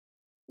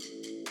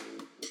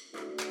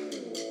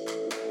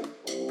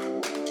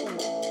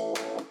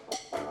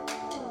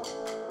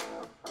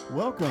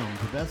Welcome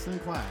to Best in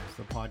Class,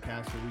 the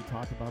podcast where we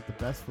talk about the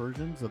best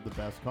versions of the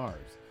best cars.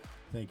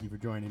 Thank you for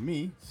joining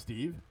me,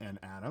 Steve, and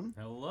Adam.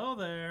 Hello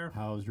there.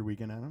 How's your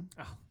weekend, Adam?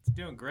 Oh, it's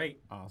doing great.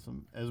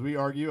 Awesome. As we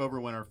argue over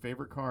when our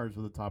favorite cars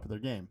were the top of their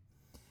game.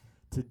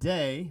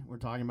 Today, we're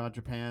talking about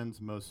Japan's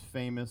most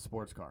famous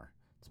sports car.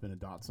 It's been a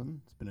Datsun,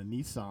 it's been a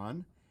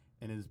Nissan,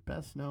 and is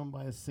best known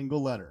by a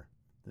single letter,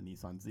 the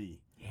Nissan Z.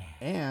 Yeah.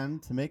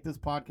 And to make this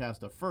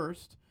podcast a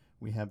first,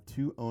 we have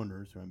two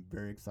owners who I'm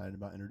very excited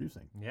about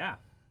introducing. Yeah.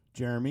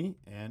 Jeremy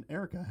and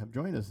Erica have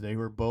joined us today, who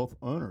are both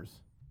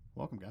owners.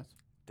 Welcome, guys.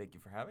 Thank you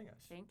for having us.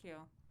 Thank you.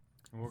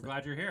 We're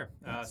glad you're here.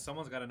 Yes.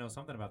 Someone's got to know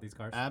something about these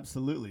cars.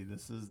 Absolutely.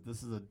 This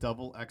is a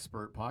double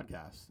expert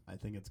podcast. I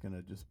think it's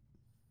gonna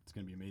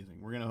be amazing.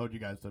 We're gonna hold you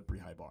guys to a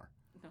pretty high bar.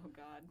 Oh,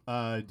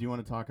 God. Do you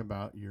want to talk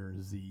about your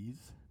Zs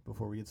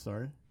before we get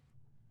started?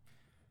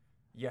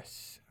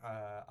 Yes,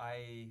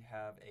 I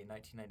have a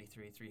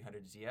 1993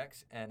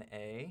 300ZX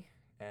NA,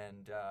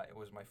 and it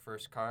was my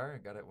first car. I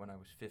got it when I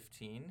was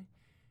 15,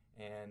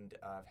 and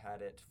I've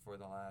had it for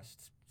the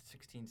last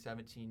 16,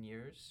 17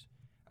 years.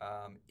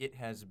 It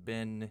has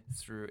been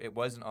through, it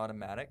was an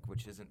automatic,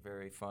 which isn't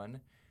very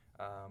fun,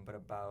 but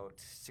about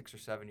 6 or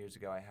 7 years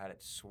ago, I had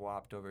it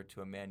swapped over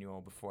to a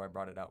manual before I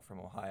brought it out from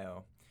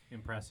Ohio.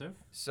 Impressive.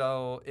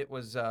 So it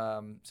was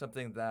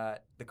something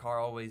that the car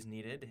always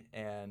needed,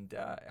 and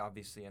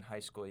obviously in high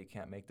school you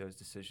can't make those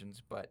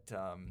decisions, but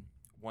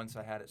once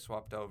I had it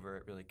swapped over,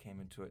 it really came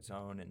into its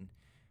own, and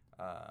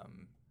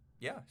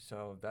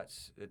so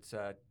it's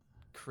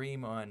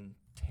cream on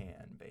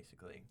tan,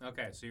 basically.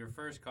 Okay, so your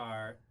first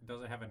car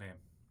doesn't have a name.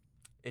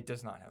 It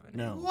does not have a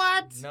No. name.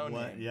 What? No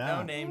What? name. Yeah.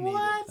 No name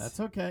What? needed. That's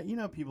okay. You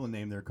know, people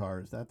name their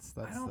cars. That's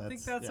I don't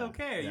think that's yeah,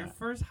 okay. yeah. Your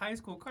first high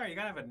school car, you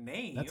got to have a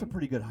name. That's a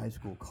pretty good high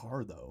school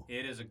car, though.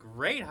 It is a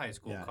great high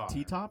school Yeah. car.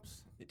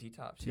 T-tops? The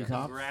T-tops. T-tops?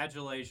 yes.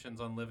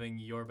 Congratulations on living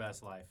your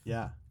best life.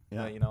 Yeah.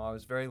 Yeah. I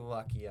was very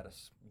lucky at a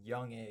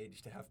young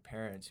age to have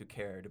parents who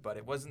cared, but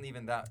it wasn't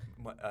even that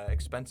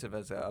expensive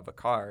of a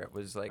car. It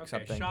was like Okay,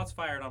 something. shots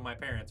fired on my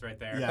parents right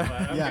there. Yeah,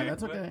 but yeah, okay,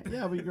 that's but- okay.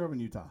 Yeah, we grew up in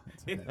Utah.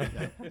 It's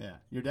okay. Yeah.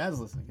 Your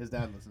dad's listening. His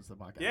dad listens to the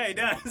podcast. Yeah, he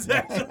does,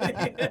 Yeah.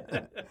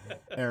 actually.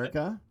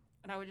 Erica?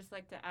 And I would just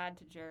like to add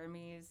to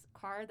Jeremy's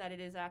car that it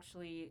is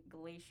actually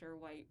Glacier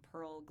White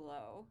Pearl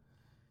Glow.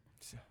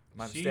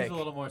 My She's mistake. a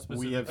little more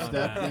specific We have on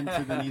stepped that.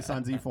 into the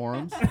Nissan Z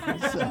forums,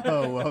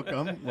 so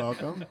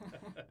welcome.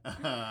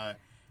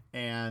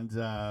 And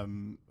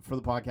for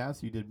the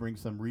podcast, you did bring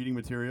some reading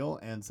material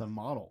and some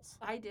models.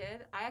 I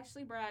did. I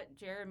actually brought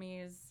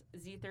Jeremy's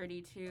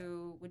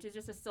Z32, which is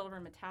just a silver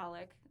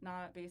metallic,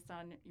 not based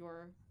on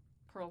your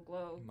Pearl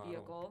Glow Model.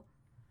 vehicle,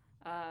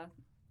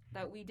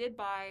 that we did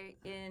buy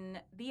in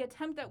the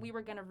attempt that we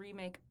were going to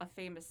remake a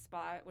famous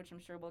spot, which I'm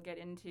sure we'll get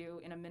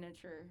into in a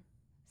miniature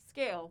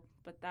scale,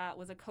 but that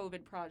was a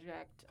COVID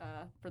project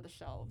for the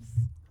shelves.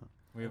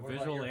 We have What about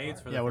visual your aids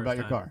car? for the Yeah, what first about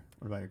your time. car?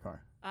 What about your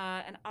car?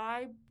 And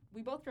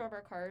we both drove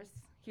our cars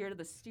here to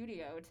the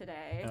studio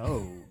today.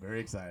 Oh, very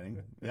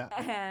exciting. Yeah.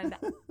 And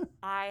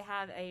I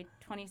have a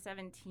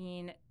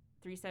 2017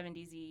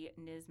 370Z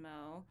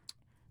Nismo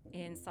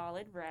in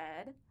solid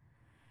red.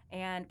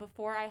 And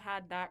before I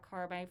had that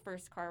car, my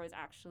first car was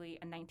actually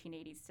a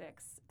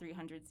 1986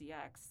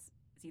 300ZX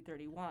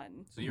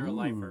Z31. So you're a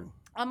lifer. Ooh.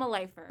 I'm a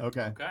lifer.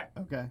 Okay. Okay.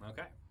 Okay.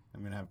 Okay. I'm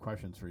going to have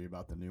questions for you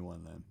about the new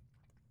one then.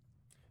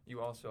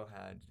 You also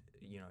had,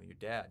 your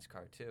dad's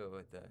car too,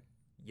 with the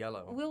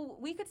yellow.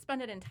 We could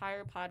spend an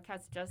entire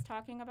podcast just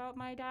talking about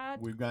my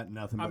dad. We've got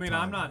nothing but I mean,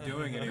 time. I'm not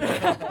doing anything.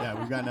 Yeah,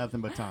 we've got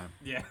nothing but time.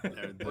 Yeah.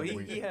 Well,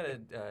 he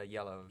had a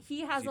yellow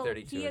He has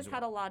Z32 he has as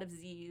had a well. lot of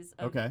Z's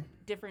of Okay.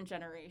 different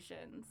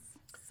generations.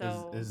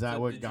 So Is that So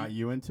what did got you-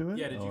 you into it?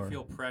 Yeah, did you or-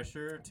 feel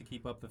pressure to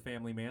keep up the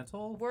family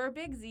mantle? we're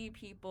big Z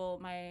people.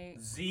 My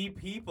Z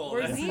people.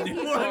 We're That's Z a new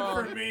people.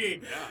 one for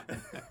me.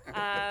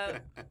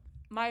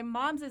 my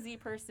mom's a Z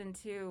person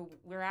too.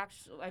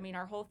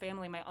 Our whole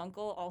family. My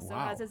uncle also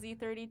Wow. has a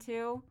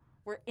Z32.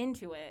 We're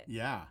into it.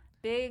 Yeah.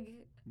 Big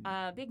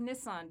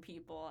Nissan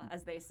people,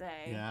 as they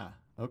say. Yeah.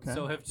 Okay.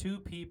 So have two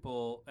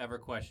people ever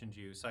questioned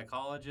you,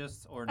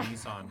 psychologists or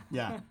Nissan?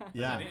 yeah.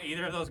 Yeah. Did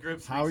either of those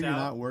groups How are reach you out?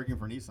 not working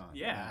for Nissan?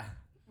 Yeah.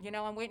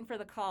 I'm waiting for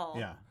the call.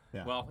 Yeah.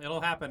 Yeah. Well,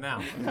 it'll happen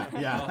now.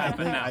 yeah. It'll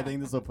happen now. I think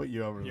this will put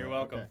you over. You're there.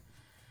 welcome. Okay.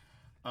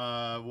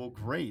 Well,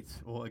 great.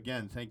 Well,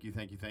 again, thank you.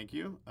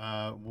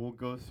 We'll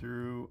go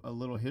through a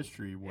little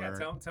history where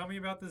Yeah, tell me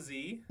about the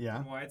Z Yeah.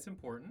 and why it's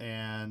important.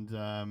 and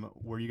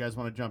where you guys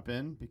want to jump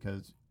in,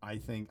 because I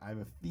have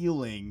a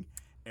feeling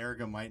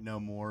Erica might know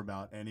more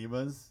about any of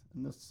us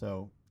in this,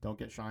 so don't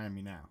get shy on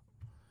me now.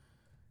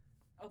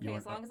 Okay, You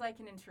as want- long as I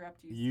can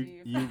interrupt you, You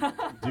Steve. you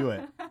do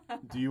it.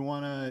 Do you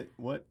want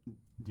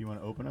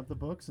to open up the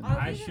books? And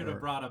I I should have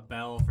brought a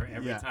bell for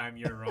every Yeah. time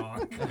you're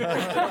wrong.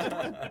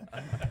 a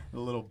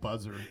little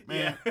buzzer.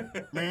 Yeah.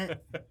 Meh.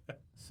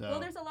 So Well,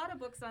 there's a lot of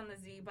books on the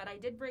Z, but I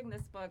did bring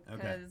this book Okay.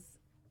 because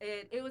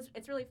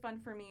it's really fun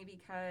for me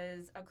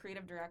because a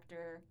creative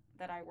director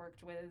that I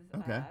worked with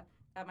Okay.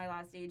 at my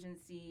last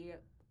agency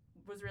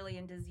was really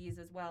into Z's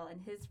as well, and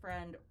his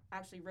friend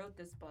actually wrote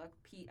this book,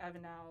 Pete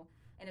Evanow,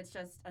 and it's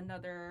just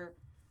another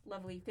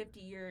lovely 50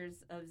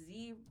 years of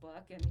Z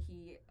book. And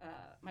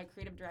my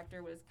creative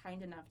director, was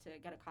kind enough to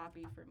get a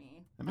copy for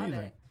me. of Amazing.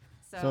 it.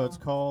 So it's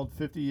called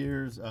 50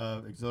 Years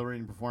of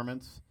Exhilarating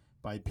Performance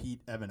by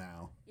Pete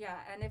Evanow. Yeah,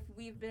 and if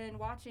we've been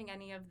watching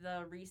any of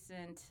the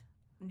recent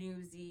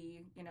new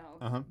Z,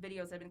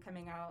 videos that have been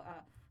coming out,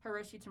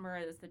 Hiroshi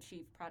Tamura is the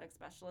chief product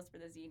specialist for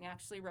the Z, and he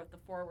actually wrote the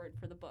foreword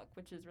for the book,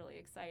 which is really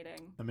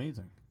exciting.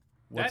 Amazing.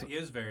 That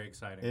is very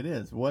exciting. It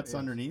is. What's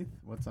underneath?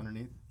 What's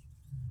underneath?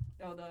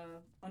 Oh,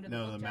 under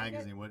No, the the book jacket?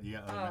 magazine. What you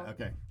got? Oh.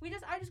 Okay.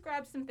 I just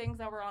grabbed some things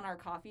that were on our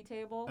coffee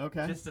table.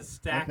 Okay. Just a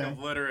stack Okay. of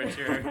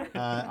literature.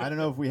 I don't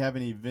know if we have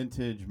any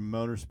vintage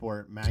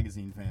motorsport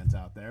magazine fans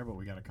out there, but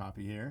we got a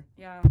copy here.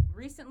 Yeah,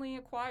 recently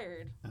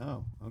acquired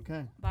Oh,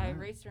 okay. by All right.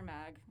 Racer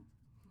Mag.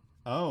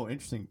 Oh,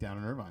 interesting. Down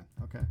in Irvine.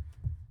 Okay.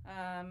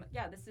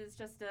 This is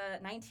just a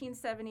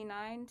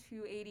 1979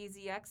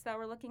 280ZX that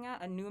we're looking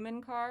at, a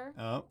Newman car,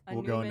 Oh, a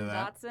we'll Newman go into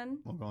that. Datsun.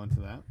 We'll go into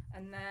that.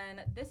 And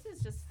then this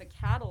is just the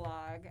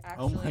catalog, Oh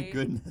actually, my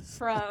goodness.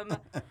 from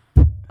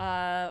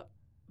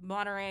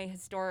Monterey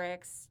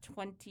Historics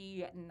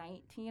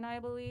 2019, I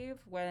believe,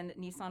 when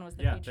Nissan was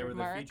the Yeah, they featured were the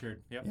mark.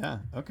 featured. Yep. Yeah.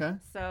 Okay.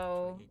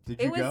 So Did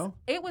it you was go?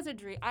 it was a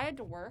dream. I had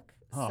to work,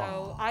 Aw.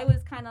 so I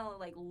was kind of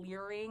like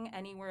luring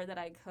anywhere that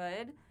I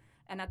could.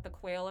 And at the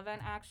Quail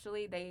event,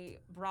 actually, they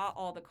brought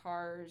all the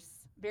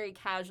cars very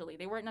casually.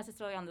 They weren't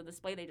necessarily on the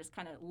display. They just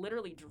kind of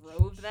literally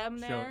drove them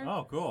there.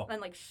 Oh, cool.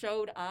 And like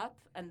showed up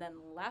and then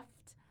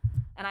left.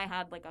 And I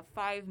had like a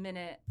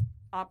 5-minute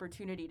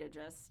opportunity to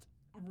just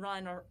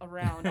run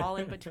around all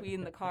in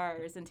between the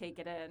cars and take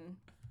it in.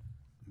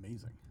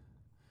 Amazing.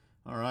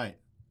 All right.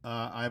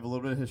 I have a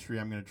little bit of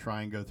history I'm going to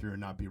try and go through and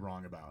not be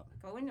wrong about.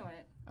 Go into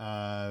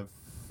it.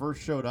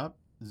 First showed up,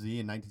 Z,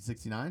 in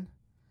 1969.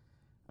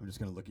 I'm just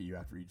going to look at you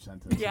after each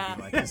sentence. Yeah. And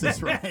be like, is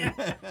this right?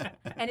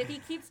 And if he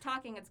keeps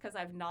talking, it's because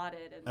I've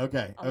nodded. And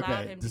Okay. allowed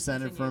Okay. him to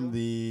Descended from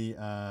continue. the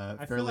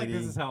I Fair feel like Lady.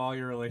 this is how all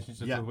your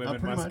relationships Yeah, with women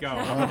pretty must much. go.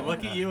 I'm gonna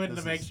look at you and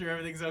This to make is- sure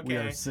everything's okay. We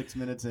are 6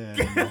 minutes in.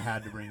 And I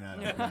had to bring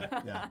that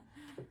up.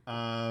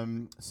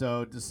 Yeah.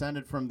 So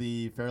descended from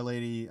the Fair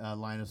Lady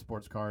line of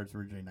sports cars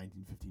originally in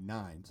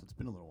 1959. So it's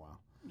been a little while.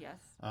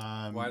 Yes.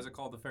 Why is it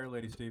called the Fair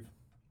Lady, Steve?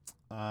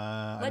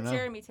 I Let don't know.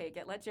 Jeremy take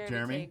it. Let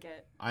Jeremy take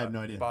it. I have no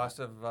idea. Boss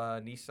of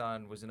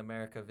Nissan was in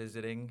America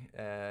visiting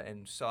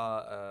and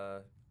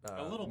saw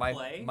A little My,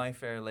 play? My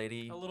Fair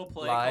Lady A little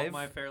play live called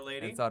My Fair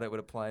Lady. and thought it would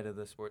apply to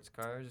the sports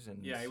cars.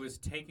 And Yeah, it was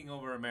taking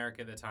over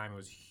America at the time. It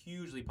was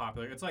hugely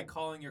popular. It's like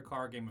calling your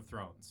car Game of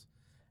Thrones.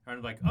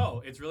 And like,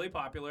 oh, it's really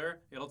popular.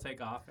 It'll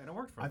take off, and it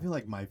worked for I them. feel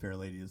like My Fair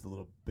Lady is a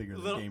little bigger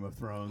than Little- Game of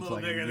Thrones. little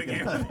like, bigger if than you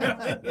Game of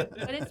think-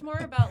 Thrones. But it's more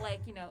about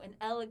like, an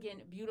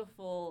elegant,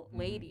 beautiful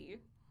lady.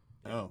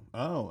 Oh,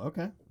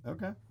 okay.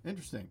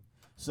 Interesting.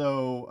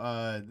 So,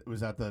 was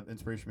that the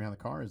inspiration behind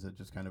the car? Is it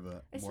just kind of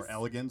a It's more just-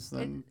 elegance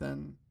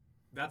than?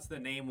 That's the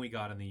name we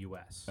got in the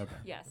U.S. Okay.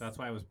 Yes. That's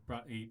why it was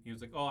brought. He was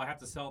like, oh, I have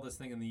to sell this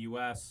thing in the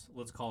U.S.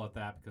 Let's call it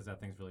that because that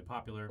thing's really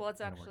popular. Well, it's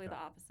And it actually worked the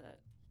out. opposite.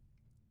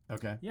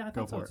 Okay. Yeah, I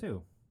Go thought so for it.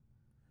 too.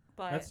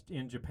 But That's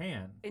in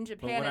Japan. in But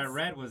Japan, what I it's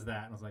read was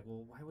that, and I was like,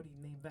 well, why would he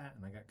name that?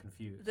 And I got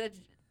confused.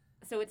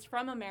 so it's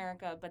from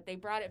America, but they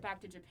brought it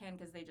back to Japan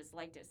because they just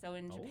liked it. So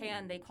in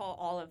Japan, they call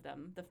all of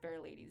them the Fair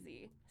Lady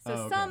Z. So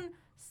Oh, okay.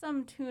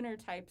 some tuner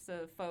types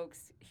of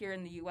folks here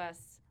in the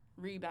U.S.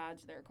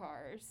 rebadge their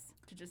cars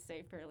to just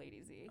say Fair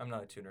Lady Z. I'm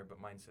not a tuner,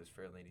 but mine says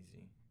Fair Lady Z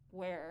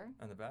Where?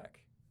 on the back.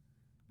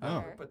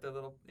 Oh. Where? Put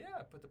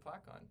the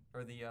plaque on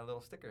or the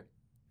little sticker.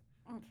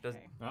 Does-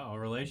 Okay. Oh,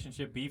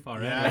 relationship beef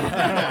already.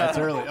 Yeah, it's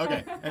early.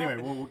 Okay.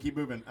 Anyway, we'll keep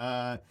moving.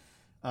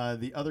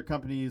 The other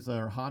companies,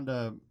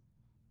 Honda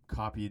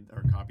copied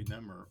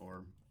them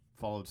or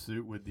followed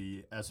suit with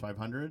the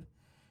S500,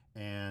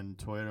 and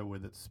Toyota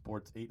with its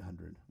Sports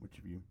 800. Which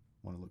of you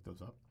want to look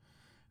those up?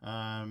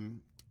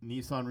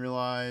 Nissan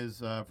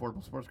realized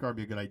affordable sports car would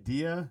be a good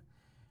idea.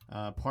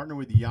 Partner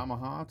with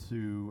Yamaha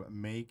to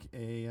make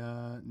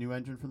a new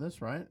engine for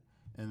this, right?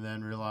 And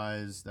then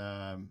realized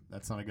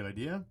that's not a good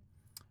idea.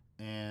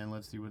 And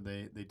let's see what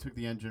they took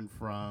the engine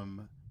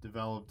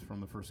developed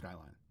from the first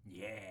Skyline,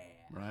 Yeah.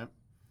 right?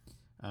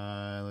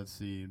 Let's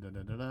see,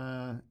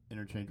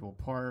 interchangeable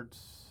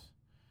parts.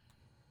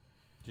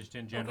 Just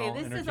in general,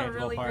 this is a interchangeable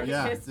really parts. good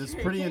Yeah, history. this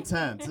is pretty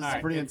intense. This is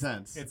Alright, pretty it's-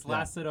 intense. It's Yeah.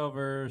 lasted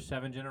over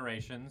 7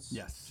 generations.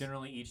 Yes.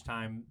 Generally, each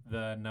time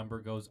the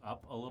number goes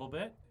up a little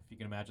bit, if you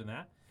can imagine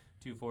that.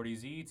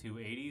 240Z,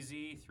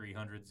 280Z,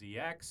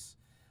 300ZX,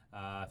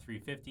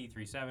 350,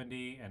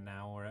 370, and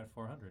now we're at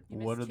 400. You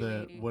What are missed the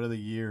 280. what are the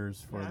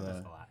years for Yeah, I the?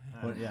 missed a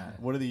lot.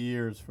 What are the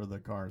years for the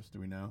cars? Do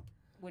we know?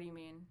 What do you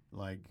mean?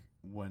 Like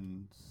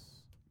when?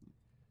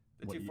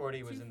 The What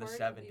 240 was in the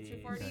 240 70s.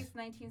 240 is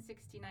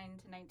 1969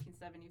 to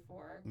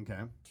 1974. Okay.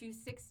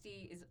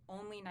 260 is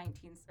only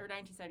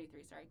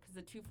 1973. Sorry, because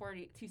the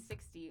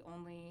 260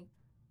 only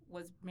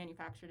was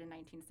manufactured in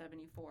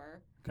 1974.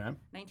 Okay.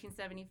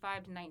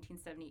 1975 to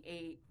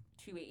 1978,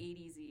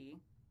 280Z,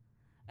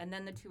 and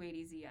then the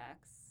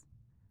 280ZX,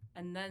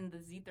 and then the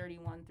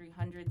Z31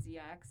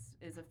 300ZX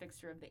is a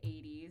fixture of the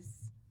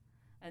 80s,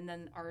 And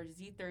then our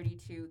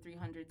Z32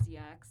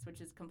 300ZX,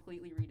 which is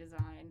completely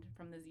redesigned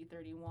from the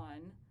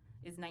Z31,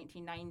 is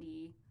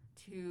 1990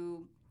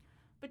 to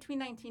between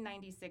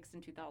 1996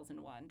 and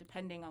 2001,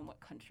 depending on what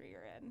country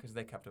you're in. Because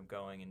they kept them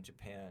going in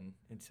Japan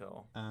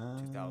until Ah,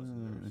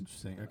 2000.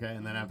 Interesting. Okay,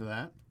 and then after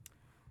that?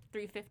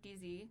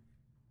 350Z,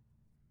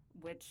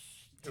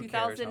 which Who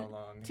cares how 2000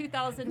 long?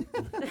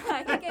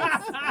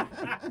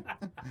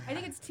 I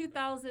think it's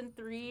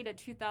 2003 to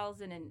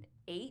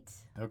 2008,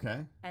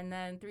 Okay. and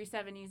then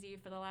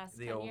 370Z for the last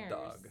The 10 old years.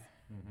 dog.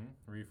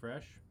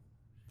 Refresh.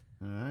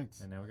 All right.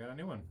 And now we got a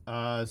new one.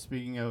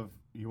 Speaking of,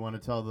 you want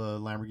to tell the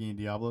Lamborghini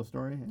Diablo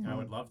story? I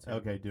would love to.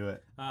 Okay, do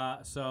it.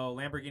 So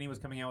Lamborghini was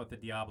coming out with the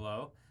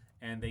Diablo,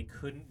 and they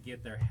couldn't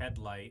get their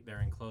headlight, their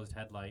enclosed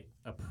headlight,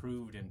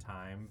 approved in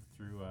time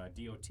through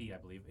DOT, I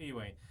believe.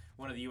 Anyway,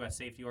 one of the U.S.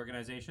 safety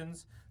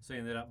organizations. So they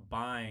ended up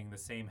buying the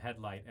same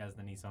headlight as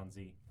the Nissan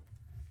Z.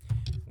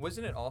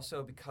 Wasn't it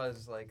also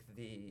because like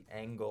the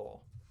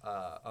angle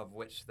of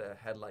which the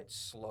headlight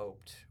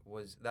sloped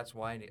that's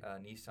why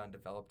Nissan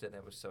developed it and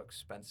it was so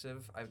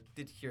expensive? I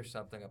did hear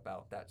something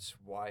about that's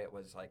why it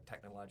was like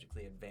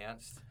technologically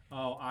advanced.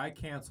 Oh, I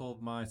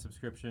canceled my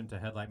subscription to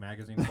Headlight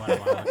Magazine quite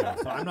a while ago,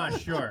 so I'm not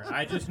sure.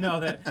 I just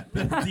know that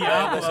the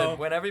Diablo... Listen,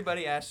 when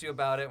everybody asks you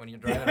about it, when you're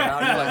driving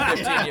around for like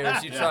 15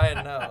 years, you try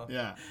and know.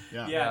 Yeah.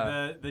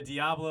 Yeah, the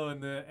Diablo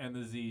and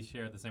the Z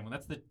share the same one.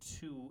 That's the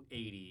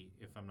 280,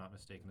 if I'm not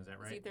mistaken. Is that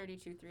right?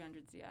 Z32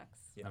 300ZX.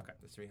 Yeah, Okay.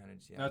 the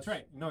 300s. Yeah. That's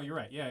right. No, you're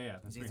right. Yeah.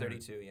 The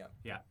 300. Z32. Yeah.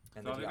 Yeah.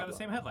 And So the they got the Diablo.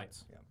 same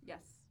headlights. Yes.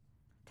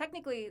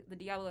 Technically, the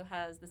Diablo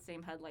has the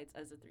same headlights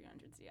as the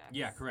 300ZX.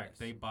 Yeah, correct. Yes.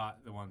 They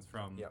bought the ones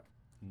from Yep.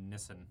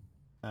 Nissan.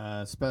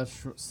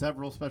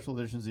 Several special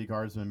edition Z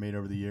cars have been made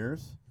over the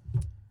years.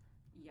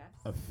 Yes.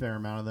 A fair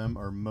amount of them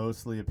are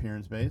mostly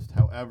appearance based.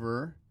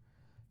 However,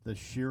 the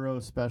Shiro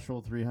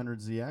Special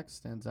 300ZX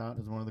stands out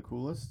as one of the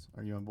coolest.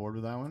 Are you on board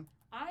with that one?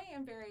 I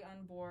am very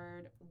on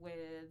board with.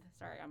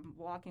 Sorry, I'm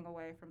walking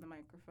away from the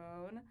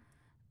microphone.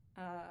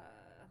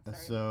 Sorry.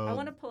 So- I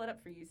want to pull it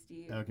up for you,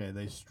 Steve. Okay,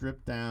 they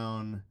stripped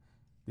down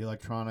the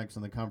electronics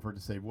and the comfort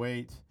to save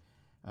weight.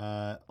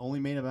 Only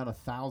made about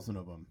 1,000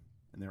 of them,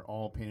 and they're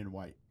all painted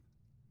white.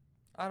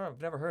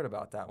 I've never heard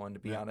about that one, to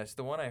be Yeah. honest.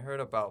 The one I heard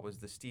about was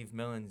the Steve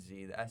Millen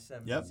Z, the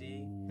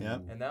SMZ.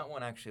 Yep. And that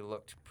one actually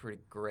looked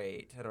pretty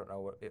great. I don't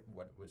know what it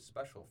was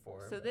special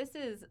for. So but- this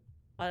is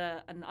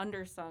an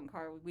undersung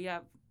car. We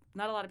have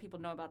not a lot of people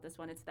know about this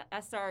one. It's the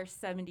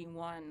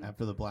SR71.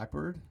 After the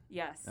Blackbird?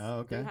 Yes.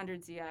 Oh, okay.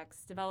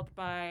 300ZX, developed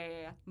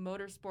by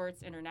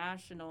Motorsports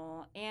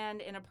International,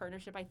 and in a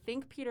partnership. I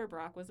think Peter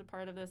Brock was a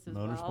part of this as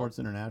well. Motorsports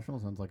International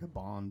sounds like a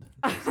Bond.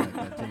 It's like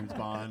a James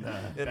Bond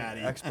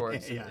baddie.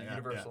 Exports, Yeah,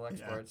 Universal yeah.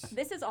 Exports.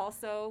 This is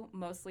also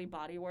mostly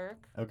bodywork,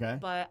 Okay.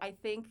 but I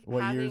think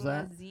What having year is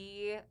that? a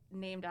Z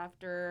named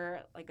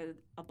after like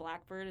a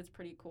Blackbird is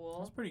pretty cool.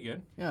 That's pretty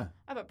good. Yeah.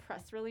 I have a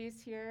press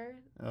release here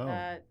Oh.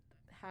 that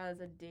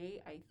has a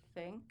date, I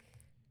think.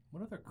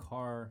 What other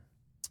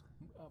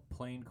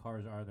plain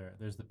cars are there?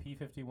 There's the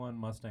P51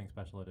 Mustang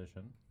Special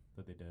Edition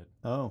that they did.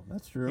 Oh,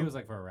 that's true. It was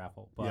like for a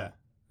raffle. But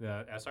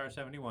Yeah. the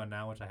SR71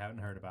 now, which I haven't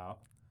heard about.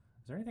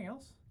 Is there anything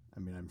else?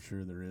 I mean, I'm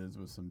sure there is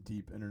with some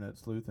deep internet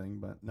sleuthing,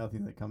 but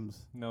nothing that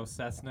comes. No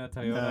Cessna,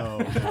 No,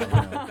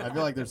 Toyota. no. I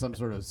feel like there's some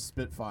sort of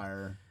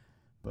Spitfire,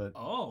 but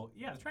Oh,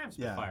 yeah, the Triumph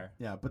Spitfire.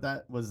 yeah. But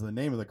that was the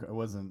name of the car. It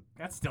wasn't.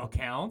 That still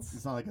counts.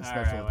 It's not like a All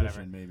special right,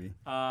 whatever. edition, maybe.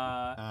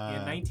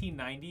 In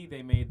 1990,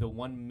 they made the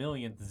 1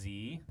 millionth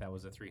Z. That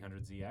was a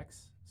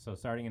 300ZX. So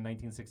starting in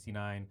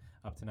 1969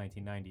 up to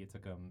 1990, it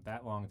took them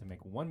that long to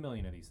make 1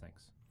 million of these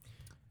things.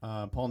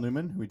 Paul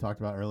Newman, who we talked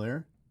about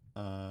earlier,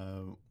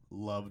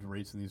 loved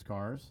racing these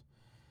cars.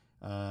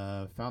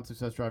 Found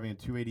success driving a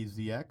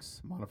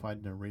 280ZX, modified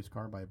into a race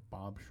car by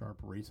Bob Sharp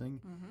Racing.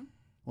 Mm-hmm.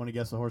 Want to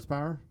guess the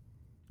horsepower?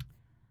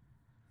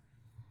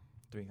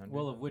 300.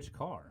 Well, of which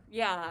car?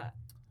 Yeah.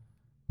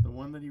 The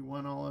one that he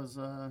won all his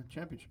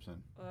championships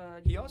in.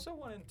 He also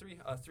won in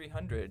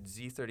 300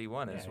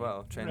 Z31 as Yeah,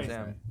 well, he Trans raced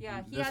Am.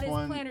 Yeah, he This had his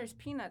one- Planters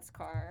Peanuts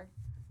car.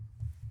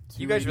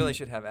 You guys really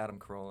should have Adam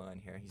Carolla in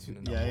here. He's gonna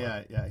know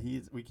more.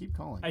 Yeah. We keep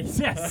calling. Yes,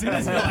 as soon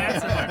as he'll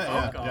answer my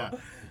phone call.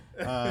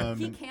 Yeah.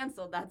 He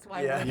canceled, that's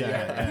why Yeah. we're here.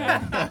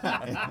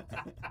 Yeah.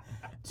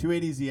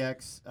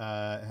 280ZX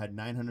had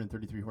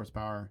 933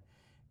 horsepower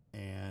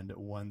and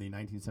won the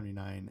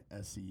 1979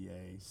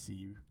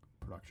 SEAC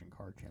Production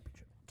Car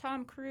Championship.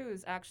 Tom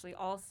Cruise actually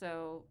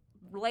also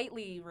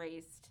lightly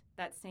raced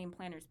that same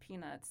Planters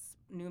Peanuts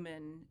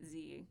Newman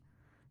Z.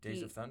 Days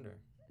He- of Thunder.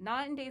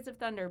 Not in Days of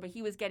Thunder, but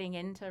he was getting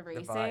into vibe.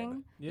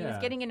 racing. He was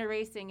Yeah. getting into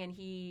racing, and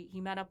he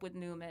met up with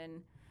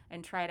Newman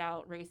and tried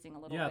out racing a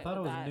little Yeah, I bit. thought it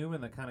with was that.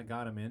 Newman that kind of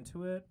got him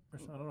into it. Or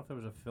I don't know if there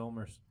was a film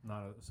or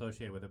not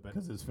associated with it, but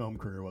Because his film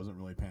career wasn't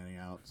really panning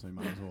out, so he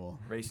might as well.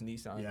 Race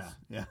Nissans.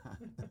 Yeah.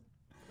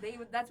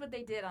 That's what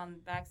they did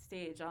on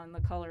backstage on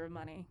The Color of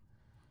Money.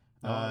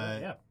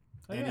 yeah.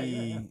 Oh, yeah,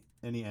 Any yeah.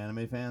 any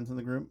anime fans in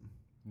the group?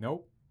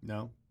 Nope.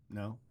 No.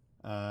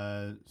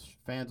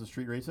 Fans of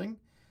street racing?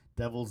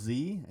 Devil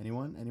Z?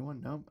 Anyone?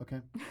 No. Okay.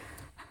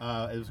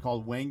 It was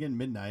called Wangan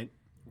Midnight.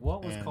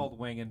 What was And- called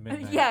Wang and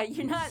Midnight? Yeah,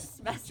 you're not You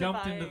specifying.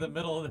 jumped into the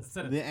middle of the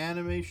sentence. The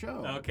anime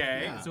show.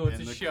 Okay, Yeah, so it's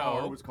and a the show.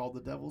 car was called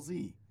the Devil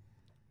Z.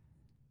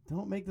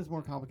 Don't make this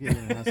more complicated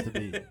than it has to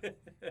be.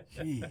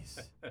 Jeez.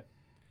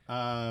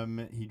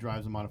 He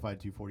drives a modified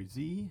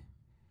 240Z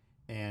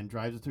and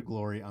drives it to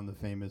glory on the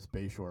famous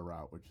Bayshore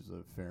route, which is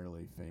a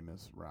fairly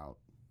famous route.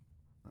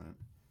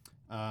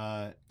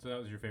 Right. So that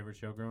was your favorite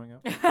show growing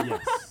up?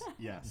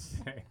 Yes.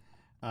 Okay.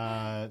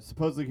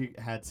 Supposedly he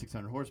had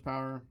 600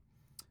 horsepower.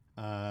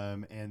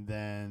 And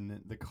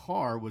then the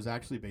car was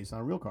actually based on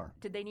a real car.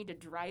 Did they need to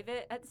drive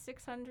it at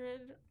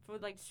 600 for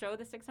like show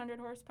the 600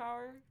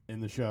 horsepower? In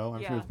the show,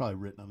 I'm sure Yeah. it's probably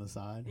written on the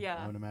side.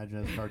 Yeah. I would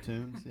imagine as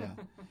cartoons. Yeah.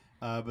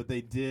 But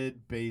they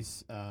did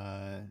base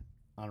on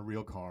a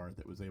real car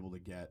that was able to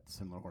get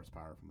similar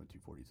horsepower from a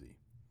 240Z.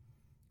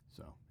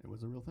 So it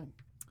was a real thing.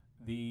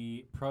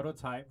 The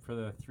prototype for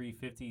the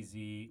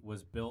 350Z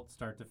was built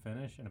start to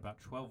finish in about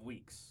 12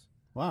 weeks,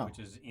 Wow. which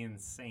is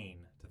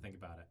insane to think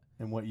about it.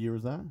 And what year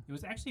was that? It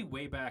was actually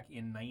way back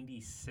in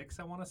 96,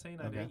 I want to say,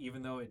 Okay.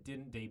 even though it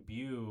didn't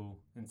debut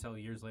until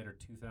years later,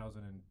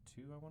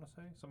 2002, I want to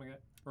say, something like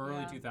that,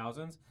 early Yeah.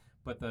 2000s.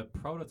 But the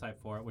prototype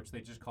for it, which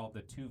they just called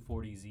the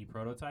 240Z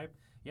prototype,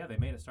 yeah, they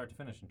made it start to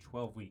finish in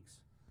 12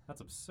 weeks.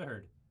 That's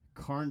absurd.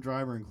 Car and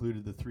Driver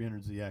included the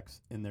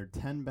 300ZX in their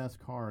 10 best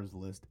cars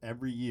list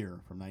every year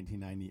from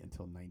 1990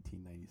 until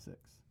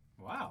 1996.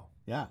 Wow.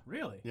 Yeah.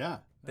 Really? Yeah.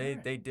 They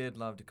Alright. they did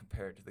love to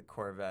compare it to the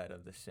Corvette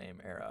of the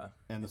same era.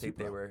 And I the think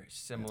they Supra. were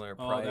similar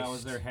Oh, priced. that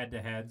was their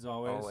head-to-heads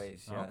always?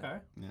 Always, yeah. Okay.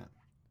 Yeah.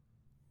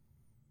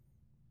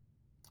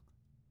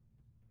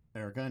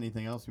 Erica,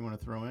 anything else you want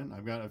to throw in?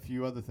 I've got a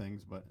few other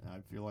things, but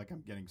I feel like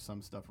I'm getting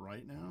some stuff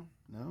right now.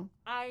 No?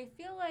 I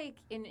feel like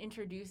in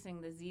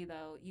introducing the Z,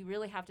 though, you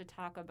really have to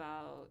talk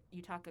about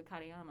Yutaka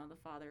Katayama, the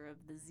father of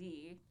the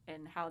Z,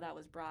 and how that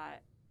was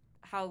brought,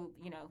 how,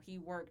 he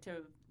worked to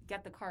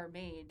get the car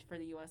made for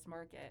the U.S.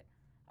 market.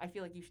 I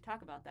feel like you should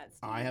talk about that,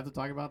 Steve. I have to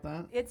talk about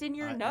that? It's in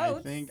your I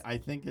notes. think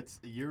it's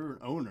you're an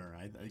owner.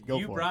 I go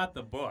You for brought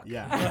the book. it.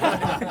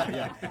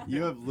 Yeah. Yeah.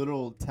 You have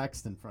little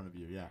text in front of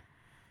you. Yeah.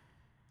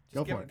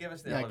 Just Go for it. give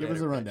us the Yeah, give us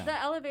a elevator rundown.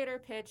 The elevator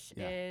pitch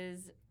Yeah.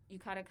 is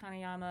Yukata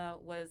Kanayama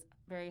was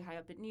very high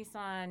up at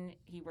Nissan.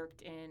 He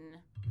worked in,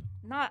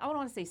 I don't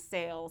want to say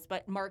sales,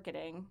 but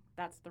marketing.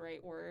 That's the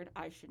right word.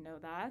 I should know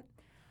that.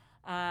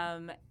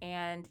 And,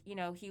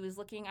 he was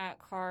looking at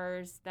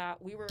cars that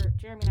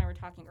Jeremy and I were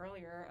talking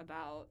earlier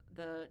about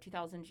the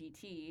 2000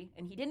 GT,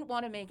 and he didn't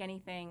want to make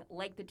anything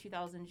like the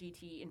 2000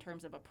 GT in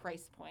terms of a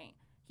price point.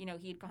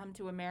 He'd come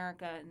to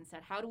America and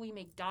said, how do we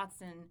make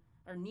Datsun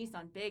or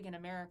Nissan big in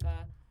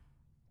America?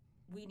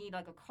 We need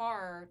like a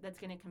car that's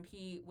going to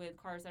compete with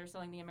cars that are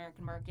selling the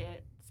American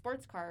market,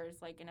 sports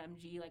cars like an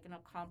MG, like in a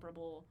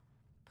comparable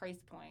price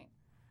point.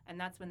 And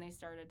that's when they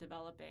started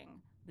developing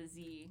the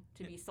Z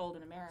to be sold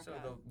in America.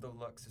 So the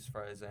looks, as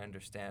far as I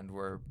understand,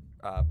 were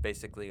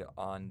basically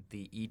on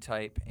the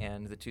E-Type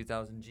and the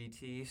 2000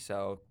 GT.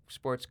 So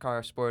sports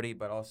car, sporty,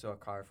 but also a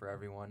car for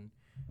everyone.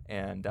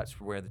 And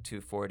that's where the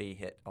 240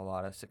 hit a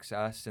lot of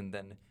success. And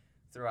then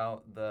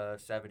throughout the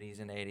 70s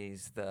and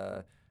 80s,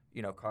 the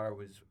car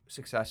was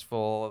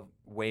successful,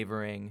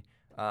 wavering,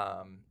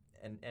 and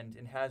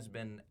has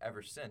been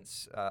ever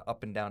since,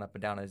 up and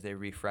down as they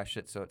refresh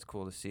it. So it's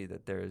cool to see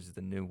that there's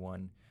the new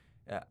one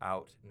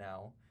out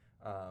now.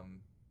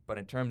 But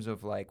in terms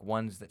of like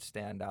ones that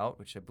stand out,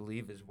 which I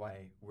believe is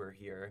why we're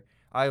here,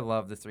 I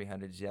love the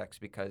 300ZX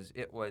because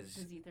it was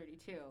the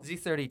Z32.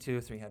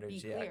 Z32 300ZX. Be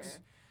clear.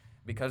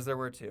 Because there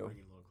were two. Bring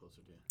it a little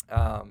closer to you.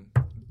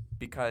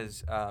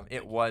 Because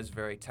it was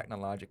very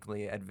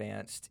technologically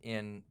advanced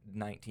in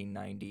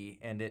 1990,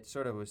 and it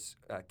sort of was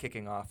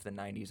kicking off the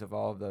 90s of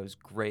all of those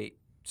great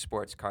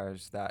sports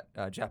cars, that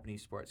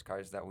Japanese sports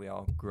cars that we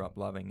all grew up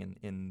loving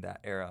in that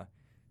era.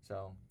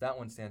 So that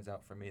one stands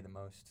out for me the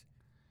most.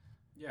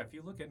 Yeah, if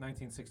you look at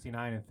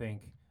 1969 and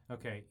think,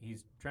 okay,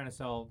 he's trying to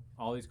sell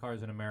all these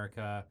cars in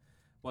America.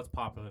 What's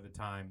popular at the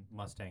time?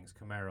 Mustangs,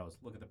 Camaros.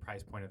 Look at the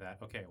price point of that.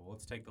 Okay, well,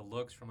 let's take the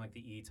looks from like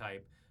the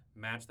E-Type,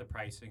 match the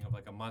pricing of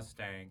like a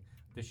Mustang.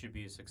 This should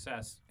be a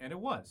success. And it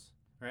was,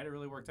 right? It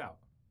really worked out.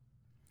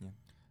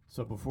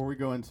 So before we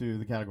go into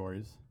the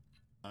categories,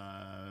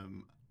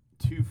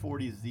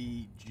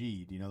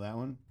 240ZG. Do you know that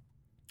one?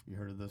 You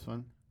heard of this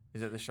one?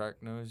 Is it the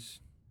Shark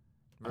Nose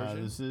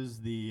version? This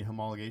is the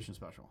homologation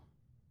special,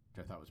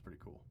 which I thought was pretty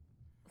cool.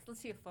 Let's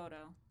see a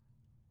photo.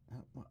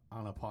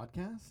 On a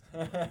podcast?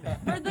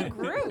 For the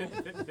group,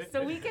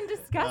 so we can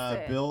discuss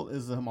it. Built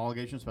is a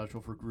homologation special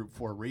for Group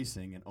 4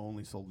 racing and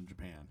only sold in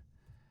Japan.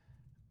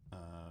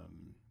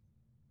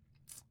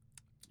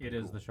 It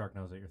is the Shark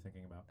Nose that you're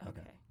thinking about.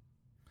 Okay.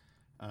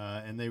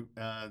 And they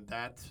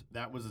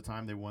that was the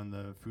time they won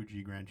the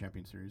Fuji Grand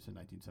Champion Series in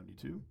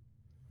 1972.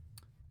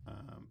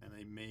 And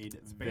they made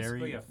It's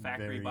basically a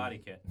factory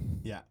body kit.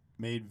 Yeah,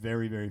 made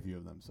very, very few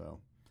of them. So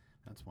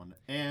that's one.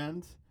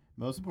 And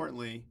most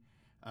importantly,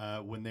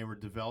 when they were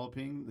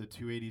developing the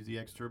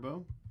 280ZX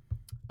Turbo,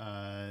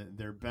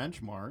 their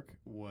benchmark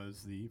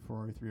was the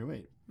Ferrari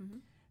 308. Mm-hmm.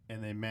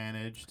 And they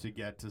managed to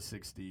get to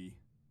 60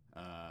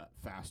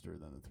 faster faster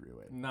than the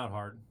 308. Not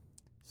hard.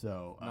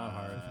 So Not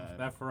hard.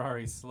 That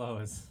Ferrari's slow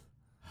as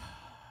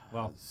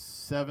well.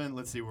 7.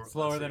 Let's see.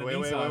 Slower than a wait,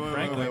 Nissan,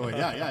 frankly. Wait.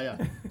 Yeah.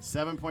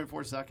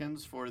 7.4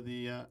 seconds for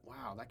the.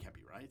 Wow, that can't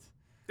be right.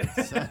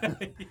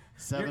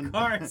 Seven. Your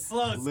car is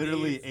slow.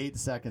 Literally Steve. 8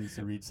 seconds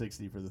to reach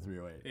 60 for the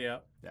 308. Yeah.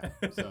 Yeah.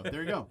 So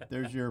there you go.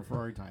 There's your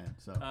Ferrari tie-in.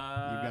 So you've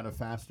got a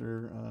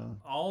faster.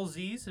 All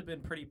Z's have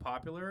been pretty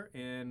popular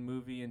in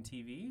movie and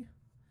TV.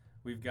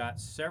 We've got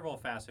several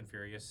Fast and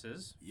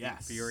Furiouses.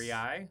 Yes. Fury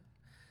Eye,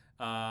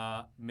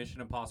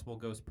 Mission Impossible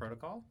Ghost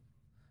Protocol,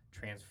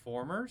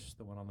 Transformers,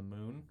 the one on the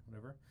moon,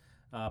 whatever.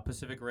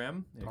 Pacific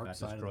Rim, it Dark got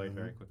Side of the destroyed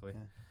very Moon. quickly.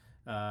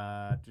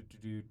 Yeah.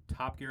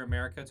 Top Gear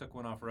America took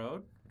one off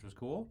road, which was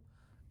cool.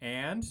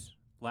 And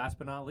last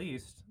but not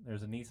least,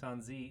 there's a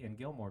Nissan Z in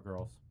Gilmore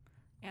Girls.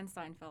 And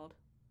Seinfeld.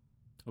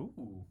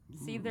 Ooh.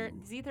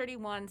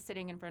 Z31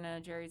 sitting in front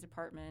of Jerry's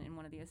apartment in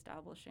one of the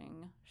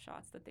establishing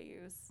shots that they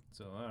use.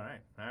 So, all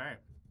right.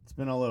 It's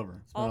been all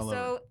over. It's been all over.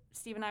 Also,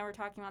 Steve and I were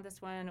talking about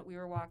this when we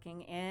were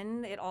walking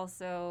in. They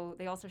also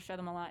show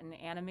them a lot in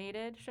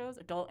animated shows,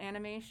 adult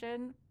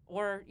animation,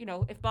 or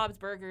if Bob's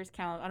Burgers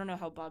count. I don't know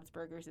how Bob's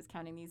Burgers is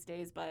counting these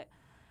days, but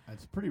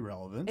It's pretty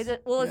relevant. is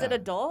it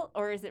adult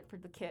or is it for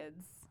the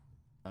kids?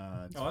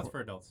 That's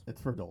for adults. It's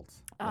for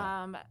adults.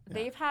 Yeah.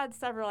 They've had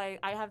several.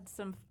 I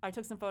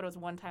took some photos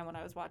one time when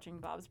I was watching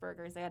Bob's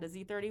Burgers. They had a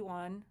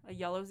Z31, a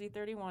yellow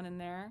Z31 in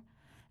there.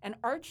 And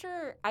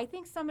Archer, I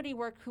think somebody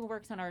who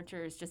works on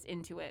Archer is just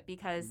into it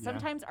because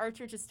sometimes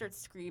Archer just starts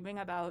screaming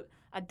about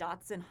a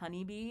Datsun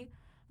Honeybee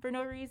for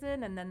no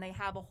reason, and then they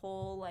have a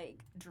whole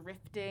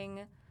drifting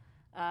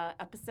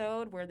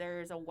episode where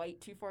there's a white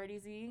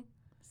 240Z.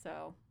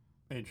 So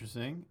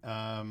Interesting.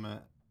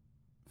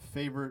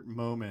 Favorite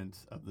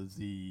moment of the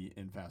Z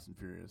in Fast and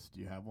Furious? Do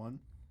you have one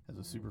as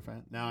a super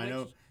fan? Now, I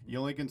know you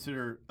only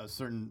consider a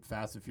certain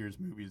Fast and Furious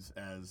movies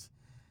as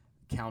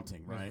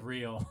counting, right? It's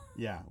real.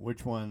 Yeah.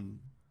 Which one?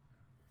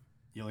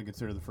 You only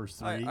consider the first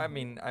 3? I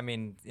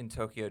mean, in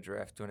Tokyo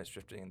Drift when it's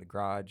drifting in the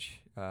garage,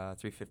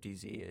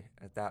 350Z.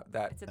 That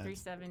it's a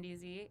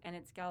 370Z, and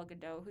it's Gal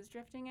Gadot who's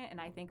drifting it, and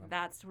I think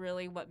that's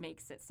really what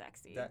makes it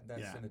sexy.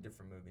 that's in a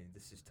different movie.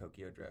 This is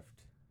Tokyo Drift.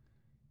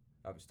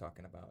 I was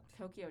talking about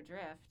Tokyo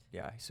Drift.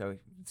 Yeah, so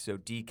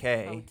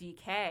DK. Oh,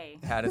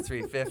 DK. Had a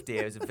 350.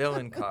 It was a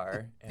villain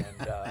car,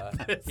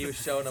 and he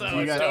was showing them. Do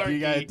you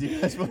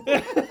guys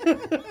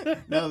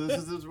No,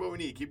 this is what we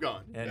need. Keep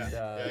going. And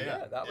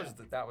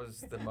that was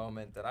the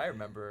moment that I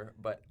remember.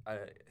 But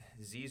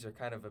Z's are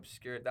kind of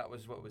obscure. That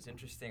was what was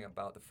interesting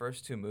about the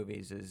first 2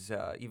 movies. Is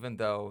even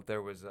though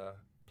there was a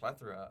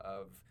plethora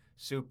of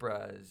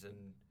Supras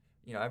and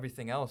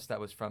everything else that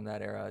was from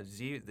that era,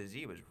 the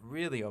Z was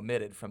really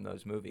omitted from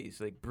those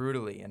movies,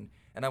 brutally. And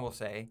I will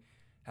say,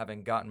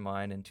 having gotten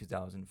mine in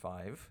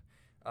 2005,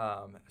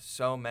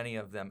 so many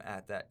of them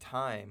at that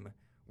time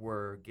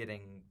were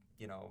getting,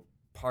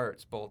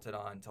 parts bolted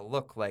on to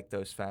look like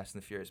those Fast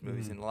and the Furious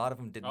movies, and a lot of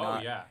them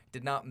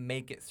did not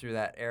make it through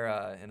that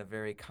era in a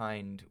very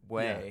kind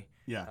way.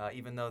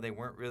 Even though they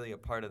weren't really a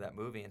part of that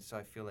movie, and so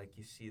I feel like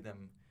you see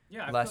them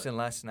less and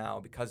less now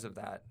because of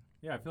that.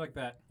 Yeah, I feel like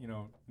that,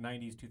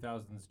 90s,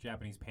 2000s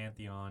Japanese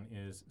pantheon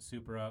is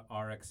Supra,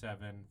 RX-7,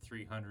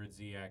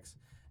 300ZX,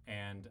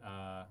 and,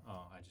 I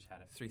just had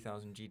it.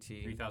 3000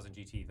 GT. 3000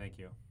 GT, thank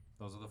you.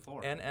 Those are the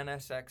 4. And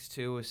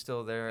NSX2 is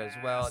still there as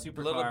well.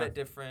 A little bit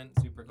different.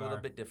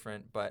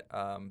 But...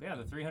 yeah,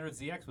 the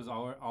 300ZX was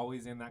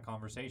always in that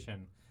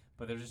conversation,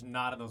 but they're just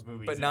not in those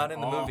movies. But not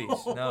in the movies.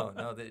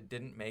 No, they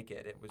didn't make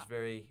it. It was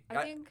very...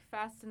 I think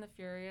Fast and the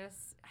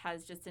Furious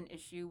has just an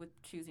issue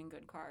with choosing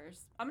good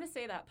cars. I'm going to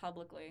say that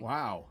publicly.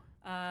 Wow.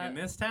 In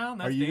this town,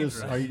 that's are you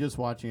dangerous. Are you just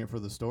watching it for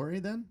the story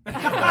then?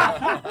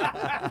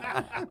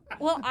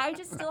 Well, I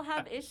just still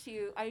have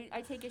issue.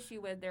 I take issue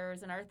with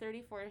there's an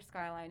R34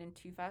 Skyline in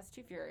Too Fast,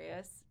 Too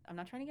Furious. I'm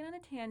not trying to get on a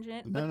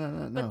tangent.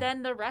 No. But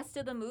then the rest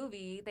of the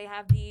movie, they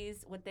have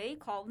these, what they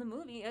call in the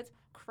movie, it's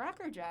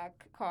Cracker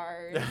Jack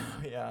cars.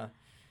 Yeah.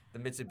 The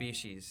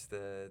Mitsubishis,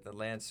 the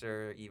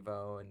Lancer,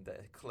 Evo, and the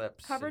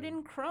Eclipse. Covered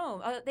in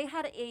chrome. They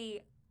had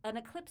an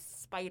Eclipse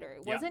Spider.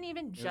 It wasn't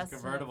even just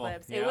an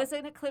Eclipse. Yeah. It was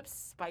an Eclipse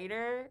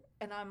Spider,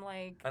 and I'm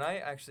like... And I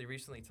actually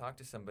recently talked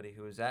to somebody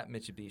who was at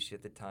Mitsubishi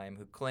at the time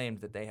who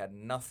claimed that they had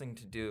nothing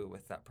to do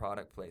with that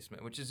product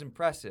placement, which is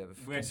impressive,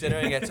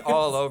 considering it's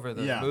all over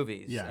those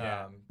movies.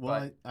 Yeah.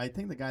 Well, I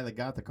think the guy that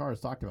got the cars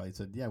talked about it. He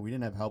said, we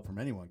didn't have help from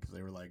anyone because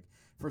they were like,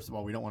 first of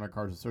all, we don't want our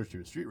cars associated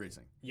with street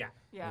racing. Yeah.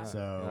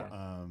 So,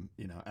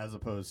 as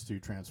opposed to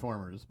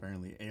Transformers,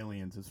 apparently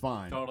Aliens is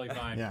fine. Totally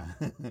fine. Yeah.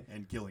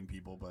 And killing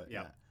people, but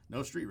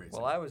no street racing.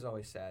 Well, I was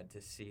always sad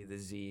to see the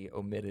Z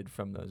omitted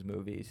from those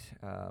movies,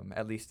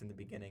 at least in the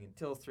beginning,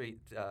 until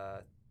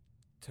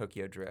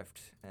Tokyo Drift,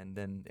 and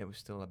then it was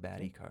still a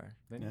baddie car.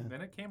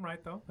 Then it came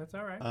right, though. That's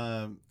all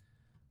right.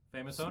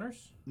 Famous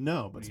owners?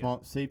 No, but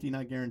small safety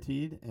not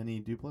guaranteed. Any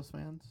Duplass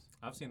fans?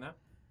 I've seen that.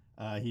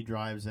 He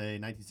drives a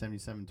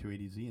 1977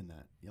 280Z in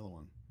that yellow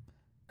one.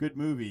 Good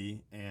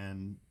movie,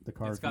 and the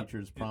car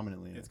features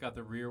prominently. It's got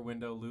the rear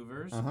window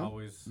louvers,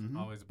 always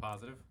a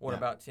positive. What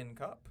about Tin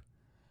Cup?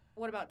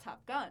 What about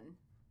Top Gun?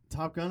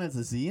 Top Gun has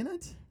a Z in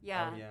it?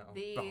 Yeah. Oh, yeah.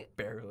 The Oh,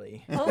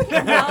 barely.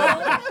 okay,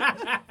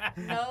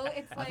 no,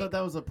 it's I like thought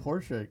that was a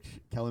Porsche.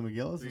 Kelly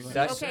McGillis? Is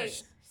That's- okay.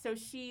 So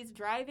she's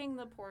driving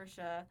the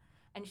Porsche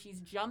and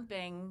she's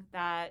jumping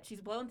that. She's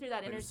blown through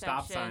that Like a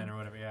intersection. stop sign or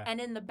whatever. Yeah. And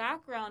in the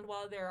background,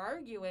 while they're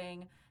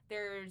arguing,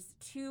 there's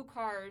two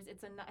cars.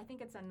 I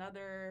think it's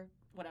another.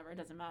 Whatever, it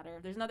doesn't matter.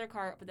 There's another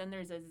car, but then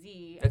there's a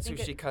Z. That's who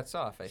she cuts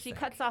off, I She think.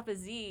 cuts off a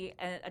Z,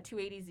 a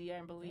 280Z,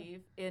 I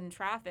believe, in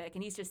traffic,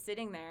 and he's just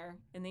sitting there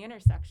in the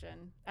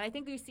intersection. And I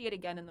think we see it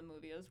again in the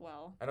movie as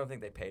well. I don't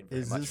think they paid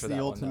very Is much this for the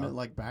that ultimate one, though.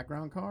 like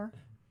background car?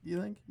 Do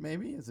you think?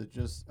 Maybe? Is it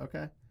just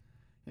okay?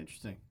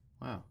 Interesting.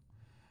 Wow.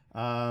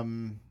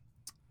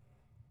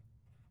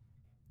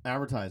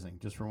 Advertising,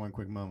 just for one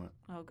quick moment.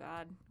 Oh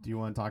God. Do you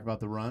want to talk about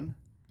the run?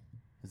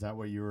 Is that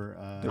what you were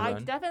The I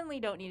run? definitely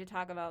don't need to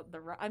talk about the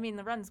run. I mean,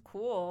 the run's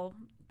cool,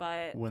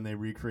 but when they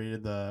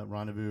recreated the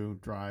rendezvous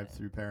drive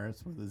through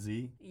Paris with a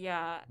Z?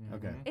 yeah.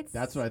 Okay. Mhm. It's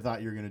That's what I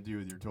thought you were going to do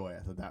with your toy.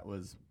 I thought that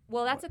was.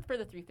 Well, that's it for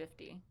the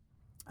 350.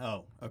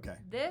 Oh, okay.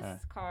 This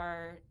Alright.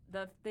 car,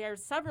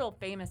 there's several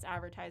famous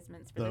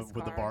advertisements for The, this car.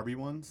 with the Barbie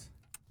ones?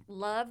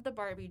 Love the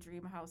Barbie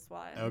Dream House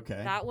one.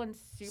 Okay. That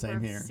one's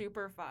Same here.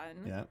 super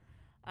fun. Yeah.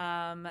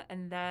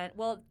 And then,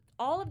 well,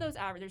 all of those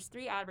there's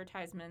 3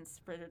 advertisements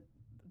for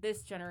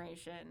this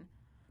generation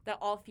that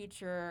all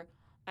feature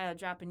a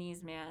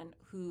Japanese man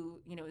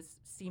who, is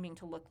seeming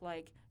to look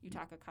like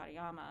Yutaka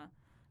Katayama,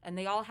 and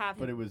they all have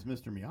But him. it was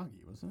Mr.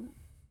 Miyagi, wasn't it?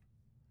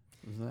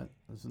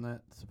 Wasn't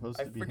that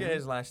supposed I to be forget him?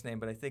 his last name,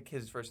 but I think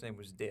his first name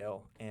was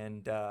Dale,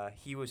 and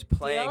he was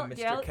playing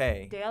Mr.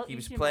 K. Dale He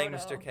was playing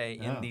Ishimoto. Mr. K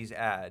in Oh. these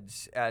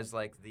ads as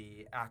like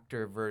the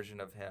actor version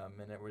of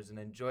him, and it was an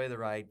Enjoy the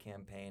Ride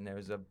campaign. There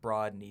was a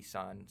broad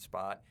Nissan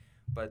spot,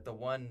 but the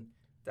one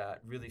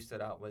that really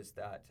stood out was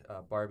that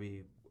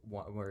Barbie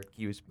one where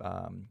he was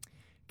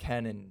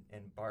Ken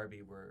and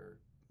Barbie were.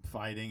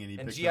 Fighting and he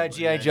And picked G.I. up-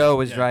 G.I. Joe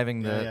was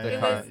driving the It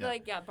car. was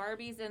like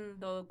Barbie's in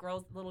the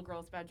little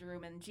girl's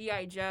bedroom, and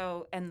GI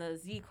Joe and the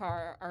Z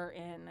car are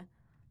in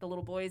the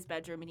little boy's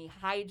bedroom, and he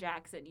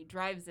hijacks it and he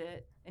drives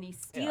it and he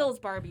steals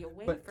Barbie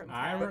away But from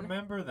I Ken.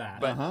 remember that.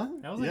 But- Uh-huh.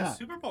 That was like yeah. a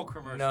Super Bowl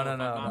commercial. No, if I'm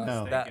not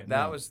no. mistaken.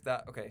 That No. was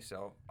that. Okay,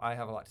 so I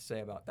have a lot to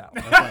say about that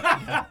one.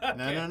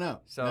 Okay.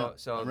 No. So No,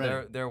 so I'm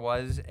ready. there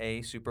was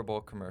a Super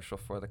Bowl commercial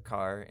for the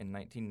car in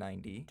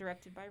 1990.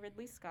 Directed by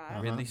Ridley Scott.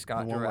 Uh-huh. Ridley The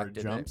Scott one where it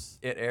directed jumps?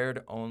 it. It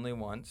aired only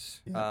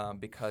once Yeah.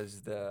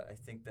 because I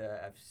think the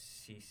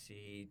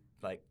FCC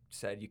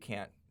said you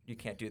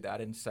can't do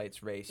that,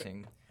 incites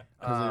racing.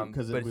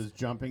 Because but it was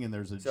jumping and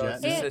there's a so jet.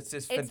 it's in this, it. it's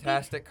this it's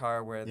fantastic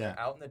car where they're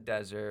Yeah. out in the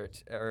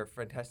desert, or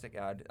fantastic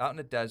ad, out in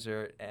the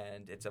desert,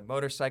 and it's a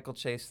motorcycle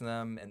chasing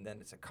them, and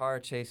then it's a car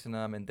chasing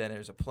them, and then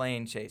there's a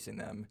plane chasing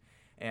them,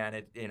 and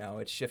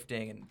it's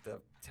shifting, and the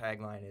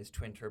tagline is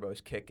twin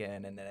turbos kick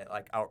in, and then it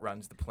like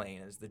outruns the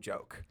plane is the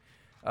joke.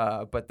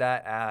 But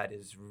that ad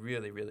is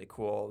really, really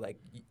cool, like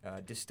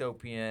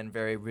dystopian,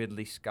 very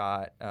Ridley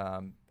Scott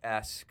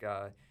esque.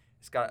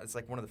 It's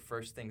like one of the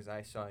first things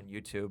I saw on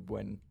YouTube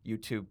when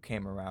YouTube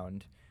came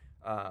around.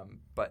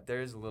 But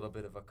there is a little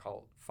bit of a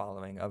cult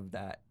following of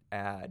that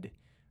ad.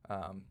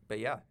 But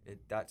yeah,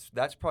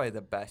 that's probably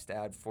the best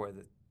ad for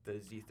the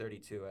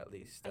Z32 at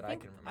least that I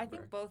can remember. I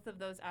think both of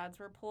those ads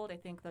were pulled. I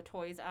think the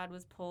toys ad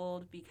was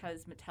pulled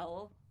because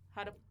Mattel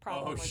had a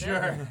problem with sure.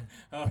 it.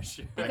 Oh,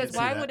 sure. I Because could see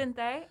why that. wouldn't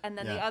they? And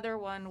then the Yeah. other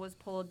one was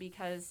pulled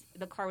because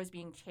the car was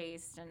being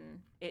chased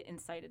and it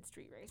incited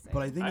street racing.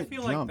 But I think I it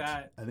feel jumped. like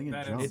that. I think it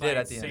that jumped. It did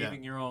at incites the end.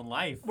 saving your own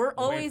life. We're away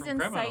always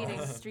from inciting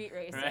criminals. street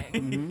racing. Right?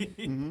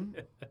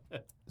 Mhm.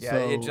 Yeah,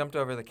 it jumped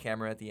over the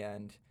camera at the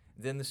end.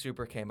 Then the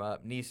Super came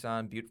up.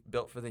 Nissan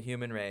built for the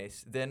human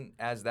race. Then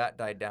as that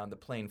died down, the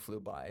plane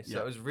flew by. So Yeah.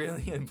 it was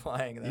really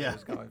implying that Yeah. it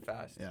was going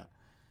fast. Yeah.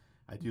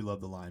 I do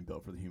love the line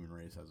built for the human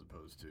race as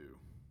opposed to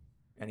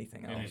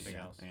Anything else. Anything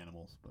else.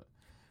 animals. But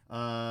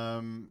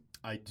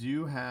I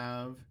do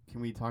have.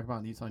 Can we talk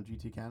about Nissan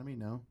GT Academy?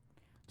 No,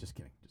 just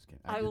kidding.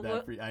 I I did will-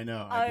 that for you. I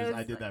know. I I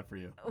was- did that for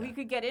you. We Yeah.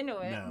 could get into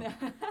it.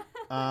 No.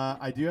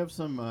 I do have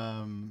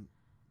some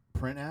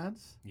print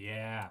ads.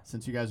 Yeah.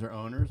 Since you guys are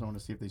owners, I want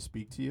to see if they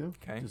speak to you.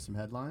 Okay. Just some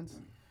headlines.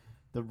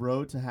 The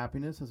road to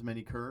happiness has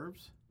many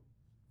curves.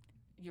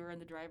 You're in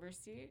the driver's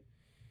seat.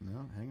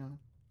 No, hang on.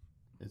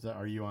 Is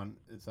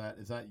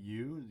that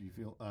you? Do you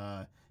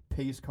feel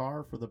pace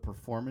car for the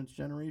performance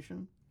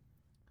generation?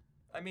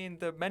 I mean,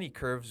 the many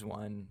curves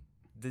one,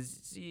 the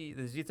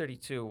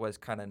Z32 was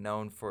kind of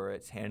known for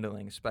its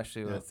handling,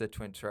 especially Yeah. with the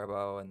twin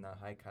turbo and the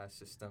high cost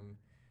system.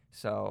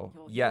 So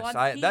You yes,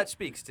 want that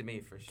speaks to me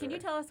for sure. Can you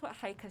tell us what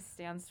HICA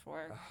stands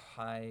for?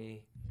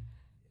 High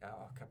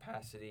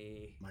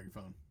capacity.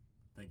 Microphone.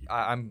 Thank you.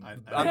 I'm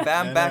No,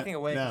 backing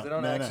away no, because I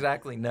don't no.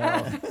 exactly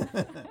know.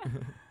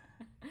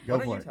 Go Why don't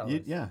for you it. tell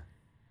us? Yeah.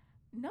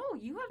 No,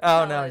 you have to Oh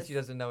tell no, us. she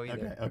doesn't know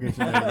either. Okay.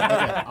 So okay.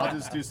 I'll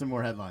just do some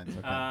more headlines.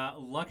 Okay.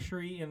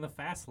 Luxury in the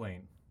fast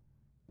lane.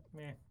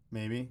 Meh.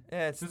 Maybe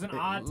Yeah, it's This is an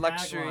odd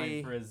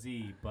luxury. tagline for a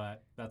Z,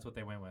 but that's what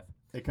they went with.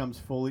 it comes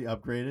fully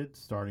upgraded,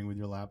 starting with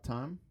your lap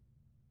time.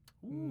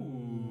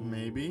 Ooh.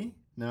 Maybe.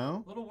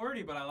 No. A little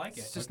wordy, but I like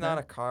It's it. just Okay. not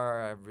a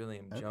car I really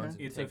am Okay. jonesing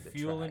It's to a take the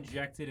fuel track.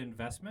 injected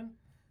investment.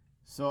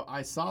 So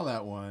I saw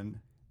that one,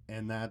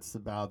 and that's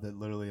about that.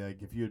 Literally,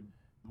 like if you had,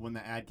 when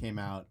the ad came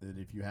out, that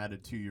if you had a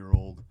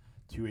 2-year-old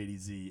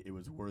 280Z, it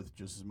was worth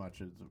just as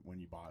much as when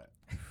you bought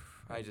it.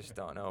 I just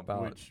don't know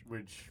about.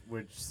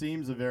 Which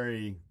seems a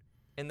very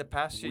In the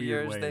past few weird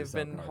years, way to they've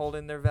sell been cars.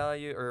 holding their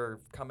value or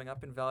coming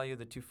up in value,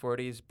 the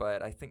 240s,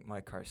 but I think my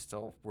car's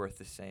still worth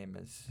the same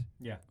as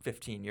Yeah.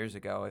 15 years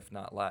ago, if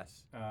not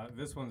less.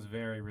 This one's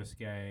very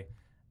risque.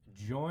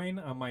 Join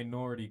a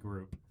minority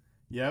group.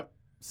 Yep.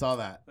 Saw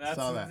that.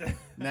 Saw that.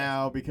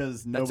 Now,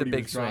 because That's a nobody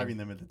big was driving swing.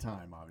 them at the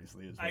time,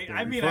 obviously. Is what I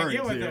they're mean, I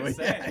get what referring they're to.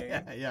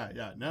 saying.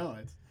 Yeah. No,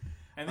 it's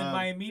And then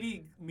my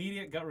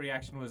immediate gut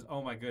reaction was,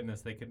 oh my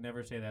goodness, they could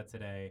never say that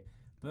today.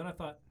 But then I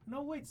thought,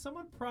 no, wait,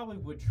 someone probably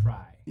would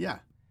try. yeah.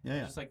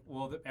 Just like,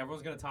 well,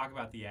 everyone's going to talk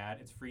about the ad.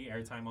 It's free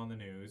airtime on the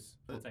news.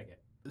 We'll take it.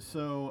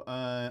 So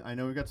I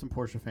know we've got some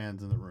Porsche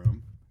fans in the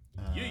room.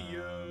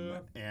 Yeah.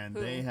 And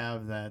Who? they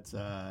have that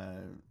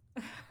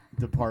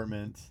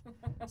department.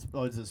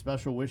 Is it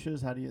Special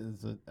Wishes? How do you?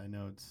 I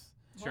know it's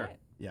Sure. What?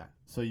 yeah.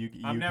 So you.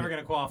 I'm never can-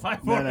 going to qualify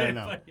for No. it.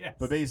 But yes.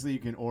 But basically, you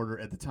can order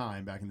at the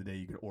time back in the day.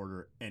 You could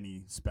order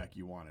any spec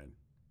you wanted,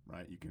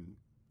 right? You can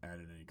add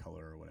in any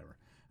color or whatever.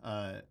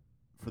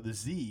 For the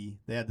Z,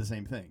 they had the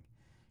same thing.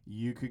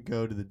 You could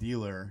go to the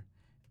dealer,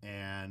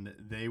 and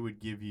they would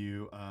give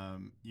you.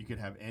 You could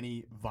have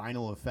any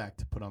vinyl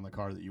effect put on the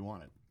car that you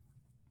wanted.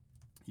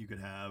 You could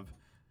have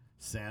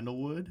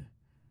sandalwood,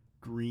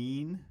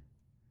 green.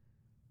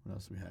 What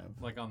else do we have?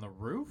 Like on the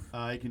roof?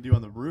 You can do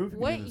on the roof. You can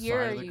What do the year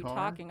side are of the you car.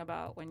 talking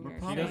about when We're you're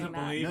probably- He saying doesn't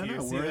that? believe No, you.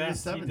 no, See we're in the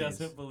that? He 70s.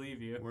 doesn't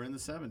believe you. We're in the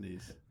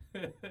 70s.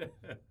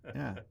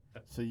 Yeah.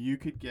 So you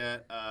could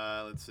get,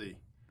 let's see.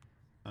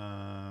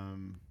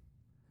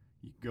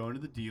 You go into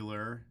the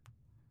dealer.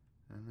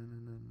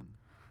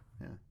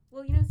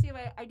 Well, you know, Steve,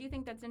 I do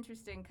think that's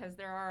interesting because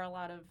there are a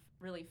lot of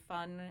really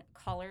fun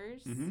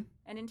colors Mhm.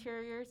 and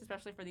interiors,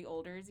 especially for the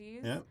older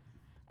Zs. Yep.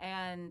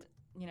 And,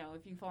 you know,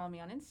 if you follow me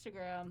on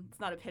Instagram, it's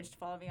not a pitch to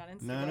follow me on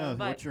Instagram. No.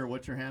 But,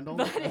 What's your handle?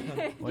 but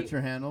What's your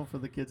handle for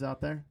the kids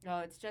out there? No,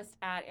 it's just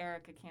at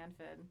Erica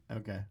Canfid.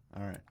 Okay.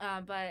 All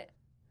right. But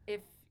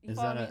if you Is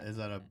follow that me,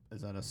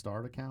 is that a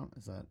start account?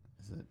 Is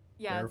it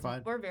yeah,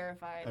 verified? we're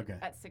verified Okay.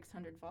 at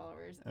 600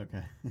 followers.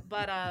 Okay.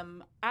 But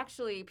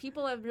actually,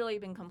 people have really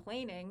been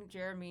complaining.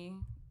 Jeremy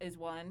is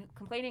one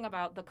complaining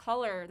about the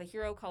color, the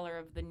hero color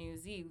of the new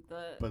Z.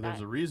 But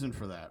there's a reason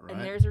for that, right?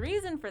 And there's a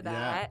reason for Yeah,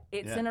 that.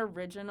 It's yeah. an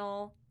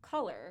original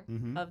color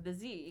Mhm. of the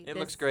Z. It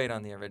looks great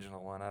on the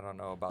original one. I don't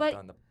know about But-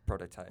 on the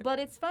prototype. But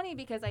it's funny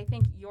because I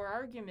think your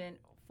argument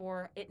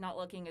for it not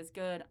looking as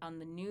good on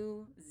the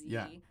new Z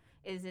Yeah.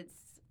 is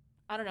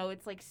I don't know,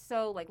 it's like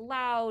so like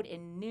loud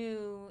and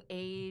new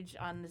age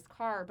on this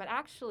car. But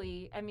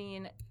actually, I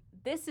mean,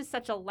 this is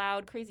such a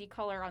loud, crazy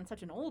color on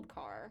such an old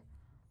car.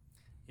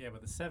 Yeah,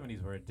 but the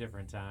 70s were a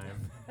different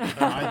time.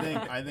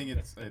 I think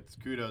it's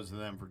kudos to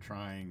them for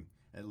trying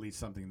at least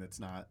something that's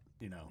not,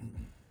 you know,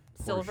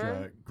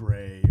 Silver? Porsche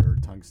gray or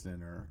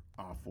tungsten or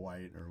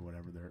off-white or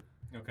whatever their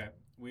Okay.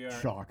 We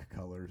are. chalk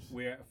colors.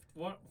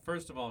 Well,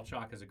 first of all,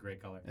 chalk is a great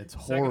color. It's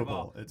Second of horrible.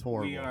 all, It's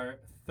horrible. We are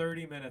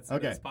 30 minutes Okay,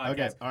 into this podcast.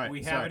 okay, all right,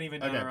 We sorry, haven't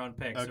even done okay, our own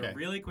picks. okay. So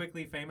really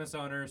quickly, famous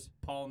owners,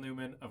 Paul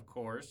Newman, of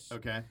course.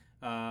 Okay.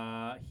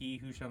 He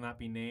who shall not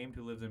be named,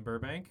 who lives in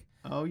Burbank.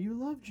 Oh, you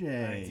love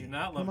Jay. I do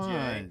not love Come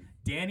Jay. on.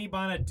 Danny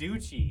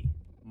Bonaducci,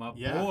 my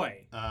Yeah.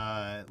 boy.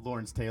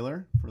 Lawrence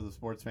Taylor for the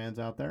sports fans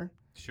out there.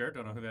 Sure,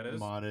 don't know who that is.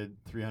 Modded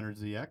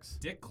 300ZX.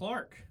 Dick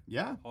Clark,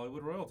 Yeah.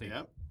 Hollywood royalty.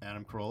 Yep.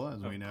 Adam Carolla,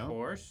 as we know. Of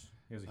course.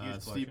 He has a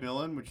huge Steve collection.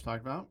 Millen, which you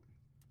talked about.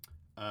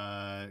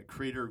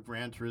 Creator of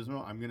Gran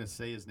Turismo. I'm going to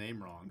say his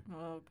name wrong.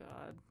 Oh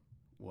God.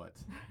 What?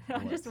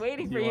 I'm What? just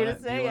waiting Do for you to wanna-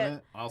 do say wanna-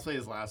 it. I'll say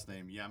his last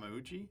name.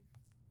 Yamauchi?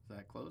 Is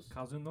that close?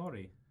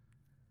 Kazunori.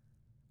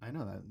 I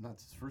know that.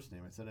 That's his first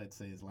name. I said I'd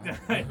say his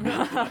last name.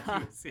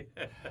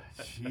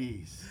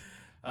 Jeez.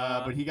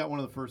 But he got one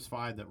of the first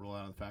 5 that rolled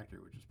out of the factory,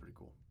 which is pretty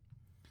cool.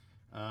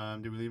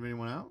 Did we leave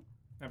anyone out?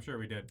 I'm sure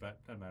we did,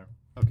 but doesn't matter.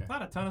 Okay.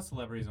 Not a ton of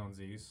celebrities own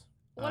Z's.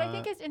 What I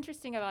think is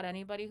interesting about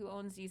anybody who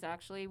owns Z's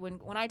actually,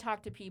 when I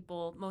talk to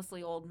people,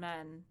 mostly old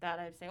men, that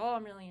I say, oh,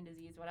 I'm really into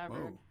Z's,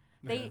 whatever.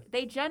 Whoa.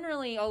 They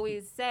generally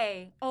always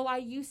say, oh, I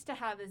used to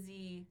have a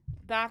Z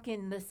back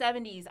in the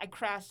 70s. I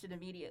crashed it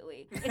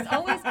immediately. It's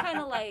always kind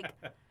of like,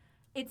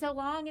 it's a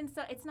long and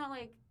so, it's not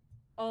like,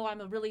 oh,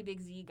 I'm a really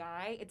big Z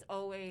guy. It's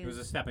always, It was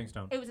a stepping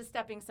stone. it was a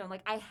stepping stone.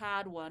 Like, I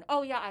had one.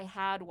 Oh, yeah, I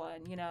had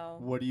one, you know.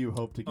 What do you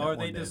hope to get Are one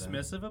they day, then?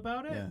 dismissive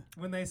about it Yeah.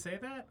 when they say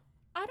that?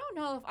 I don't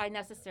know if I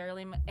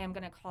necessarily am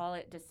going to call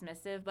it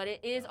dismissive, but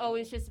it is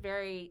always just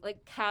very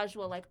like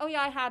casual, like, oh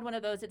yeah, I had one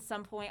of those at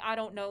some point. I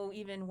don't know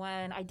even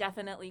when. I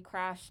definitely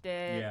crashed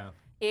it. Yeah.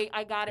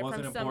 I got it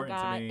Wasn't from some important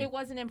to guy. me. It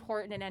wasn't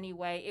important in any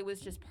way. It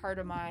was just part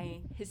of my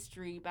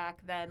history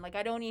back then. Like,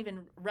 I don't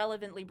even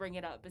relevantly bring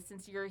it up, but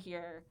since you're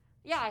here,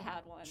 yeah, I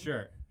had one.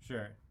 Sure.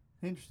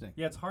 Interesting.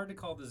 Yeah, it's hard to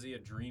call the Z a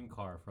dream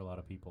car for a lot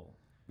of people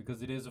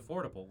because it is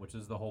affordable, which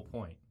is the whole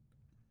point.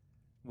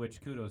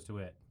 Which kudos to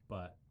it,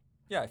 but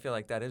Yeah, I feel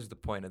like that is the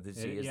point of the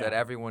Z, is yeah. that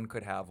everyone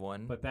could have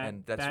one. But that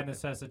and that's that what-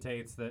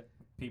 necessitates that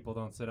people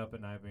don't sit up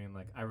at night being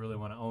like, I really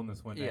want to own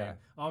this one day. Yeah.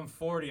 I'm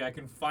 40. I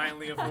can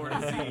finally afford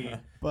a Z.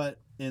 But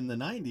in the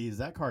 90s,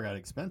 that car got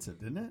expensive,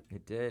 didn't it?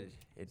 It did.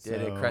 It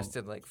did. It So-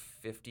 crested like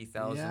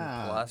 50,000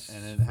 yeah, plus.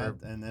 and it for- had,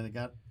 and then it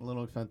got a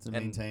little expensive to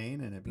And-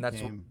 maintain, and it and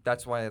became.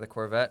 that's why the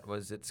Corvette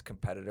was its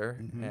competitor,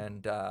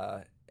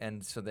 Mhm.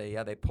 and so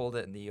they pulled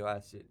it in the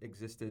U.S. It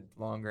existed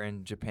longer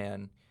in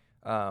Japan,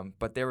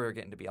 but there were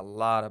getting to be a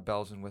lot of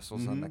bells and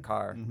whistles on the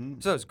car,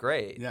 Mhm. so it was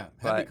great. Yeah,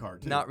 heavy but car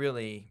too. not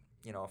really,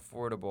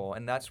 affordable,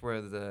 and that's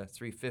where the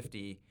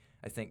 350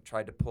 I think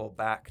tried to pull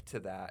back to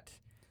that,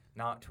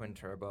 not twin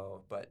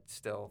turbo, but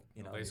still,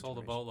 They new sold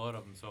a generation. boatload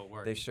of them, so it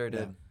worked. They sure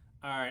did.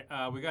 All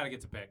right, we got to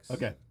get to picks.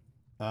 Okay,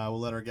 we'll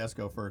let our guest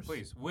go first.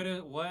 Please,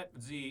 what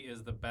Z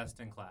is the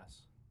best in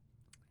class?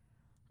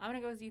 I'm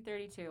gonna go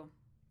Z32.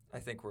 I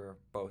think we're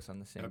both on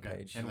the same Okay.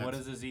 page. And what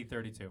is a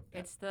Z32?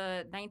 It's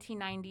the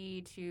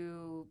 1990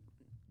 to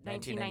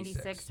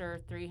 1996 1996.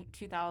 or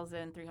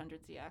 2000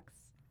 300ZX.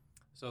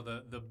 So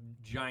the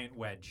giant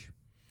wedge,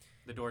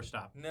 the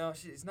doorstop. No,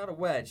 she's not a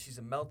wedge. She's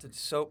a melted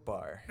soap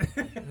bar.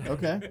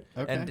 Okay.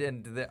 Okay.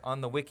 And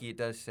on the wiki, it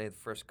does say the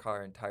first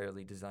car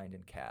entirely designed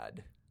in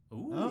CAD.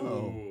 Ooh.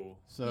 Oh.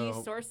 So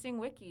He's sourcing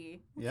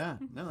wiki. yeah,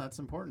 no, that's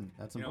important.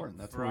 That's You know, important.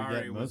 That's where we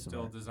Ferrari get was most of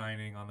still it.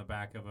 designing on the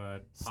back of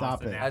a Stop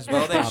pasta it. napkin. As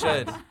well they Stop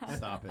should. it.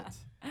 Stop it.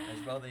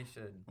 As well they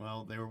should.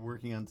 Well, they were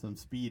working on some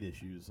speed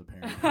issues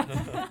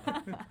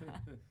apparently.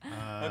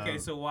 Okay,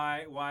 so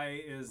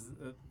why is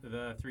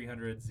the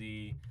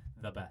 300Z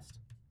the best?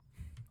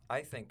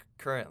 I think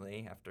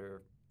currently,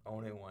 after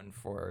owning one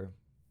for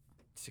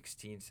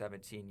 16,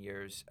 17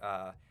 years,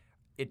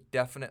 it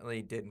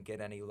definitely didn't get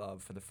any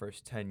love for the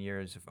first 10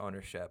 years of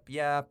ownership.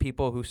 Yeah,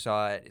 people who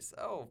saw it, it's,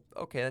 oh,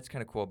 okay, that's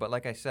kind of cool. But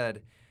like I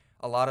said,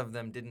 a lot of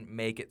them didn't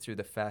make it through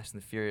the Fast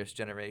and the Furious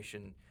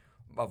generation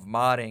of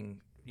modding,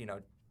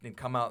 and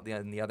come out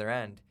on the other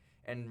end.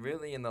 And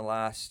really in the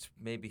last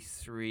maybe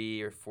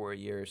 3 or 4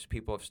 years,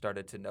 people have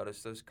started to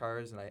notice those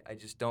cars, and I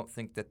just don't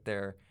think that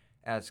they're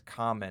as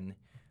common.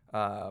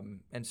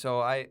 And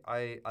so I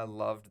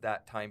loved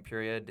that time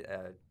period,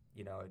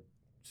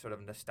 sort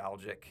of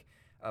nostalgic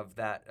of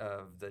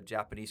the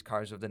Japanese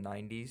cars of the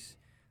 90s,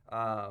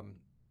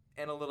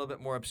 and a little bit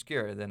more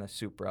obscure than a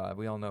Supra.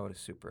 We all know what a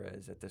Supra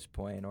is at this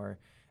point, or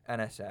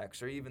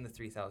NSX, or even the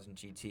 3000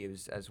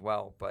 GT as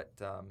well. But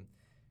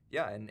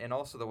yeah, and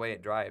also the way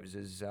it drives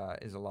is a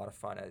lot of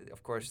fun.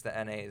 Of course, the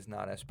NA is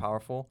not as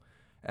powerful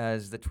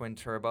as the twin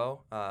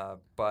turbo,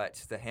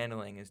 but the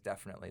handling is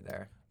definitely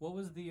there. What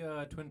was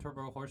the twin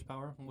turbo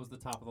horsepower? What was the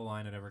top of the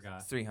line it ever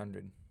got?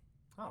 300.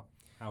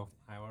 Oh,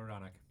 how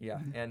ironic. Yeah,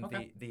 and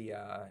Okay. the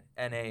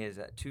NA is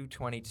at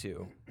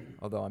 222,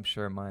 although I'm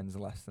sure mine's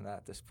less than that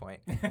at this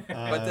point. Uh,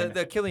 But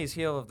the Achilles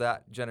heel of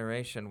that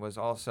generation was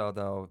also,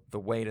 though, the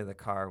weight of the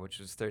car, which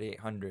was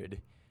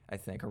 3,800, I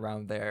think,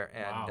 around there,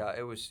 and Wow.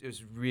 it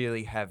was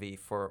really heavy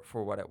for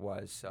what it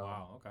was. So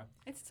Wow. Okay.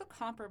 It's still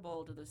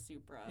comparable to the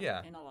Supra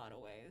Yeah. in a lot of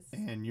ways.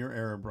 and your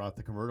era brought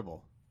the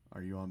convertible.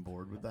 Are you on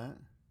board with that?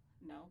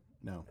 No.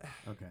 No.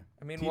 Okay.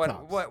 I mean,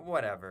 T-tops.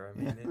 whatever. I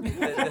mean,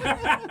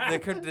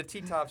 the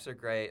T-tops are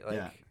great. Like,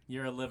 Yeah.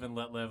 You're a live and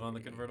let live on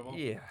the convertible?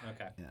 yeah.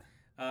 Okay.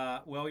 Yeah.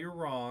 Well, you're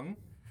wrong.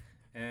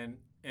 And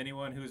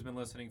anyone who's been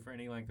listening for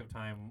any length of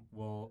time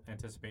will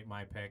anticipate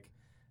my pick.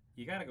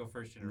 You got to go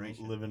first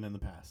generation. Living in the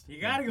past.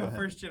 You got to go ahead.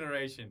 first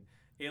generation.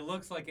 It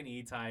looks like an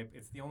E-Type.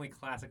 It's the only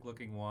classic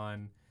looking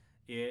one.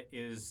 It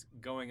is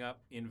going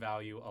up in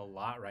value a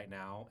lot right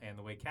now. And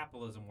the way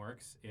capitalism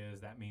works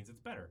is that means it's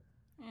better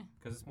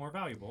because it's more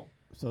valuable.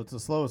 So it's the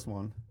slowest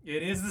one.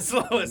 It is the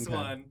slowest Okay.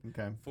 one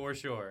Okay. for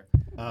sure.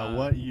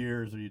 What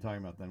years are you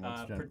talking about then?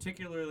 What's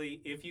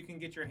Particularly, if you can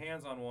get your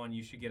hands on one,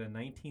 you should get a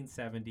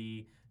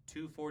 1970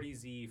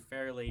 240Z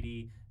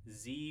Fairlady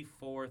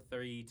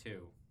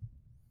Z432.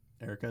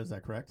 Erica, is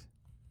that correct?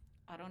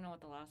 I don't know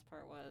what the last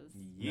part was.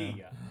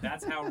 Yeah,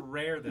 that's how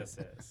rare this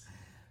is.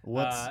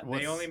 What's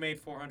They only made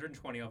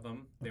 420 of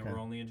them. They Okay. were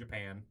only in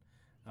Japan,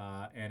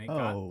 and it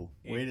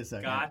wait a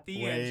second. got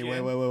the wait,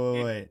 engine.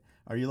 Wait.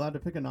 Are you allowed to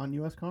pick a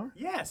non-U.S. car?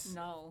 Yes,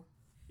 No.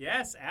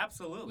 yes,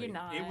 absolutely. You're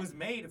not. It was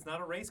made. It's not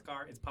a race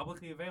car. It's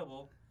publicly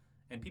available,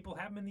 and people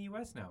have them in the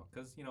U.S. now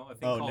because a thing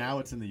called Now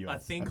it's in the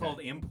U.S. a thing Okay. called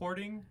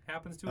importing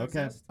happens to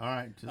Okay. exist. All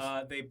right.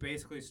 Just, They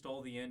basically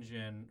stole the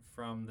engine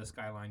from the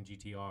Skyline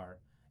GTR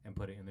and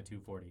put it in the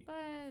 240.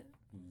 But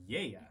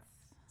Yeah.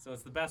 So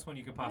it's the best one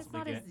you could but it's possibly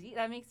not get. a Z.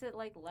 That makes it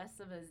like less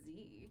of a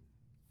Z.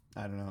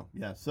 I don't know.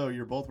 Yeah. So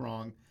you're both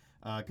wrong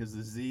because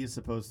the Z is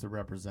supposed to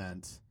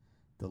represent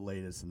the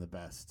latest and the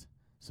best.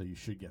 So you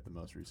should get the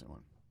most recent one.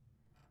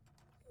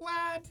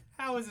 What?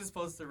 How is it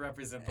supposed to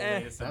represent the Eh,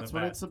 latest and That's the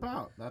what best? it's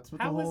about. That's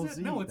what How the whole is it?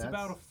 Z. No, it's that's-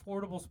 about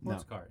affordable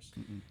sports cars.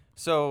 Mm-mm.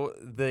 So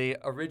the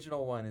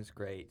original one is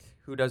great.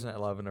 Who doesn't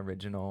love an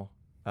original?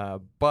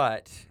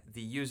 But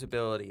the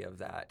usability of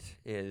that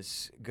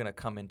is going to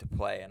come into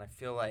play. And I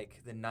feel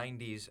like the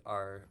 90s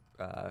are,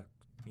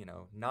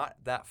 not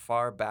that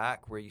far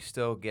back where you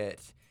still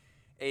get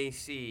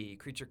AC,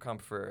 creature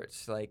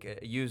comforts, like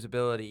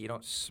usability. You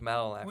don't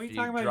smell after What are you you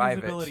talking about drive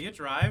usability? It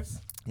drives.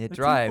 it. It The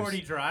drives.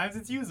 240 drives.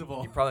 It's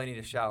usable. You probably need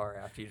a shower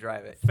after you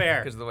drive it.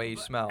 Fair. Because of the way you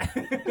smell.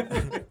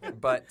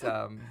 But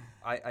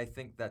I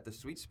think that the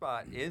sweet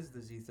spot is the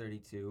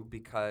Z32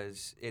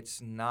 because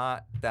it's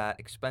not that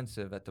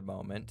expensive at the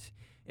moment.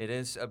 It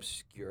is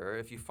obscure.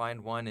 If you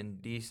find one in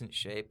decent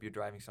shape, you're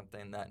driving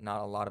something that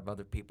not a lot of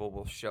other people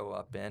will show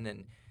up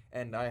in.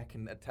 And I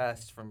can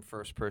attest from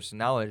first-person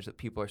knowledge that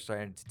people are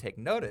starting to take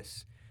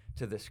notice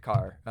to this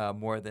car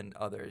more than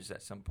others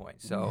at some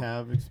point. So we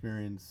have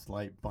experienced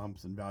slight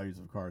bumps in values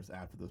of cars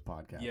after this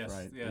podcast, yes,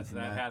 right? yes, Isn't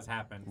that has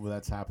happened. Well,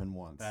 that's happened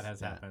once. That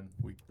has happened.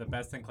 The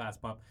best in class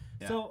bump.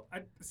 Yeah. So,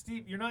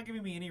 Steve, you're not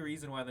giving me any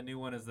reason why the new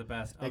one is the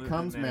best. It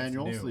comes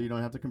manual, so you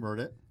don't have to convert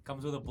it.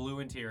 Comes with a blue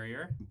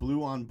interior.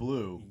 Blue on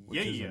blue, which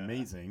is Yeah.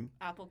 amazing.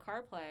 Apple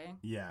CarPlay,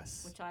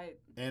 Yes. which I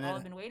And all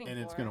have been waiting and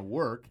for. it's going to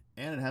work,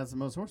 and it has the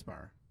most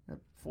horsepower.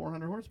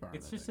 400 horsepower.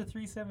 It's that just thing. a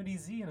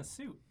 370Z in a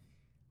suit.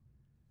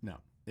 No.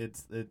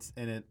 It's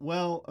in it.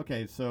 Well,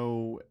 okay,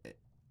 so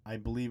I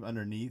believe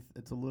underneath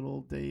it's a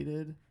little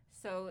dated.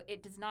 So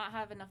it does not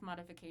have enough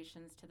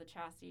modifications to the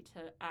chassis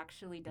to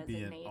actually Be an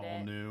designate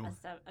all-new.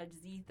 a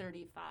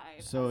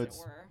Z35, So as it's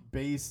it were.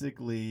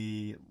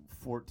 basically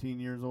 14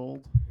 years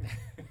old,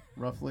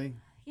 roughly.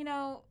 You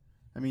know,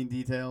 I mean,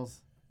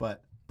 details,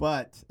 but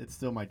it's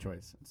still my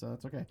choice, so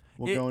that's okay.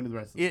 We'll It- go into the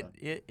rest of the stuff.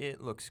 it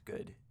looks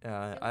good. looks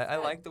I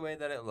good. like the way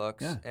that it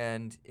looks, Yeah.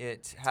 and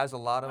it has a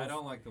lot of. I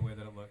don't like the way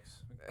that it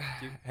looks.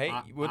 Hey,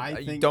 I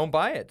you think- don't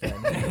buy it then.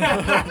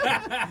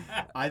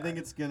 I think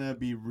it's gonna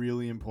be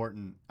really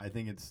important. I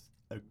think it's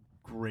a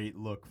great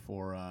look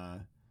for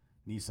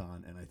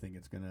Nissan, and I think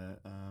it's gonna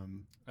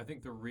I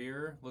think the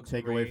rear looks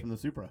take great. away from the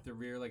Supra. The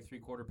rear, like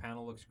 3/4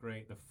 panel, looks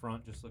great. The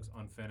front just looks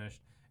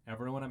unfinished.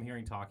 Everyone I'm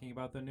hearing talking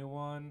about the new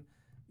one,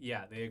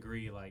 yeah, they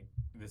agree. Like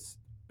this,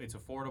 it's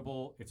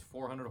affordable. It's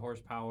 400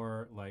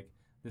 horsepower. Like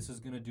this is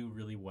gonna do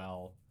really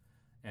well,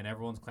 and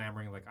everyone's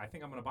clamoring. Like I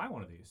think I'm gonna buy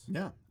one of these.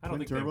 Yeah, I don't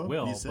twin think turbo, they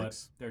will, V6.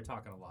 but they're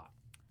talking a lot.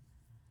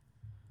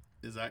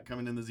 Is that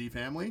coming in the Z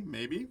family?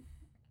 Maybe.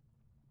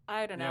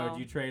 I don't Now, know. would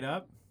you trade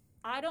up?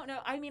 I don't know.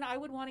 I mean, I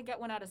would want to get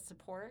one out of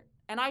support.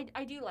 And I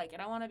do like it.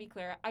 I want to be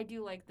clear. I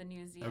do like the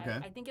new Z. Okay.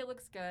 I think it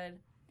looks good.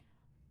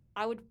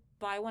 I would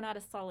buy one out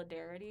of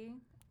solidarity.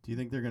 Do you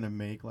think they're gonna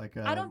make like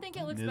a? I don't think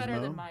it looks better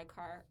than Nismo? my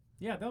car.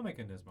 Yeah, they'll make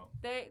a Nismo.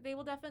 They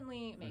will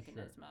definitely make a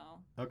sure. Nismo.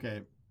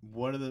 Okay,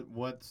 what are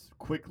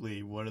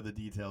the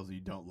details you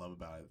don't love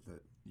about it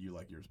that you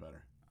like yours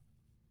better?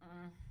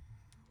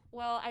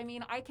 Well, I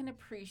mean, I can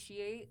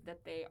appreciate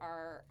that they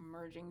are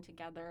merging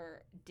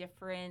together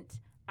different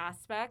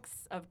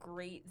aspects of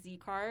great Z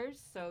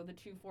cars, so the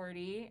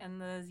 240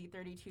 and the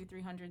Z32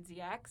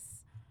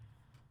 300ZX.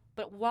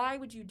 But why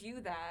would you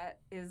do that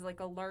is like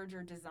a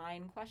larger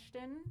design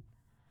question.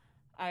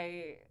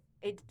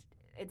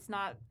 It's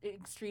not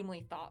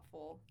extremely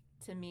thoughtful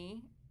to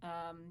me.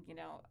 You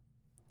know,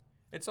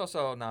 It's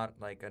also not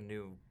like a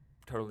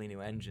totally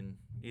new engine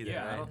either.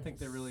 Yeah, right? I don't think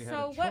they really had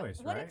so a choice,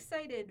 what right?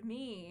 excited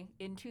me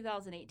in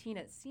 2018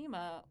 at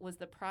SEMA was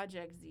the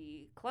Project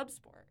Z Club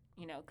Sport,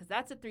 you know, because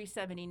that's a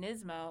 370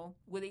 Nismo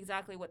with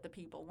exactly what the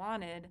people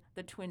wanted,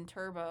 the twin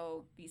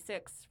turbo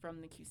V6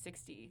 from the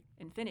Q60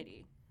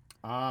 Infinity.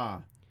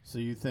 Ah, so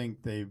you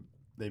think they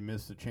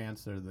missed a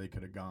chance there? They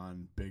could have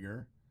gone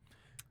bigger.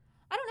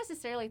 I don't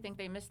necessarily think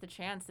they missed the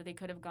chance that they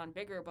could have gone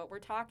bigger, but we're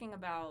talking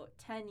about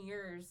 10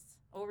 years,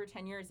 over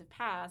 10 years have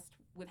passed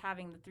with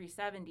having the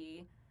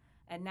 370,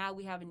 and now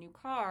we have a new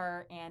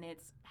car, and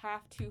it's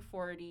half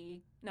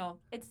 240. No,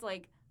 it's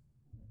like,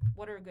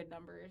 what are good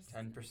numbers?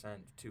 10%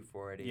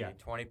 240, Yeah.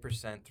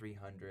 20%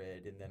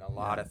 300, and then a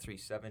lot of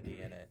 370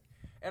 in it.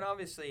 And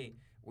obviously,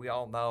 we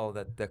all know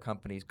that the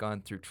company's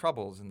gone through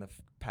troubles in the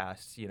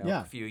past,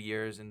 Yeah. few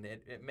years, and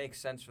it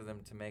makes sense for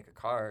them to make a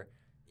car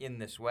in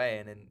this way,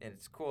 and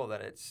it's cool that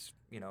it's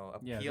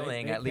appealing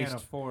they at can't least.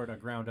 afford a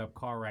ground up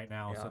car right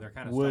now, Yeah. so they're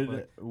kind of Would- stuck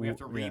with we have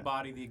to w- yeah.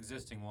 rebody the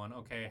existing one.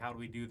 Okay, how do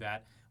we do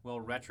that? Well,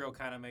 retro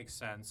kind of makes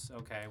sense.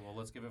 Okay, well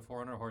let's give it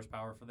 400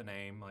 horsepower for the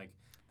name. Like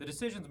the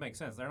decisions make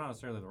sense. They're not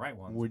necessarily the right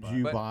ones. Would but-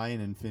 you But- buy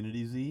an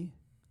Infinity Z?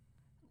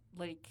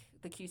 Like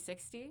the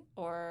Q60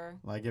 or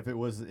Like if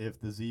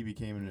the Z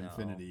became an No.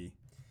 Infinity?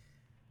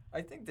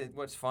 I think that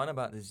what's fun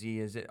about the Z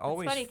is it it's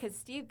always. funny because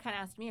Steve kind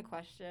of asked me a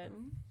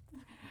question.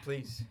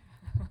 Please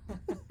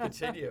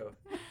continue.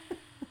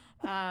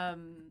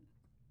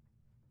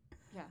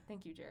 Yeah,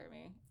 thank you,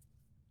 Jeremy.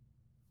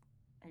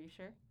 Are you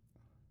sure?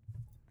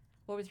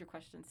 What was your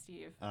question,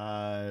 Steve?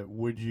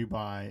 Would you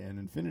buy an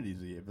Infinity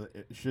Z?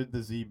 Should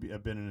the Z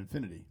have been an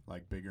Infinity,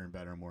 like bigger and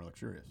better and more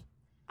luxurious?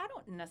 I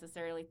don't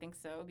necessarily think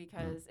so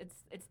because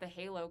it's the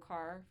Halo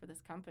car for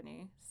this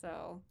company.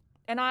 So,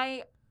 and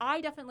I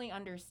definitely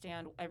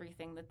understand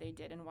everything that they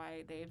did and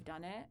why they've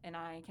done it, and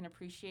I can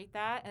appreciate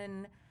that.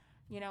 And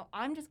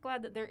I'm just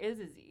glad that there is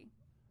a Z.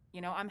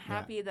 I'm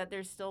happy that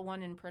there's still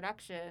one in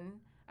production.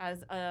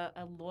 As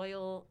a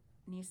loyal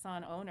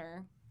Nissan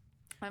owner,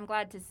 I'm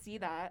glad to see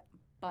that.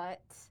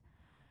 But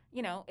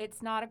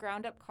it's not a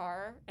ground up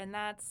car, and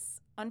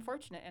that's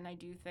unfortunate. And I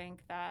do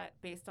think that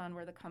based on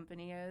where the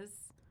company is,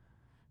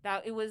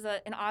 that it was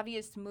an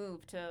obvious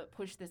move to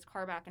push this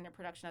car back into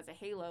production as a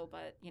Halo.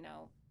 But,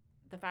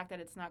 the fact that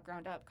it's not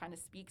ground up kind of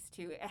speaks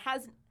to it.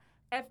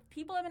 If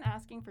people have been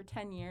asking for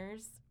 10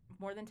 years,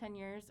 more than 10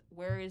 years,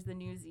 where is the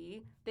new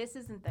Z? This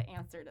isn't the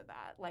answer to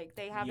that. Like,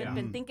 they haven't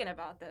been thinking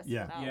about this for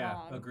that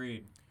long.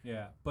 Agreed.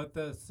 Yeah. But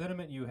the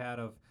sentiment you had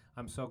of,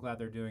 I'm so glad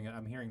they're doing it,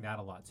 I'm hearing that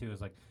a lot too,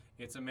 is like,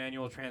 it's a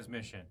manual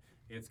transmission.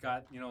 It's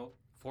got,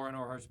 400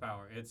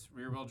 horsepower. It's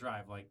rear-wheel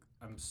drive. Like,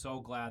 I'm so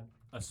glad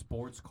a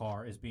sports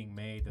car is being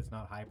made that's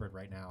not hybrid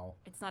right now.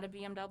 It's not a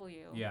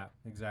BMW. Yeah,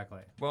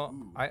 exactly. Well,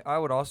 I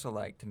would also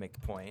like to make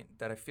the point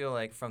that I feel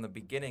like from the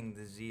beginning,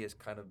 the Z has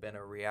kind of been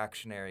a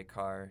reactionary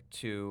car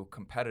to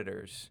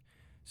competitors.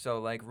 So,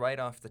 like, right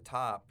off the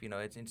top,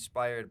 it's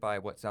inspired by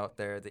what's out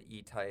there, the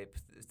E-Type.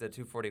 The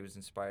 240 was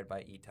inspired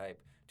by E-Type,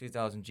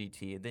 2000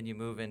 GT. Then you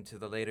move into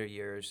the later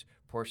years,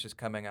 Porsche's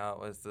coming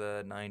out with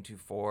the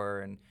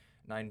 924 and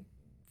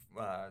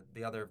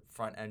the other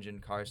front engine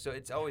cars. So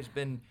it's always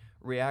been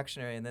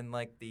reactionary. And then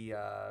like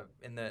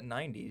in the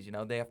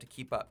 90s, they have to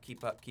keep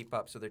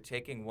up. So they're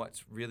taking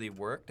what's really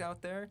worked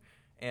out there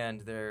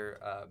and they're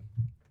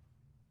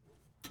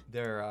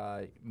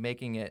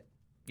making it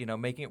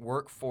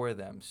work for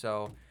them.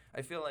 So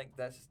I feel like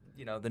that's,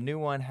 the new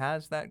one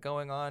has that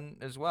going on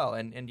as well.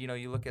 And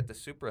you look at the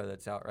Supra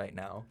that's out right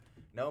now,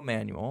 no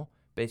manual,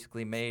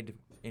 basically made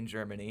in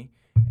Germany.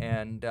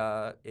 And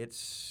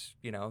it's,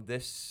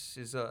 this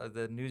is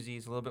the new Z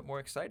is a little bit more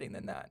exciting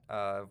than that.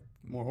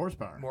 More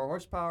horsepower. More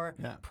horsepower.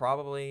 Yeah.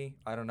 Probably,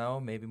 I don't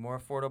know, maybe more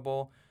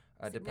affordable,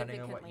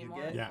 depending on what you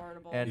get. Yeah.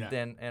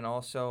 And and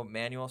also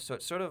manual. So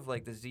it's sort of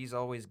like the Z's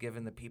always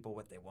given the people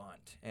what they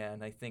want.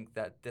 And I think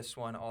that this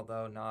one,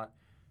 although not,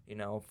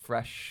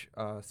 fresh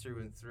through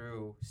and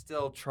through,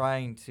 still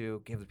trying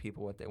to give the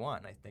people what they want.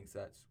 And I think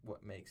that's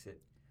what makes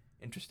it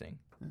interesting.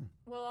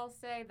 Well, I'll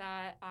say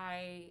that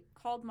I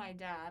called my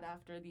dad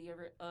after the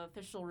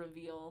official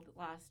reveal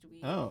last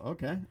week. Oh,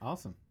 okay.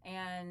 Awesome.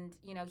 And,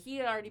 he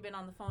had already been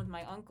on the phone with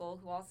my uncle,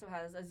 who also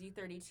has a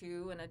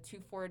Z32 and a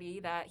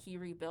 240 that he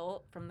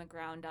rebuilt from the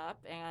ground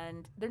up,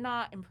 and they're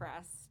not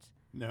impressed.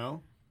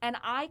 No? And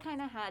I kind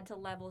of had to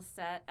level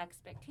set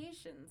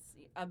expectations,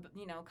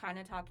 kind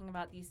of talking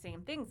about these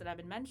same things that I've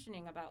been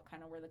mentioning about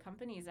kind of where the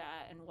company's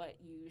at and what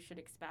you should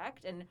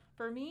expect. And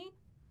for me,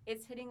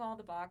 it's hitting all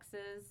the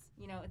boxes.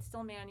 It's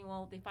still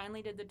manual. They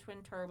finally did the twin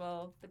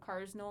turbo. The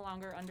car is no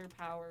longer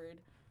underpowered.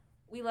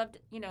 We loved,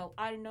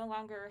 I no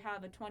longer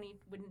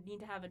wouldn't need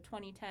to have a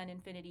 2010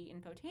 Infiniti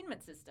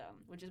infotainment system,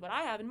 which is what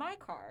I have in my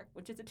car,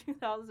 which is a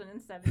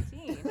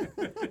 2017.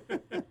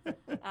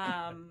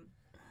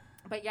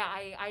 But yeah,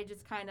 I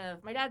just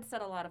my dad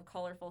said a lot of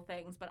colorful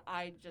things, but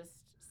I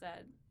just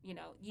said,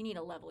 you need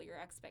to level your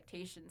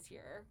expectations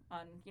here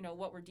on,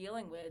 what we're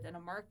dealing with in a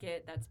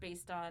market that's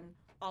based on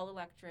all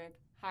electric,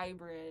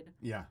 hybrid,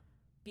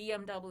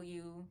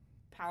 BMW,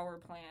 power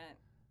plant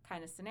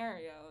kind of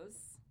scenarios.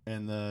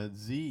 And the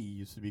Z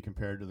used to be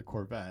compared to the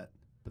Corvette,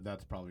 but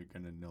that's probably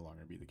going to no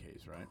longer be the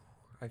case, right?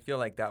 I feel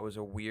like that was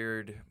a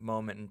weird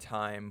moment in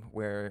time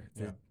where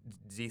the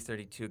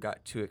Z32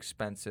 got too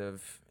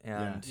expensive.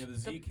 And the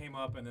Z came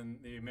up, and then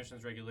the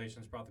emissions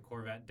regulations brought the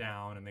Corvette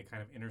down, and they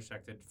kind of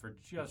intersected for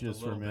just a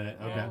little minute.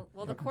 bit. Okay.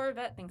 Well, the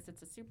Corvette thinks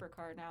it's a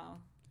supercar now.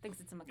 Thinks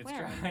it's a McLaren. It's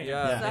giant.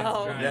 yeah, It's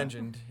the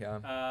engined,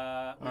 All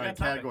right, topics.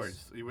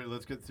 categories.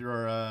 Let's get through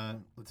our,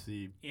 let's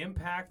see.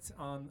 Impact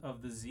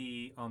of the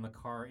Z on the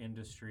car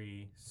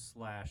industry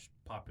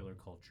 / popular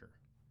culture.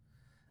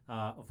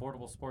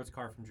 Affordable sports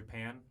car from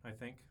Japan, I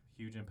think.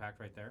 Huge impact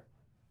right there.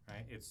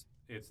 Right?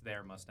 It's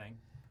their Mustang.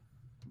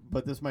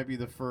 But this might be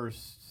the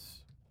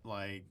first,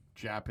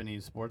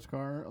 Japanese sports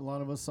car a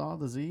lot of us saw,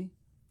 the Z.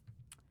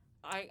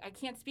 I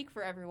can't speak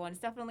for everyone.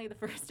 It's definitely the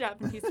first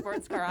Japanese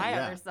sports car I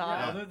ever saw.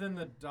 Yeah, other than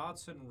the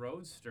Datsun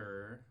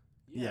Roadster.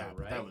 But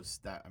right?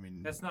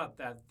 That's not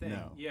that thing.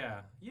 No.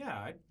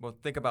 Yeah. well,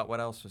 think about what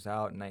else was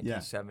out in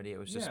 1970. It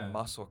was just Yeah.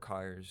 muscle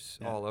cars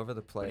Yeah. all over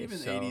the But place. even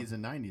so 80s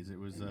and 90s, it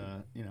was,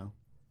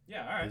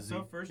 Yeah, all right. The Z.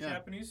 So first Yeah.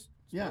 Japanese.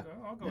 Yeah.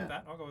 I'll go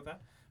with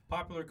that.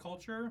 Popular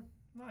culture,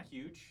 not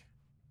huge.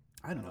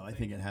 I don't know. I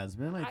think it has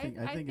been. I think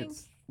think-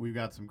 we've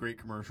got some great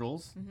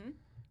commercials. Mm-hmm.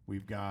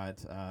 We've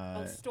got,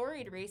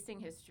 Storied racing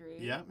history.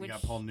 we which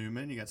got Paul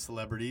Newman. You got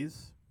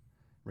celebrities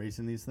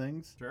racing these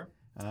things. Sure.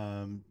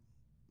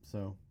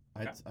 So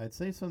Okay. I'd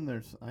say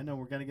I know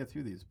we're going to get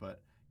through these,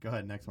 but go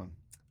ahead. Next one.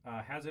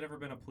 Has it ever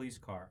been a police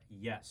car?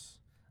 Yes.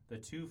 The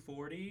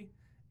 240,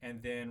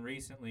 and then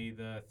recently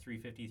the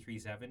 350,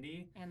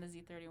 370. And the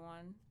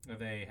Z31.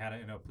 They had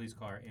it in a police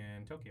car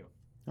in Tokyo.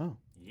 Oh,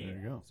 Yeah. there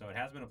you go. So it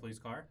has been a police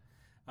car.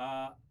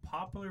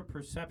 Popular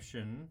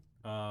perception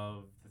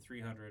of the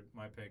 300,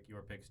 my pick,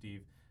 your pick,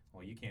 Steve.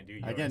 Well, you can't do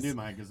yours. I can't do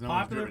mine because no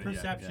one's Popular driven it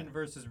yet. perception Yeah.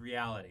 versus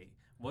reality.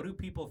 What do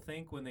people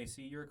think when they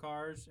see your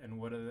cars, and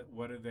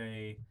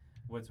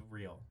what's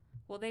real?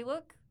 Well, they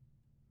look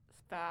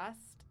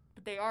fast,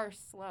 but they are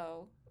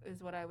slow,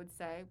 is what I would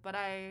say. But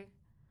I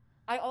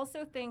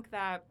also think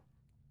that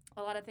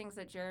a lot of things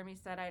that Jeremy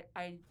said,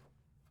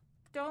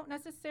 don't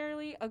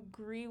necessarily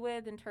agree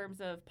with in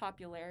terms of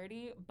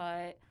popularity,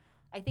 but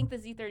I think the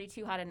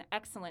Z32 had an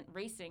excellent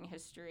racing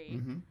history.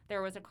 Mm-hmm.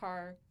 There was a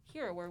car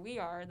here where we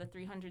are, the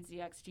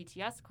 300ZX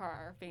GTS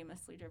car,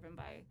 famously driven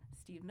by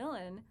Steve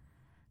Millen,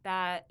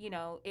 that,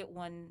 it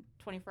won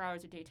 24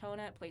 Hours of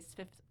Daytona. It placed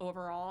 5th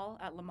overall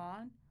at Le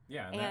Mans.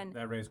 Yeah, And-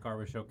 that race car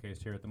was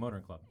showcased here at the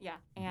Motoring Club. Yeah,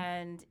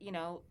 and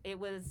it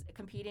was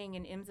competing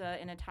in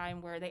IMSA in a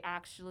time where they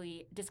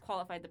actually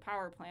disqualified the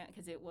power plant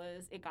because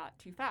it got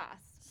too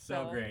fast.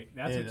 So great.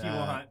 That's It, what you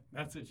want.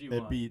 That's what you It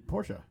want. beat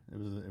Porsche.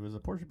 It was a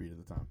Porsche beat at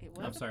the time. It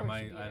was I'm a sorry,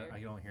 Porsche beater. I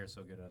don't hear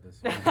so good at this.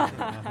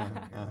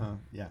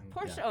 Yeah.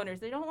 Porsche yeah. owners,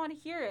 they don't want to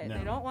hear it. No.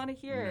 They don't want to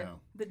hear No.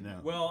 the No.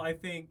 Well, I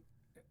think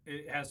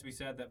it has to be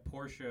said that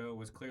Porsche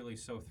was clearly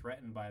so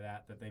threatened by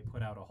that they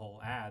put out a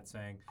whole ad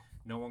saying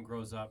no one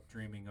grows up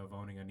dreaming of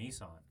owning a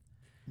Nissan.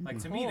 Like,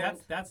 to me,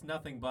 Cold. that's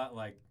nothing but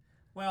like,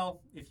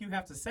 well, if you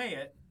have to say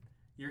it,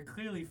 you're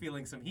clearly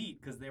feeling some heat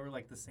because they were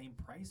like the same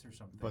price or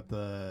something. But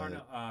or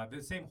the no,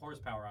 the same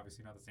horsepower,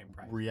 obviously not the same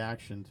price.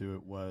 reaction to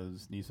it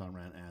was Nissan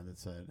ran an ad that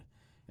said,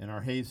 "In our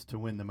haste to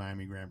win the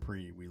Miami Grand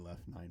Prix, we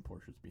left 9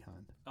 Porsches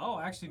behind." Oh,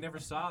 I actually never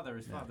saw the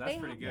response. Yeah. That's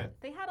pretty good.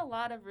 They had a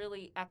lot of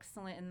really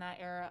excellent in that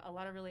era, a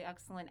lot of really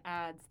excellent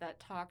ads that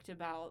talked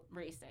about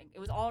racing. It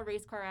was all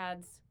race car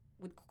ads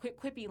with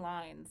quippy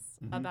lines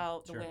Mhm.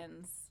 about the Sure.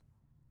 wins.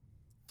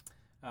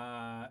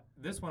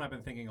 This one I've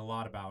been thinking a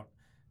lot about.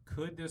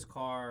 Could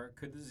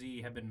the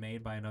Z have been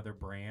made by another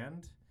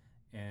brand?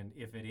 And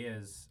if it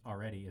is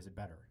already, is it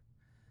better?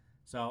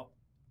 So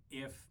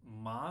if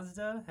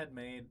Mazda had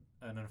made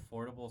an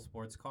affordable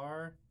sports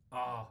car,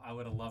 I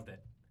would have loved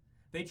it.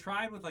 They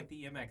tried with like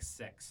the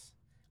MX-6,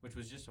 which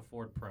was just a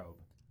Ford Probe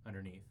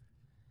underneath.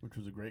 Which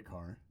was a great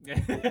car.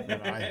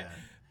 that I had.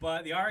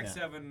 But the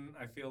RX-7,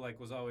 I feel like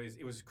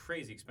it was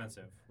crazy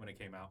expensive when it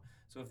came out.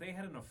 So if they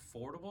had an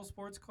affordable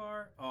sports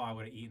car, I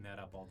would have eaten that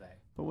up all day.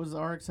 But was the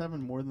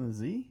RX-7 more than the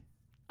Z?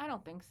 I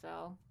don't think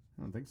so.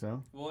 I don't think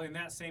so. Well, in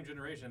that same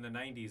generation, in the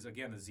 90s,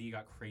 again, the Z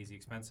got crazy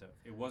expensive.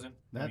 It wasn't,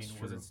 That's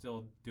was true. it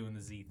still doing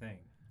the Z thing?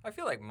 I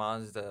feel like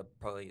Mazda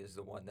probably is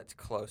the one that's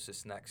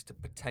closest next to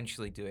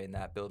potentially doing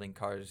that, building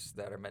cars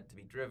that are meant to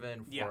be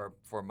driven Yeah.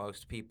 for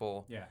most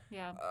people. Yeah.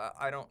 Yeah.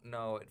 I don't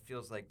know. It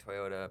feels like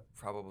Toyota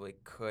probably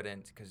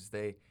couldn't because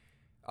they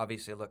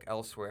obviously look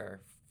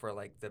elsewhere for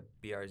like the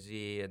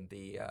BRZ and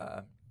the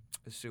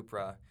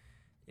Supra.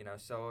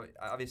 So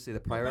obviously the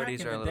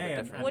priorities are a little bit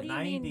different. What do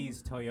you mean?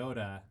 90s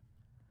Toyota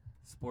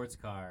sports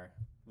car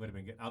would have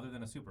been good, other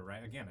than a Supra,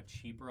 right? Again, a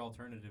cheaper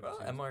alternative. Well,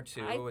 to-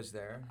 MR2 I- was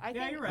there. I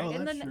Yeah, think you're right. Oh,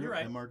 in that's the true. You're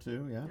right.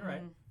 MR2, yeah. You're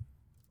right.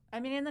 I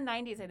mean, in the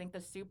 90s, I think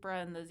the Supra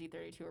and the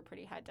Z32 were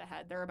pretty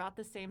head-to-head. They're about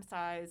the same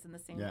size and the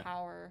same Yeah.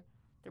 power.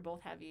 They're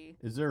both heavy.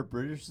 Is there a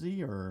British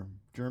Z or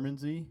German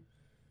Z?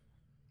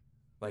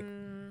 Like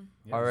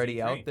Yeah, already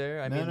Z3. out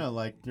there. I mean, no,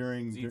 like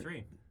during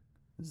Z3.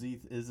 Is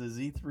a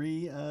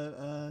Z3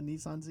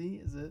 Nissan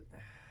Z? Is it?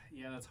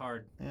 Yeah, that's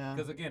hard. Yeah.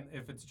 Because again,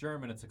 if it's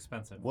German, it's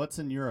expensive. What's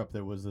in Europe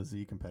that was a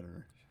Z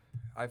competitor?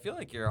 I feel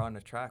like you're on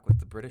a track with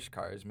the British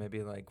cars.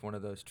 Maybe like one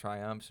of those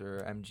Triumphs or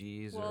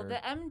MGs. Well, or the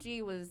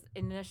MG was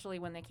initially,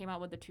 when they came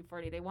out with the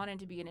 240, they wanted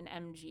to be in an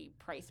MG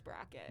price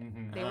bracket.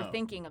 Mhm. They were Oh.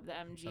 thinking of the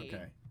MG.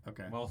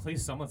 Okay. Well, at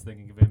least someone's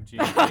thinking of MG.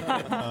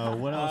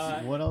 What else?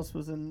 Uh, What else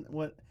was in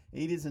what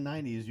 80s and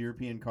 90s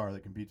European car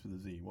that competes with the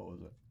Z? What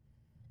was it?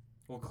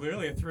 Well,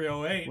 clearly a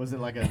 308. Was it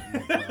like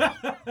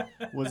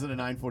a? Was it a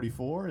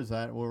 944? Is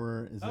that what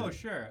we're? Is Oh, it,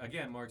 sure.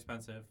 Again, more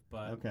expensive,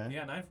 but Okay.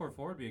 yeah,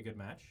 944 would be a good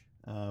match.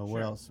 What Sure.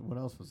 else? What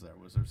else was there?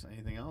 Was there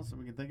anything else that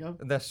we can think of?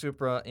 the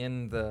Supra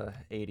in the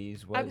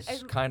 80s was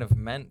I- kind of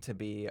meant to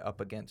be up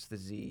against the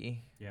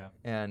Z Yeah.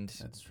 and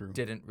That's true.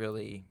 didn't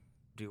really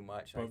do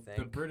much, I But the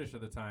think. British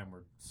at the time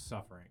were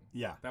suffering.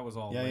 Yeah. That was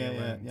all Yeah.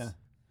 Leylands.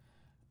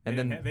 And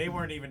They- then they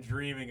weren't even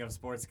dreaming of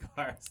sports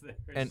cars. They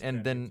were and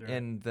just then through it.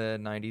 in the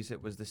 90s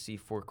it was the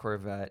C4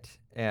 Corvette,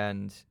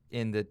 and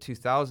in the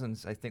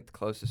 2000s I think the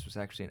closest was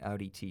actually an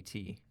Audi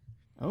TT.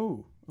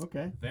 Oh,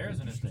 okay. There's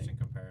an interesting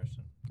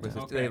comparison. With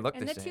Yeah. the- They look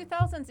In the the same.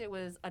 2000s, it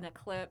was an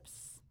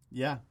Eclipse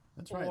Yeah,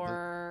 that's right.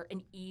 or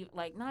an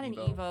not an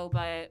Evo. Evo,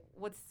 but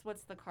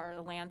what's the car?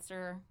 The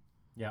Lancer.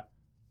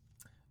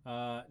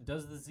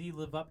 Does the Z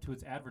live up to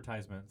its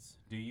advertisements?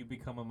 Do you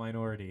become a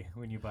minority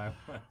when you buy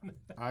one?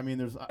 I mean,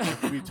 there's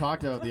we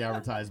talked about the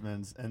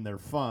advertisements and they're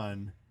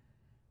fun.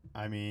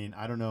 I mean,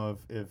 I don't know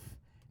if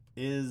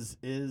is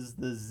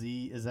the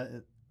Z is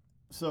that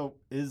so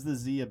is the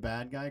Z a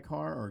bad guy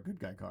car or a good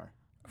guy car?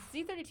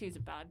 Z32 is a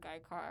bad guy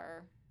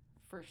car,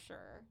 for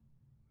sure.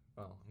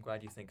 Well, I'm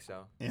glad you think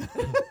so. Yeah.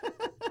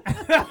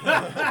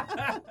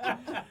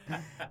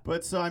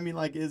 But so I mean,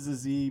 like, is the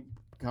Z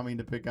coming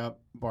to pick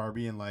up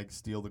Barbie and like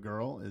steal the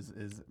girl? Is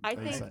I are you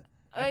think- saying-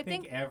 I I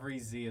think think- every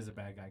Z is a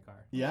bad guy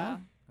car. yeah.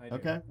 I do.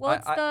 Okay.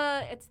 Well,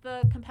 I- it's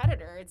the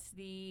competitor. It's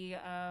the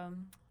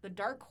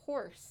dark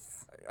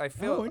horse. I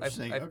feel Oh,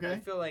 interesting. Okay. I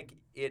feel like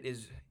it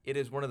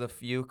is one of the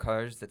few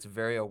cars that's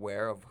very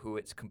aware of who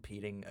it's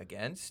competing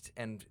against,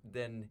 and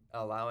then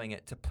allowing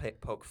it to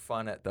poke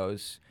fun at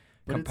those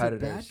But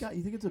competitors. It's a bad guy.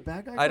 You think it's a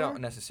bad guy? I car?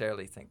 don't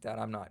necessarily think that.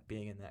 I'm not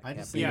being in that I camp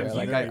just Yeah, think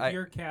either. if, Like, you're, I, if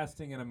you're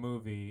casting in a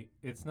movie,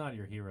 it's not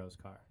your hero's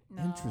car.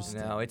 No.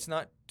 Interesting. no, it's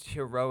not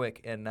heroic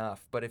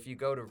enough. But if you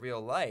go to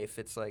real life,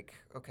 it's like,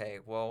 okay,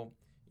 well,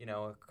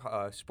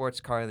 a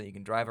sports car that you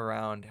can drive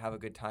around, have a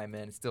good time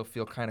in, still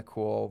feel kind of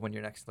cool when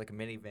you're next to like a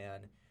minivan.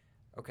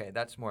 Okay,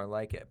 that's more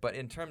like it. But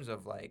in terms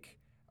of like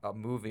a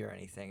movie or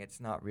anything, it's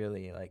not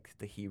really like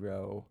the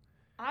hero.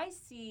 I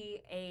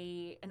see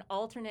an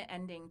alternate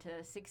ending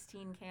to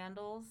 16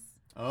 Candles.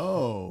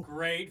 Oh.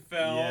 Great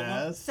film.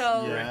 Yes.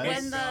 So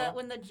yes.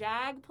 when the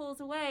Jag pulls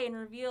away and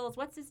reveals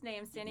what's his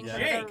name standing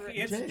Yeah. in front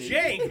Jake, of it's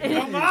Jake. Jake.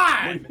 What Come What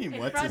on. do you mean? In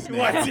What's front his of- name?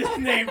 What's his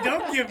name?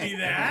 Don't give me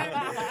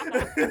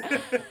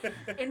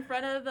that. in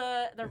front of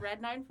the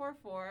red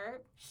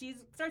 944, she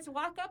starts to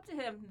walk up to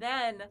him.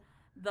 Then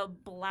the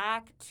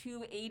black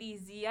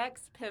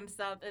 280ZX pimps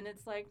up, and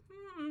it's like,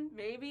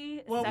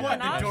 maybe Well, second what,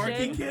 the option.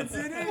 dorky kid's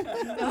in it?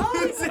 No,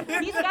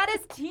 he's got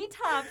his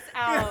T-tops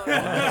out.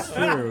 That's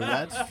true.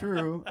 That's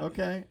true.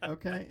 Okay.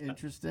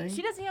 Interesting.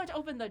 She doesn't even have to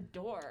open the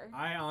door.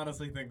 I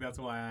honestly think that's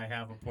why I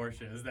have a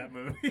Porsche, is that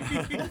movie.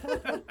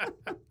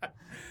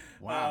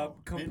 Wow.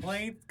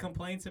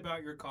 Complaints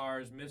about your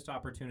cars, missed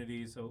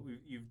opportunities. So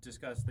you've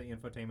discussed the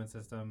infotainment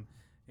system.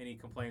 Any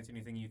complaints,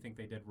 anything you think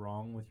they did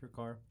wrong with your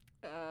car?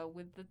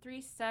 With the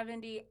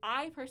 370,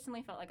 I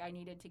personally felt like I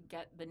needed to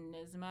get the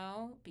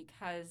Nismo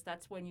because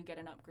that's when you get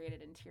an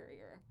upgraded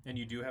interior. And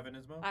you do have a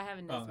Nismo? I have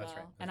a Nismo, Oh, that's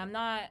right.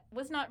 and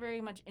was not very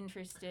much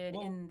interested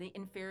in the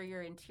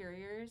inferior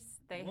interiors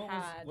they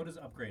had. What is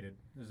upgraded?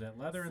 Is that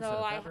leather So instead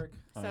of I- fabric?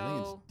 I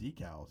So think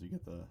it's decals. You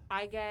get the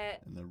I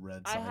get. and the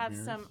red I side have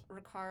mirrors. some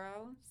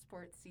Recaro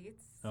sport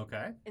seats.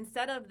 Okay.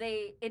 Instead of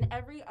in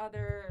every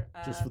other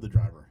Just for the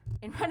driver.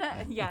 in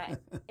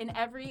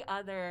every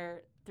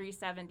other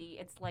 370,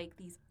 it's like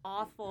these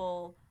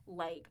awful,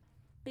 like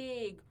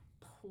big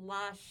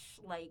plush,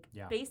 like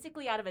Yeah.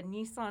 basically out of a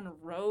Nissan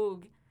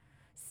Rogue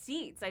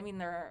seats. I mean,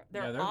 they're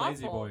Yeah, they're awful.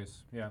 lazy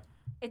boys. Yeah.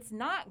 It's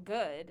not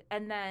good.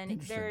 And then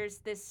Interesting. there's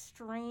this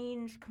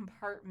strange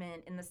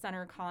compartment in the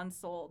center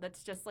console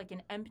that's just like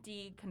an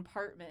empty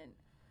compartment.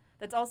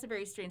 That's also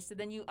very strange. So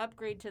then you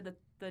upgrade to the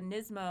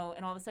Nismo,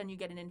 and all of a sudden you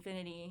get an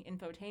Infinity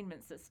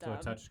infotainment system.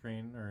 So a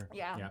touchscreen or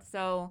Yeah.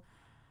 So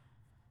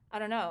I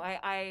don't know.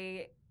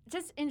 I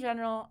just in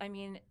general, I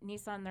mean,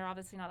 Nissan, they're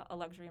obviously not a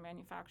luxury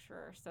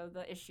manufacturer, so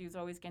the issue is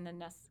always going to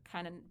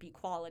kind of be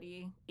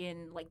quality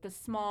in like the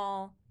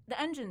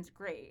engine's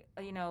great.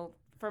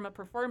 From a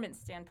performance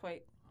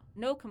standpoint,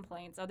 no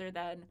complaints other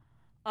than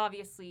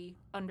obviously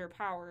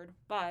underpowered,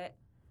 but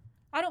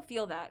I don't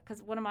feel that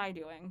because what am I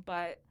doing?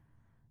 But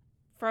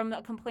from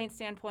a complaint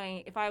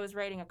standpoint, if I was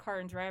writing a car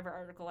and driver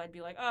article, I'd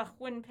be like,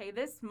 wouldn't pay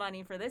this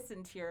money for this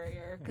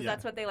interior because Yeah.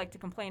 that's what they like to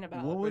complain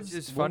about. What Which was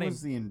is what funny.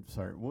 was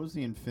what was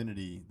the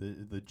Infinity?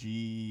 The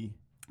G.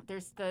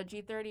 There's the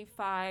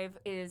G35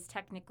 is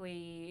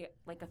technically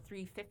like a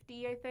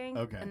 350, I think.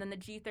 Okay. And then the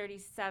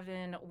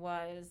G37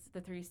 was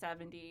the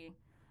 370.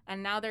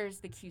 And now there's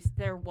the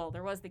there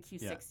was the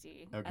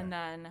Q60. Okay. And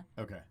then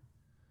Okay.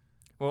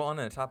 Well, on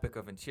the topic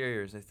of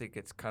interiors, I think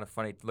it's kind of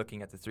funny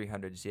looking at the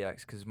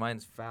 300ZX because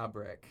mine's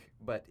fabric,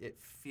 but it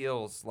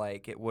feels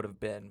like it would have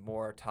been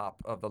more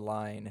top of the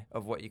line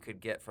of what you could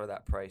get for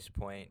that price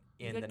point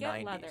in you the could get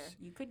 90s. leather.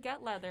 You could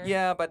get leather.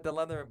 Yeah, but the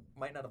leather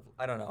might not have.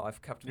 I don't know.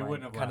 I've kept It mine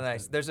wouldn't have kind of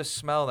nice. lasted. There's a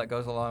smell that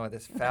goes along with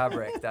this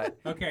fabric that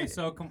Okay,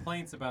 so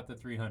complaints about the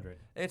 300.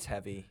 it's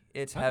heavy.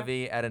 It's Okay.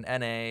 heavy at an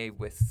NA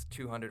with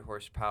 200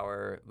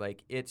 horsepower.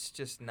 Like it's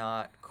just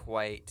not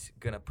quite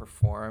gonna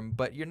perform.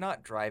 But you're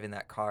not driving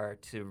that car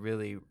to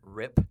really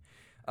rip.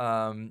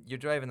 You're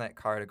driving that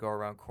car to go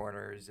around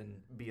corners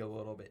and be a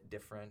little bit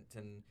different.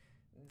 And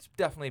it's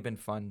definitely been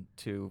fun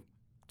to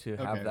have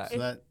Okay, that.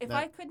 so If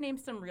I could name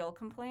some real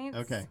complaints.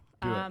 Okay,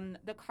 do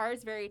it. The car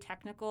is very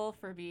technical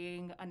for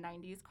being a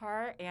 90s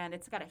car, and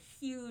it's got a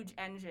huge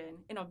engine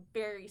in a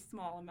very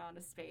small amount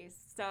of space.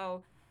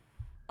 So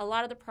a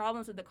lot of the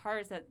problems with the car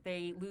is that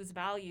they lose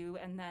value,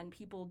 and then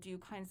people do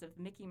kinds of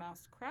Mickey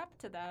Mouse crap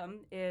to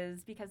them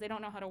is because they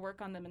don't know how to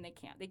work on them, and they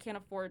can't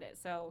afford it.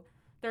 So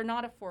they're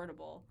not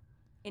affordable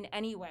in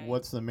any way.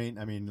 What's the main?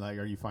 I mean, like,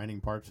 are you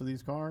finding parts for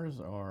these cars,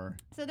 or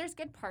So there's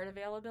good part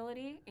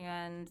availability,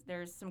 and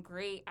there's some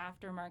great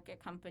aftermarket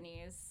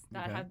companies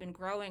that Okay. have been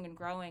growing and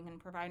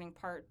providing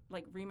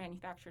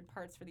remanufactured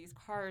parts for these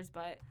cars.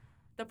 But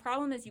the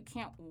problem is you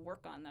can't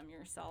work on them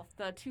yourself.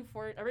 The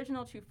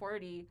original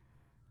 240,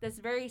 this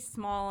very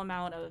small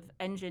amount of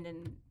engine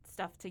and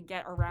stuff to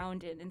get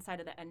around inside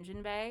of the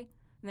engine bay,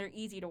 and they're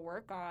easy to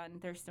work on.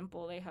 They're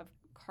simple. They have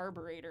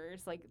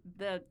carburetors. Like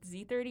the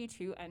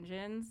Z32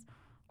 engines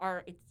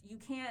you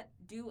can't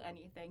do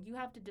anything. You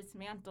have to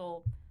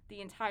dismantle the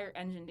entire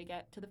engine to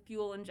get to the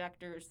fuel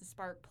injectors, the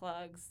spark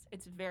plugs.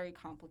 It's very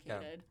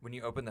complicated. When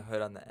you open the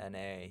hood on the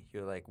NA,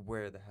 you're like,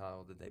 where the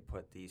hell did they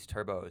put these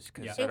turbos?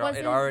 Because Yeah.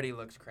 it already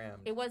looks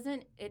crammed.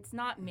 It's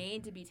not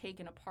made to be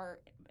taken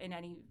apart in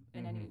any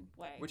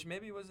way. Which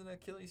maybe was an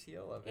Achilles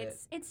heel of it.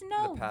 It's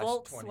no the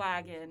past 20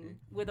 Volkswagen years.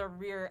 with a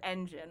rear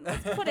engine.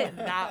 Let's put it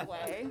that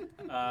way.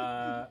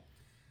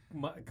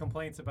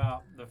 complaints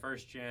about the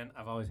first gen.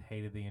 I've always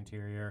hated the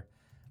interior.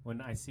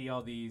 When I see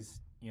all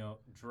these,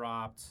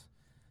 dropped,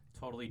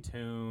 totally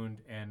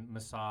tuned and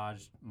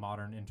massaged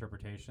modern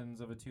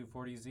interpretations of a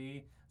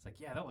 240Z, it's like,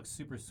 yeah, that looks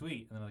super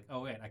sweet. And then like,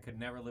 oh wait, I could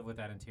never live with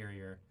that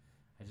interior.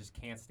 I just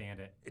can't stand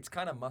it. It's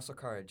kind of muscle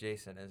car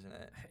adjacent, isn't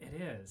it?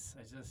 It is.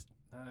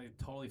 I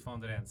totally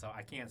phoned it in, so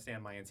I can't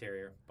stand my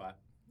interior. But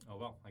oh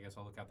well, I guess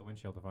I'll look out the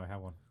windshield if I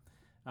have one.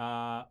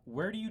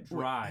 Where do you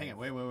drive? Hang on,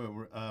 wait.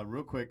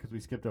 Real quick, because we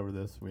skipped over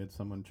this. We had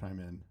someone chime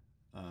in,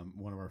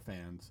 one of our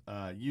fans.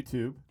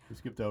 YouTube, we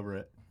skipped over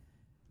it.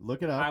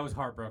 Look it up. I was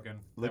heartbroken.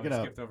 Look that it we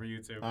up. Skipped over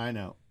YouTube. I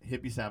know.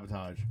 Hippie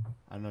Sabotage.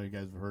 I don't know if you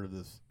guys have heard of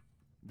this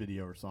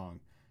video or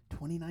song.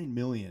 29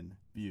 million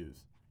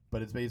views.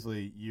 But it's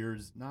basically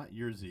not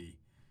Year Z.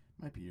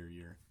 Might be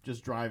Year.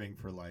 Just driving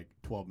for like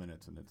 12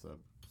 minutes and it's a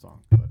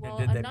song. But Well,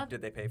 and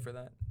did they pay for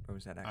that? Or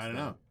was that accident? I don't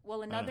know.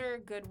 Well,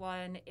 another good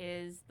one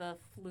is the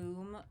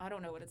Flume. I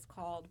don't know what it's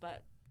called,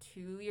 but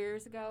 2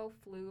 years ago,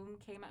 Flume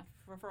came out.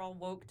 For all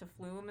woke to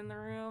Flume in the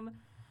room,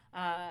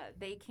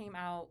 they came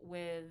out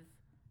with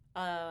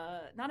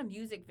not a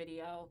music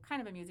video,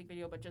 kind of a music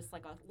video, but just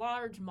like a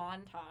large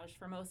montage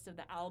for most of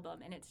the album,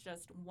 and it's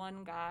just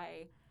one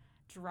guy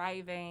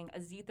driving a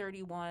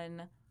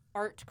Z31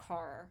 art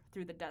car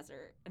through the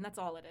desert, and that's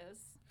all it is.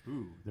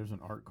 Ooh, there's an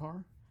art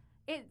car?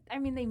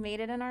 They made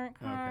it an art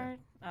car.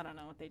 Okay. I don't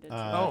know what they did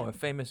to Oh, it. a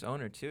famous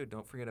owner too.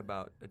 Don't forget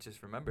about. I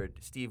just remembered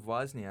Steve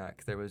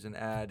Wozniak. There was an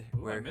ad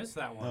Ooh, where I missed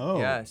that one. Oh.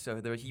 yeah, so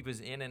he was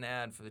in an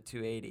ad for the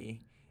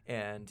 280,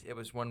 and it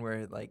was one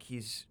where like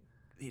he's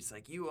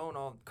like, you own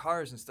all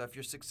cars and stuff.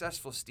 You're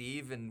successful,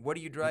 Steve. And what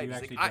do you drive? you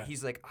He's actually like, drive?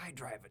 he's like, I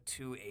drive a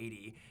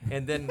 280.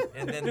 And then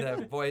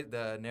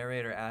the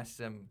narrator asks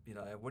him,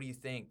 what do you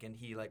think? And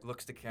he like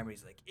looks to camera.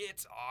 He's like,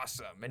 it's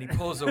awesome. And he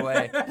pulls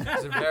away.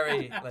 It's a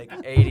very like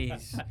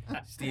 80s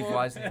Steve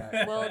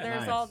Wozniak. Well,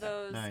 there's Nice. all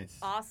those Nice.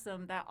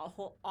 a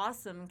whole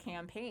awesome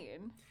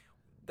campaign.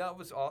 That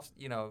was also,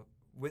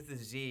 with the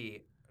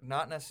Z,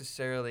 not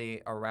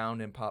necessarily around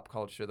in pop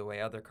culture the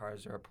way other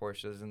cars are,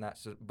 Porsches and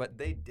but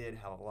they did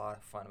have a lot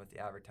of fun with the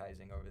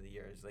advertising over the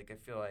years. Like I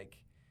feel like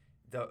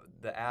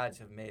the ads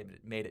have made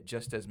it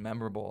just as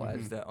memorable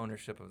as the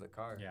ownership of the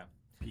car. Yeah.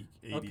 Peak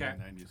 80s Okay.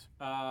 and 90s.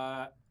 What,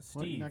 What,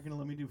 Steve. you're not going to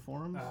let me do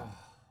forums?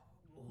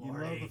 You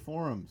love Lordy. the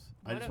forums.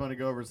 I What just a- want to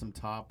go over some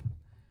top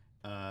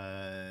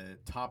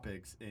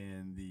topics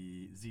in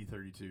the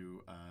Z32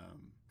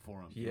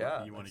 forums.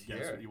 Yeah, You want let's to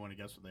guess? hear it. You want to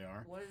guess what they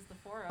are? What is the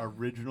forum?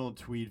 Original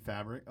tweed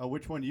fabric. Oh,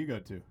 which one do you go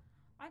to?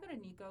 I go to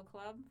Nico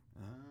Club.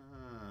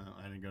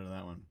 I didn't go to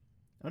that one.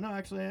 Oh no,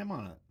 actually I am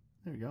on it.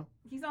 There we go.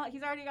 He's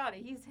already got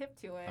it. He's hip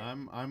to it.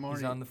 I'm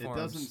already on the It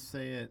doesn't forums.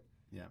 say it.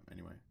 Yeah.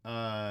 Anyway,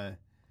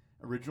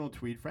 original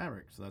tweed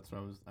fabric. So that's what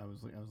I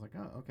was like,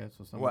 oh, okay.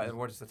 So someone.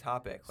 What is the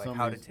topic? Like how to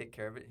somebody's- take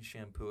care of it and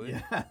shampoo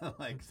it? Yeah,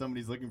 like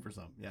somebody's looking for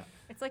some. Yeah.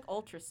 It's like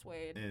ultra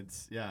suede.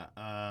 It's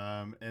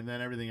and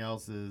then everything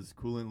else is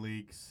coolant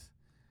leaks,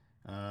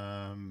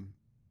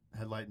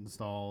 headlight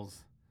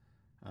installs,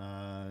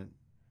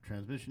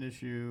 transmission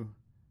issue.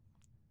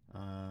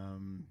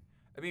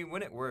 I mean,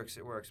 when it works,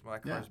 it works. My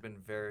Yeah. car's been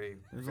very.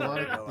 There's a lot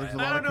of reliable. there's a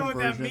I lot don't know of what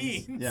that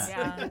conversions. means.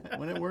 Yeah.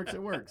 When it works,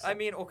 it works. I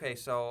mean, okay,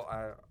 so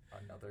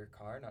another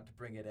car, not to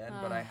bring it in,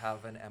 but I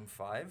have an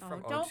M5 Oh,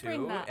 from don't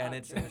bring 02, that and up,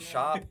 it's in the Daniel.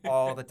 shop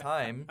all the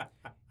time,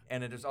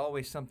 and it is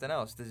always something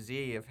else. The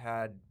Z have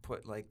had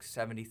put like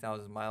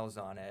 70,000 miles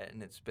on it,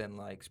 and it's been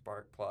like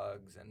spark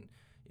plugs and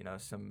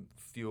some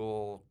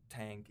fuel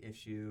tank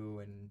issue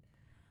and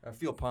a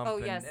fuel pump. Oh,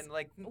 and, yes. and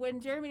like When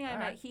Jeremy and I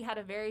met, Alright. he had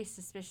a very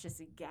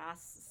suspicious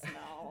gas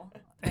smell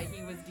that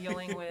he was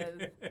dealing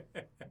with.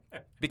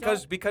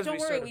 because Don't we worry,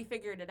 sort of, we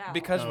figured it out.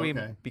 because Oh, we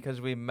okay.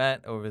 because we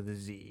met over the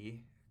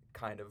Z,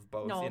 kind of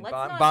both No, in let's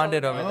not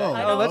bonded go over there. that.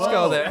 I Oh, don't- let's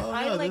go there.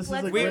 I no, like, this is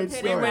let's a We- great we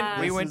story. went-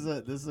 we went-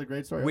 This is a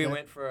great story. We Okay.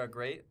 went for a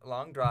great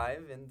long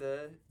drive in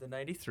the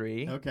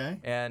 93. Okay.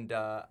 And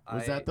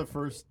Was that the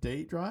first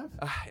date drive?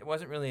 It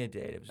wasn't really a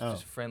date. It was Oh.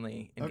 just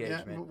friendly Okay.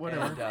 engagement.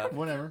 Whatever. And,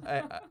 Whatever.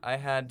 I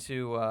had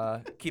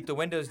to keep the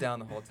windows down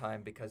the whole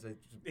time because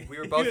we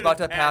were both about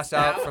to pass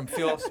out from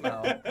fuel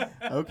smell,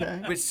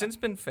 Okay. which since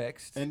been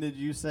fixed. And did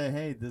you say,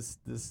 hey, this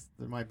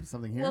there might be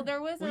something here? Well,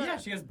 there was Well, a yeah,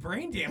 she has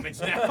brain damage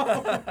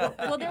now.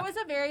 well, there was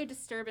a very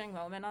disturbing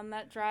moment on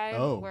that drive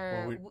Oh,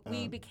 where well,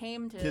 we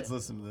became to Kids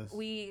listen to this.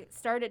 we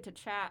started to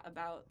chat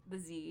about the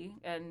Z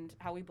and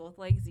how we both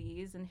like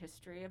Zs and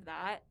history of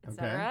that,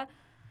 etc.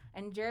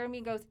 And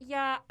Jeremy goes,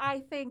 "Yeah, I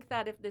think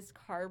that if this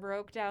car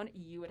broke down,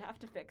 you would have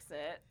to fix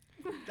it."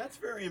 That's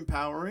very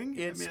empowering.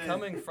 It's I mean,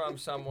 coming from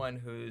someone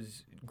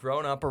who's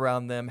grown up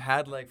around them,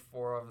 had like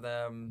 4 of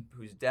them,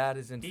 whose dad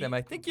is into them.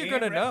 I think you're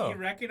gonna know. He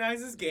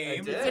recognizes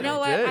game. did. You know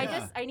what?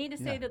 did. I need to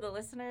say Yeah. to the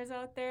listeners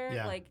out there,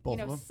 Yeah, like, both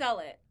of them. sell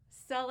it.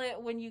 Sell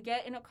it when you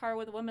get in a car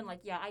with a woman. Like,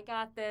 yeah, I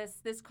got this.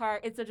 This car,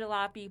 it's a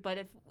jalopy.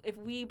 But if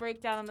we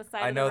break down on the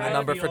side, I of know the road,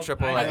 number for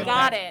AAA. I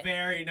got it.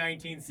 Very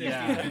 1960s.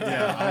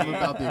 Yeah, I'm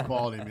about the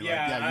equality. And be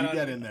Yeah, like, I yeah, you don't-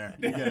 get in there.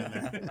 You get in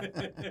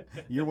there.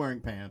 You're wearing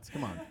pants.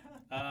 Come on.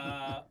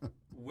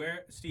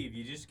 Where, Steve?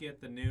 You just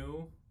get the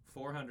new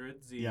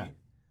 400Z. Yeah.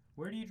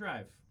 Where do you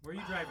drive? Where are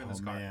you driving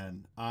this car?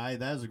 Man,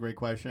 that is a great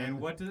question.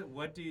 And what does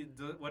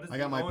I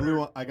got the my owner,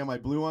 blue. I got my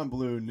blue on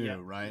blue new, yeah,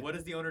 right? What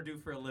does the owner do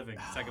for a living?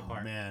 Second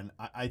part. Man,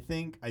 I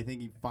think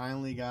he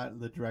finally got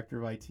the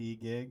director of IT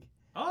gig.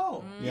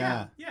 Oh,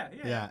 Yeah.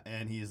 yeah.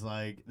 And he's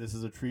like, this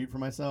is a treat for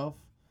myself,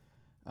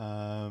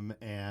 and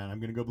I'm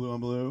gonna go blue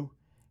on blue.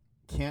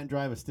 Can't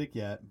drive a stick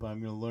yet, but I'm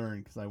gonna learn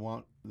because I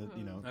want the,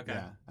 Okay.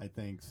 Yeah, I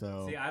think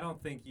so. See, I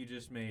don't think you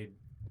just made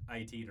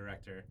IT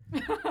director.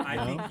 I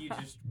No? think you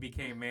just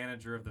became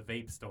manager of the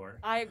vape store.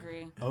 I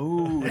agree.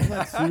 Oh, is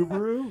that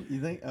Subaru? You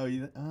think?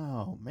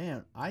 Oh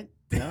man, I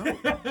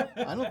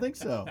don't think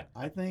so.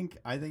 I think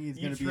he's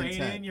You gonna be in trade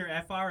tech. in your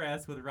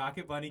FRS with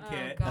Rocket Bunny Oh,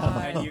 kit,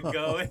 God. and you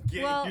go and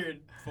get Well, your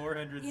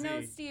 400Z. You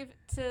know, Steve,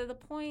 to the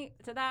point,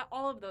 to that,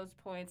 all of those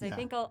points, I Yeah.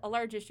 think a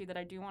large issue that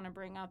I do want to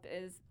bring up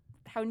is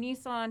how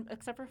Nissan,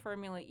 except for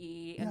Formula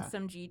E and Yeah.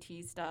 some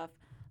GT stuff,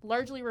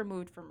 largely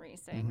removed from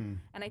racing. Mhm.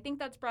 And I think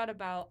that's brought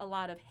about a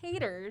lot of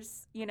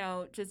haters,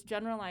 just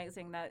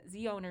generalizing that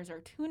Z owners are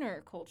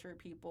tuner culture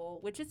people,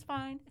 which is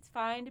fine. It's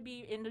fine to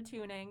be into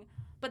tuning,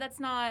 but that's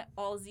not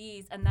all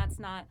Zs. And that's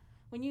not,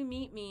 when you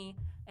meet me,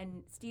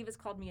 and Steve has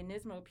called me a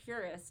Nismo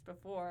purist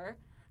before,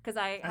 because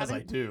I As I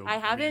haven't do. I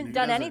haven't who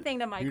done doesn't- anything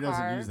to my Who car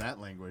doesn't use that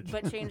language?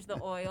 but change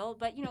the oil.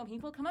 But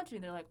people come up to me,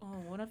 they're like, "Oh,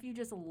 what if you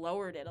just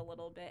lowered it a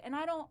little bit?" And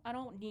I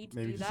don't need to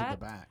Maybe do just that. at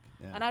the back.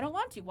 Yeah. And I don't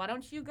want to. Why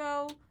don't you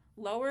go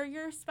lower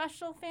your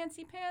special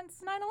fancy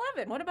pants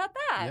 911? What about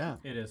that?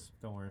 Yeah. It is.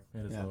 Don't worry.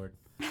 It is Yeah. lowered.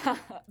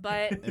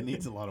 But It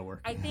needs a lot of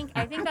work. I think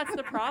that's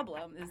the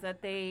problem, is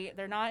that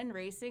they're not in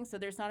racing, so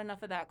there's not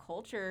enough of that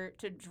culture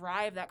to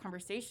drive that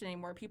conversation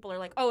anymore. People are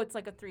like, "Oh, it's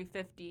like a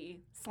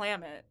 350,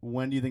 slam it."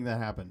 When do you think that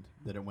happened?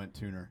 That it went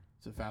tuner?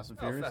 Is it Fast and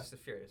Oh, Furious? Fast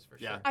and Furious for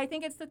Yeah. sure. I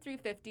think it's the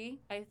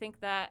 350. I think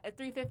that a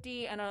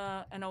 350 and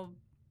a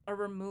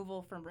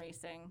removal from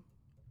racing.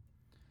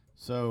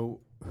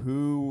 So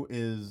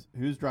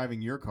who's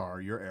driving your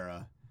car, your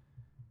era,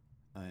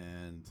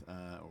 and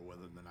or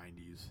whether in the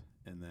 90s,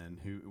 and then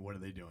what are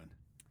they doing?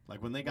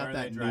 Like when they got Where are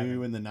they that driving?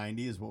 new in the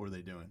 90s, what were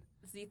they doing?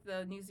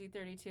 The new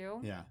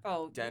Z32. Yeah.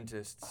 Oh,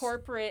 Dentists.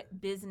 corporate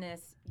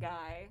business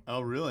guy. Oh,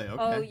 really? Okay.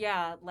 Oh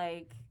yeah,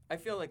 like I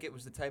feel like it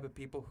was the type of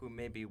people who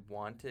maybe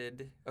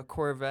wanted a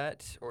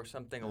Corvette or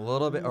something a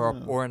little bit,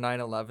 or a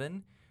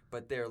 911,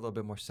 but they're a little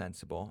bit more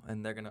sensible,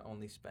 and they're gonna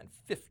only spend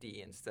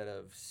 50 instead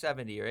of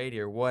 70 or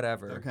 80 or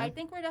whatever. Okay. I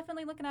think we're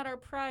definitely looking at our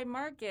prime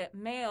market,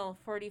 male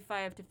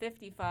 45 to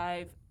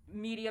 55,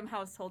 medium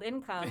household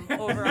income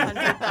over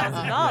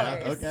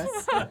 $100,000.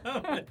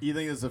 Okay. You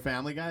think it's a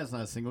family guy? It's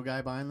not a single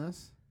guy buying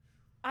this?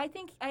 I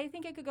think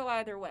it could go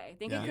either way. I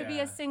think Yeah. it could be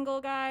Yeah. a single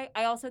guy.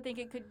 I also think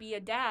it could be a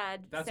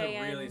dad That's saying,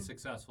 a really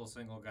successful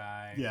single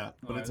guy. Yeah,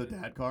 but it's a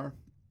dad car.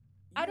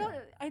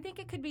 I think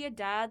it could be a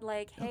dad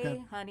like, "Hey,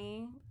 Okay.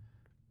 honey,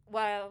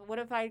 well, what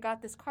if I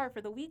got this car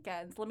for the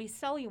weekends? Let me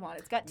sell you one.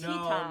 It's got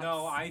T-tops."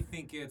 No, I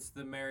think it's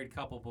the married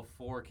couple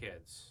before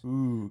kids.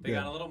 Ooh, They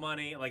got a little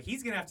money. Like,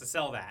 he's going to have to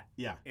sell that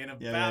Yeah. in Yeah,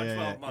 about yeah,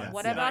 12 yeah, months. yeah.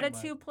 What Yeah. about a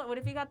Nine 2 plus? What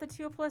if you got the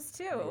 2 plus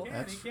 2? months. Yeah,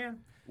 That's- he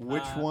can.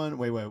 Which one?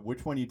 Wait.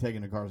 Which one are you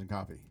taking to Cars and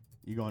Coffee?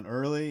 You going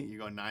early? You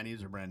going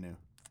 90s or brand new?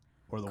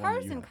 Or the one that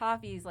Cars you and have?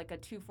 Coffee is like a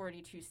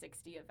 240,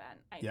 260 event,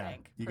 I Yeah,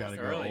 think. you gotta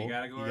go personally. Early, you old.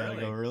 gotta go You gotta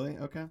early. go early.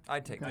 Okay.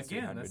 I'd take the Again,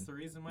 300 that's the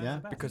reason why Yeah.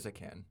 it's the best. because I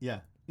can.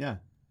 Yeah.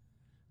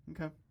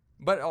 Okay.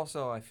 But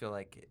also, I feel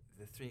like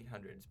the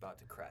 300 is about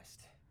to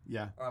crest,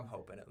 Yeah. or I'm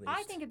hoping at least.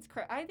 I think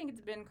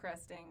it's been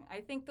cresting.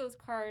 I think those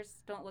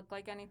cars don't look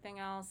like anything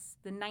else.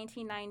 The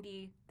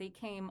 1990, they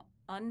came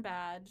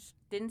unbadged,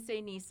 didn't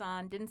say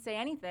Nissan, didn't say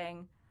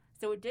anything.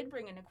 So it did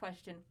bring into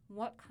question,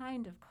 what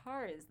kind of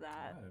car is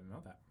that? I didn't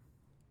know that.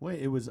 Wait,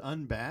 it was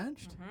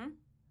unbadged? hmm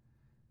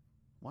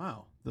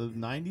Wow. The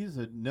 90s,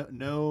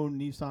 no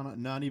Nissan,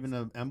 not even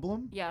an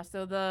emblem? Yeah,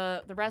 so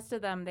the rest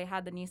of them, they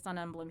had the Nissan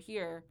emblem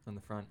here. on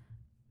the front.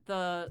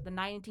 The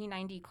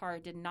 1990 car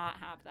did not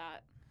have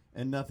that.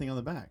 And nothing on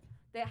the back.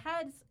 It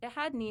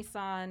had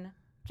Nissan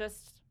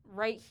just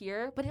right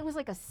here, but it was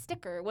like a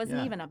sticker. It wasn't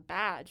Yeah. even a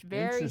badge.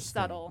 Very Interesting.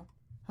 subtle.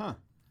 Huh.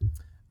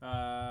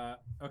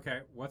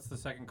 Okay, what's the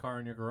second car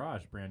in your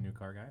garage? Brand new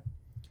car guy.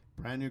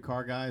 Brand new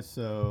car, guys.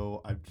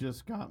 So I've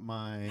just got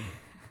my.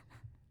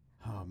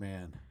 Oh,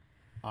 man.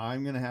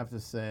 I'm going to have to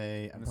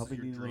say I This is probably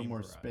your need a little dream more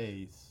garage.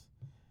 space.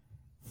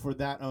 For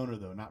that owner,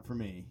 though, not for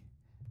me.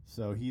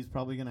 So he's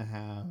probably going to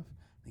have.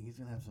 I think he's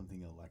going to have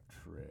something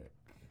electric.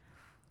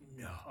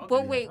 No.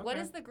 But wait, what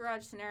Okay. is the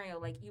garage scenario?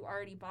 Like you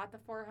already bought the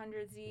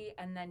 400Z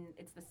and then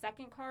it's the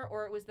second car,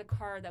 or it was the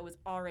car that was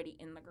already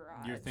in the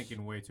garage? You're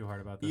thinking way too hard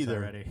about this Either.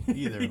 already.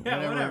 Either.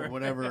 Yeah,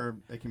 whatever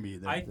it can be.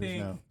 There, I there's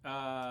think. no- but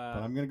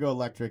I'm going to go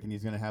electric, and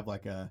he's going to have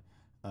like a.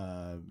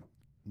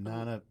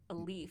 Not a. a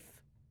Leaf.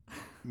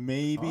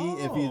 Maybe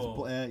if he's.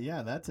 Oh.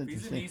 Yeah, that's if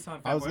he's a interesting.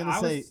 Nissan I was fanboy, gonna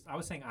say- I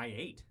was saying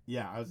i8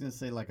 Yeah, I was going to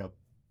say like a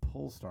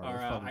Polestar. or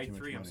That's probably too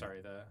much i3. I'm money.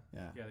 sorry. The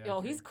Yeah. the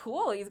Yo, i3. he's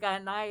cool. He's got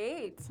an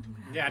i8.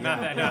 Yeah,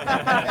 not that. Not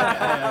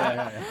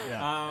yeah, that.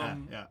 yeah.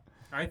 Um,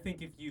 I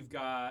think if you've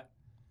got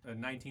a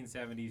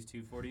 1970s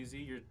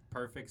 240Z, your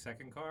perfect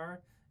second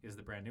car is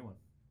the brand new one.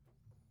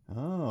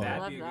 Oh. That'd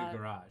love be a that. good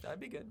garage. That'd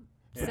be good.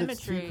 But symmetry.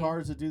 it's two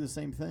cars that do the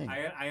same thing.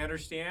 I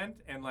understand,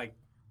 and like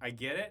I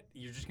get it.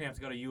 You're just gonna have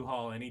to go to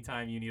U-Haul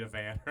anytime you need a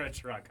van or a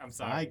truck. I'm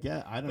sorry. I don't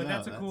know. But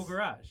that's a cool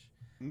garage.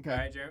 Okay. All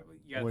right, Jared,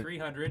 you got What-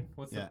 300.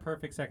 What's the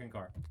perfect second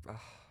car?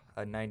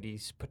 A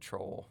 90s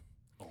Patrol.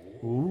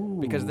 Ooh.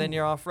 Because then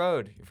you're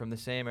off-road. You're from the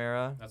same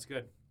era. That's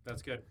good.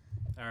 That's good.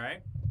 All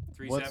right.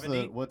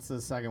 370. What's the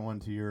second one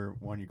to your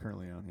one you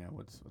currently own? Yeah,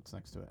 what's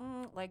next to it?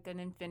 Like an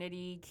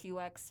Infiniti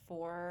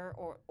QX4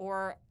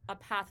 or a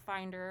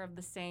Pathfinder of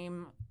the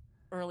same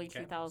early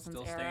 2000s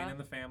Still era. staying in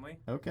the family.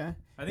 Okay.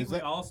 I think Is we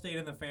that- all stayed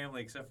in the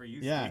family except for you.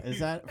 Yeah, Steve. is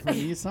that for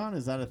Nissan?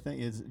 Is that a thing?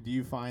 Do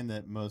you find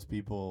that most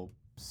people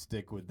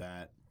stick with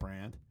that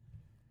brand?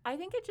 I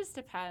think it just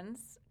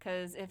depends,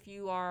 because if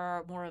you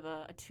are more of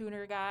a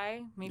tuner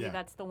guy, maybe Yeah.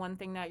 that's the one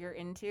thing that you're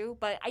into.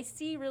 But I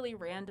see really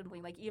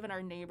randomly, like even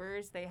our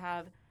neighbors, they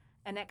have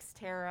an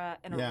Xterra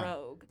and Yeah. a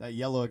Rogue. That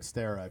yellow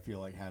Xterra, I feel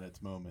like, had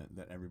its moment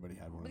that everybody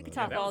had one We of could those.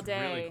 talk that all was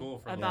really day cool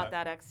for about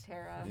that. that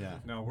Xterra. Yeah.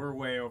 No, we're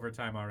way over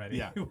time already.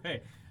 Yeah.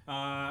 Anyway,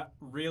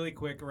 really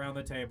quick around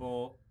the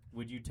table,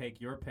 would you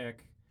take your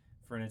pick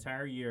for an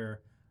entire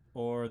year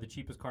or the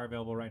cheapest car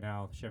available right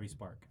now, Chevy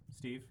Spark?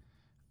 Steve?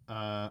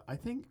 I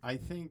think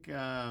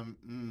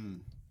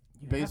You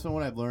based have- on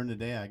what I've learned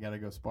today, I gotta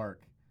go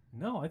Spark.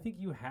 No, I think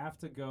you have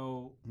to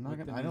go. I'm not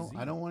gonna.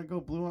 I don't want to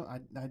go blue. I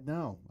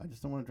know. I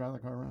just don't want to drive the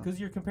car around. Because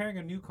you're comparing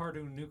a new car to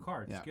a new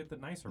car. Just Yeah. get the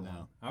nicer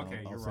No. one.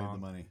 Okay, I'll you're save wrong.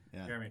 the money.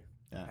 Yeah. Jeremy.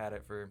 Yeah. Had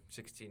it for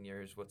 16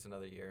 years. What's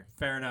another year?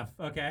 Fair enough.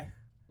 Okay.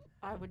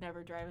 I would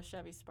never drive a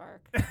Chevy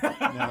Spark.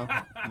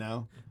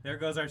 No. There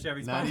goes our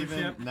Chevy Not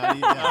sponsorship. even. Not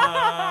even.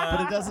 Yeah. But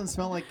Uh, it doesn't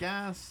smell like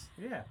gas.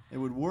 Yeah. It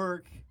would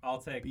work. I'll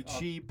take. Be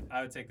cheap.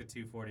 I would take the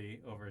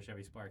 240 over a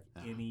Chevy Spark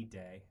any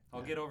day.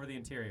 I'll Yeah. get over the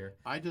interior.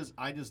 I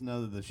just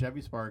know that the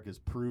Chevy Spark is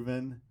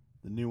proven.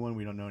 The new one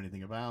we don't know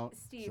anything about.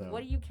 Steve, so.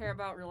 what do you care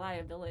about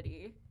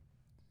reliability?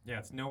 Yeah,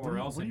 it's nowhere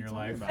else What in are your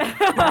you life.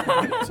 talking about? What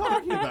are you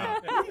talking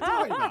about? What are you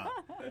talking about?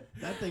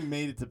 That thing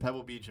made it to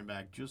Pebble Beach and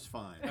back just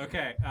fine.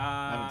 Okay.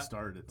 I haven't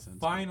started it since.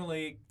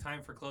 Finally,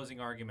 time for closing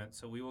argument.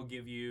 So we will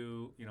give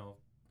you,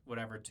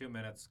 whatever, 2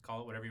 minutes,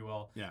 call it whatever you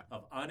will, Yeah.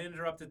 of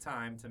uninterrupted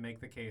time to make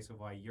the case of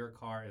why your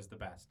car is the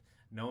best.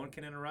 No one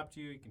can interrupt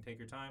you. You can take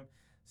your time.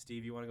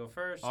 Steve, you want to go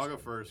first? I'll go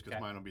first because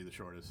Okay. mine will be the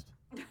shortest.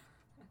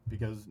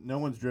 Because no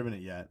one's driven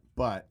it yet,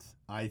 but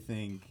I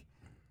think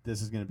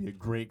this is going to be a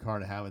great car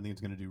to have. I think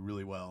it's going to do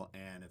really well,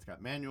 and it's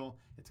got manual.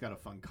 It's got a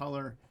fun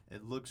color.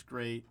 It looks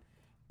great.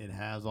 It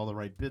has all the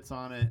right bits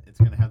on it. It's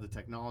going to have the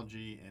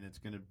technology, and it's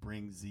going to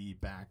bring Z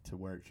back to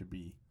where it should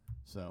be.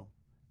 So,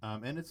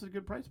 and it's a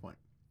good price point.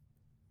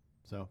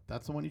 So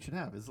that's the one you should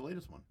have. Is the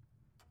latest one.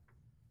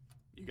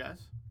 You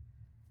guys?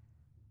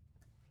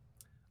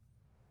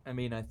 I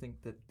mean, I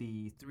think that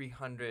the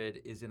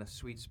 300 is in a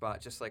sweet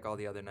spot, just like all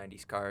the other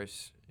 90s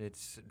cars.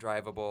 It's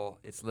drivable,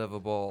 it's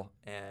livable,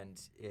 and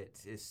it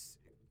is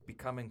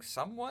becoming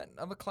somewhat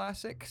of a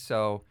classic.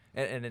 So,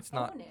 and it's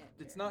not, Own it,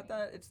 it's Jeremy.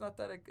 not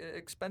that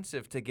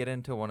expensive to get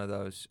into one of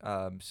those.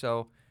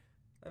 So,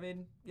 I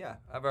mean, yeah,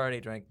 I've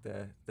already drank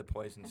the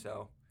poison,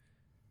 so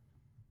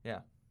yeah,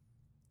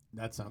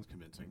 That sounds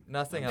convincing.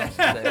 nothing else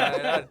to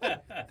say.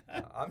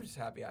 I'm just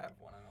happy I have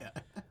one.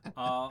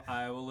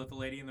 I will let the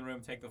lady in the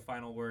room take the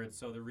final word.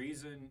 So the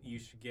reason you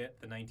should get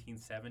the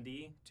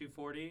 1970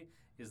 240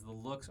 is the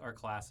looks are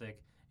classic.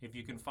 If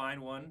you can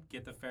find one,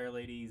 get the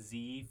Fairlady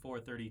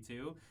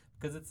Z432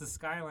 because it's the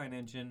Skyline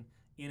engine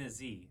in a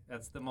Z.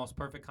 That's the most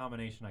perfect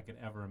combination I could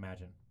ever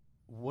imagine.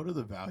 What are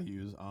the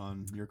values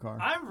on your car?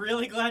 I'm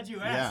really glad you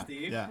yeah, asked,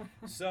 Steve. yeah.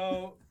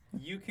 So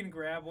you can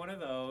grab one of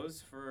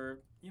those for,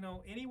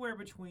 anywhere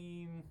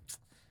between,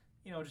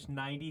 just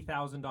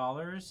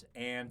 $90,000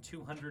 and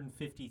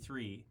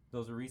 $253.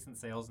 Those are recent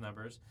sales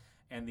numbers.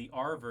 And the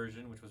R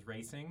version, which was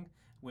racing,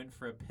 went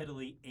for a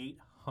piddly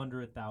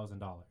 $800,000.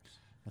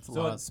 That's a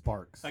So lot of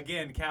sparks.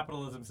 Again,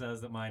 capitalism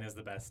says that mine is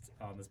the best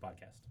on this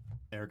podcast.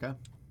 Erica?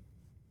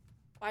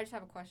 I just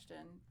have a question.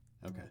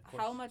 Okay.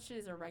 How much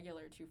is a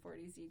regular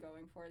 240Z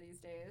going for these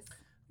days?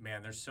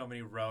 Man, there's so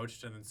many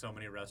roached and then so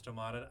many resto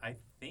modded. I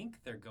think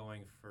they're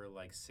going for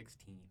like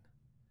 16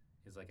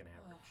 is like an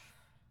average.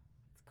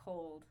 It's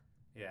cold.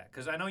 Yeah,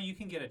 because I know you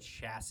can get a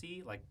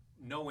chassis, like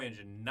no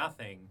engine,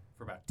 nothing,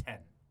 for about 10.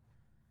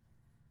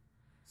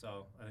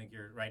 So I think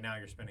right now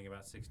you're spending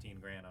about 16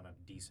 grand on a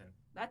decent.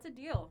 That's a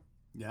deal.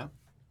 Yeah.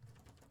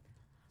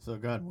 So,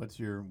 God, which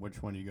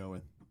one do you go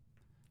with?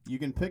 You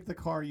can pick the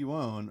car you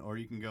own, or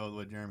you can go with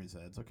what Jeremy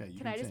said. It's okay. You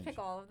Can I just change. pick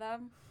all of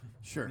them?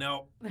 Sure.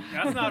 No,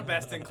 that's not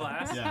best in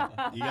class. Yeah.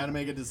 You got to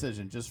make a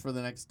decision just for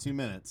the next 2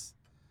 minutes.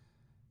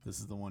 This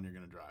is the one you're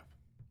going to drive.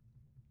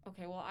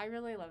 Okay, well, I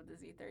really love the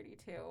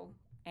Z32,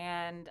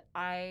 and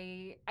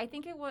I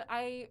think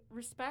I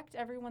respect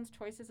everyone's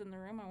choices in the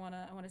room. I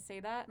wanna say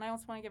that, and I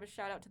also want to give a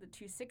shout out to the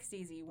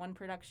 260Z, one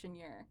production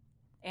year,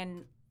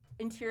 and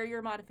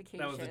interior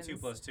modifications. That was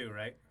the 2+2,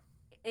 right?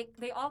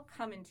 They all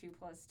come in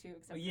 2+2,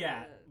 except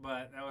Yeah, for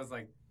but that was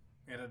like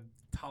it had a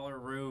taller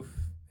roof.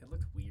 It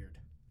looked weird.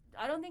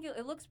 I don't think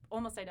it looks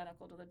almost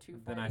identical to the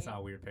 240. Then I saw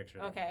a weird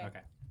picture. Okay.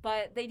 Okay.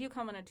 But they do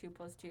come in a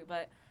 2+2.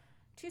 But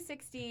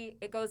 260,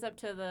 it goes up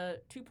to the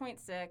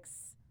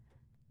 2.6.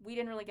 We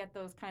didn't really get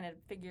those kind of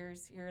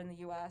figures here in the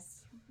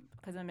U.S.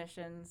 because of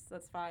emissions.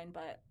 That's fine,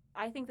 but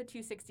I think the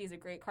 260 is a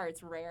great car.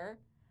 It's rare.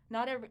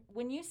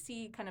 When you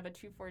see kind of a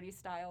 240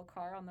 style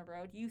car on the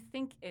road, you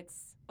think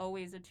it's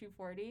always a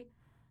 240,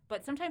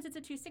 but sometimes it's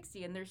a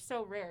 260, and they're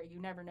so rare you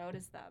never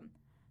notice them.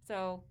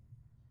 So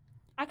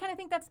I kind of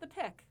think that's the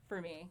pick for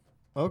me.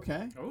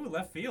 Okay. Oh,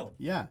 left field.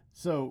 Yeah.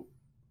 So,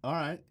 all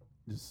right.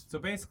 So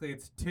basically,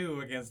 it's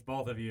 2 against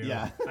both of you.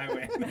 Yeah. I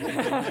win.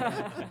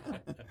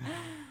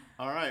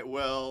 All right.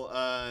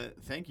 Well,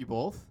 thank you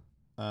both.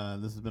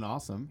 This has been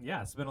awesome.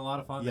 Yeah, it's been a lot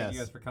of fun. Yes. Thank you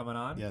guys for coming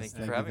on. Yes. Thank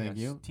you for having us.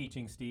 you.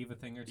 Teaching Steve a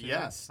thing or two.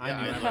 Yes. I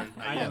yeah, knew, learned-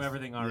 I yes. knew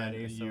everything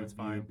already, Yeah, so it's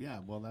fine. yeah.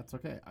 Well, that's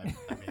okay. I mean,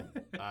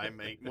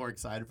 I'm more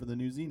excited for the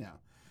new Z now.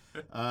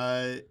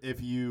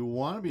 If you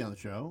want to be on the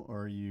show,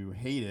 or you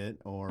hate it,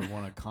 or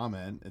want to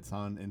comment, it's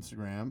on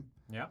Instagram.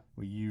 Yeah.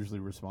 We usually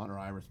respond, or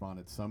I respond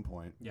at some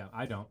point. Yeah,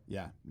 I don't.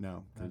 Yeah,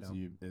 no, I because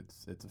don't.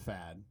 it's a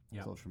fad.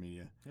 Yeah. Social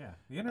media. Yeah,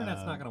 the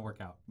internet's not going to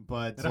work out.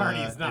 But It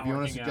already is not if you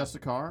want to working suggest a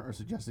car or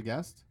suggest a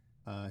guest,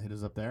 hit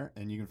us up there,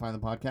 and you can find the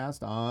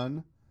podcast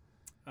on.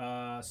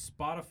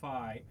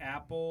 Spotify,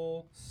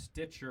 Apple,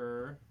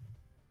 Stitcher,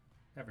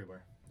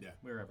 everywhere. Yeah,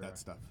 we're everywhere. that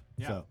stuff.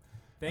 Yeah. So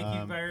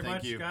Thank you very thank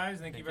much, you. guys.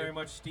 Thank you Thank very you.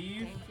 much,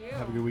 Steve. Thank you.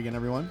 have a good weekend,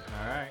 everyone.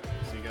 All right.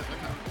 See you guys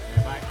next time.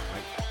 Okay, bye.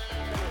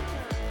 Bye.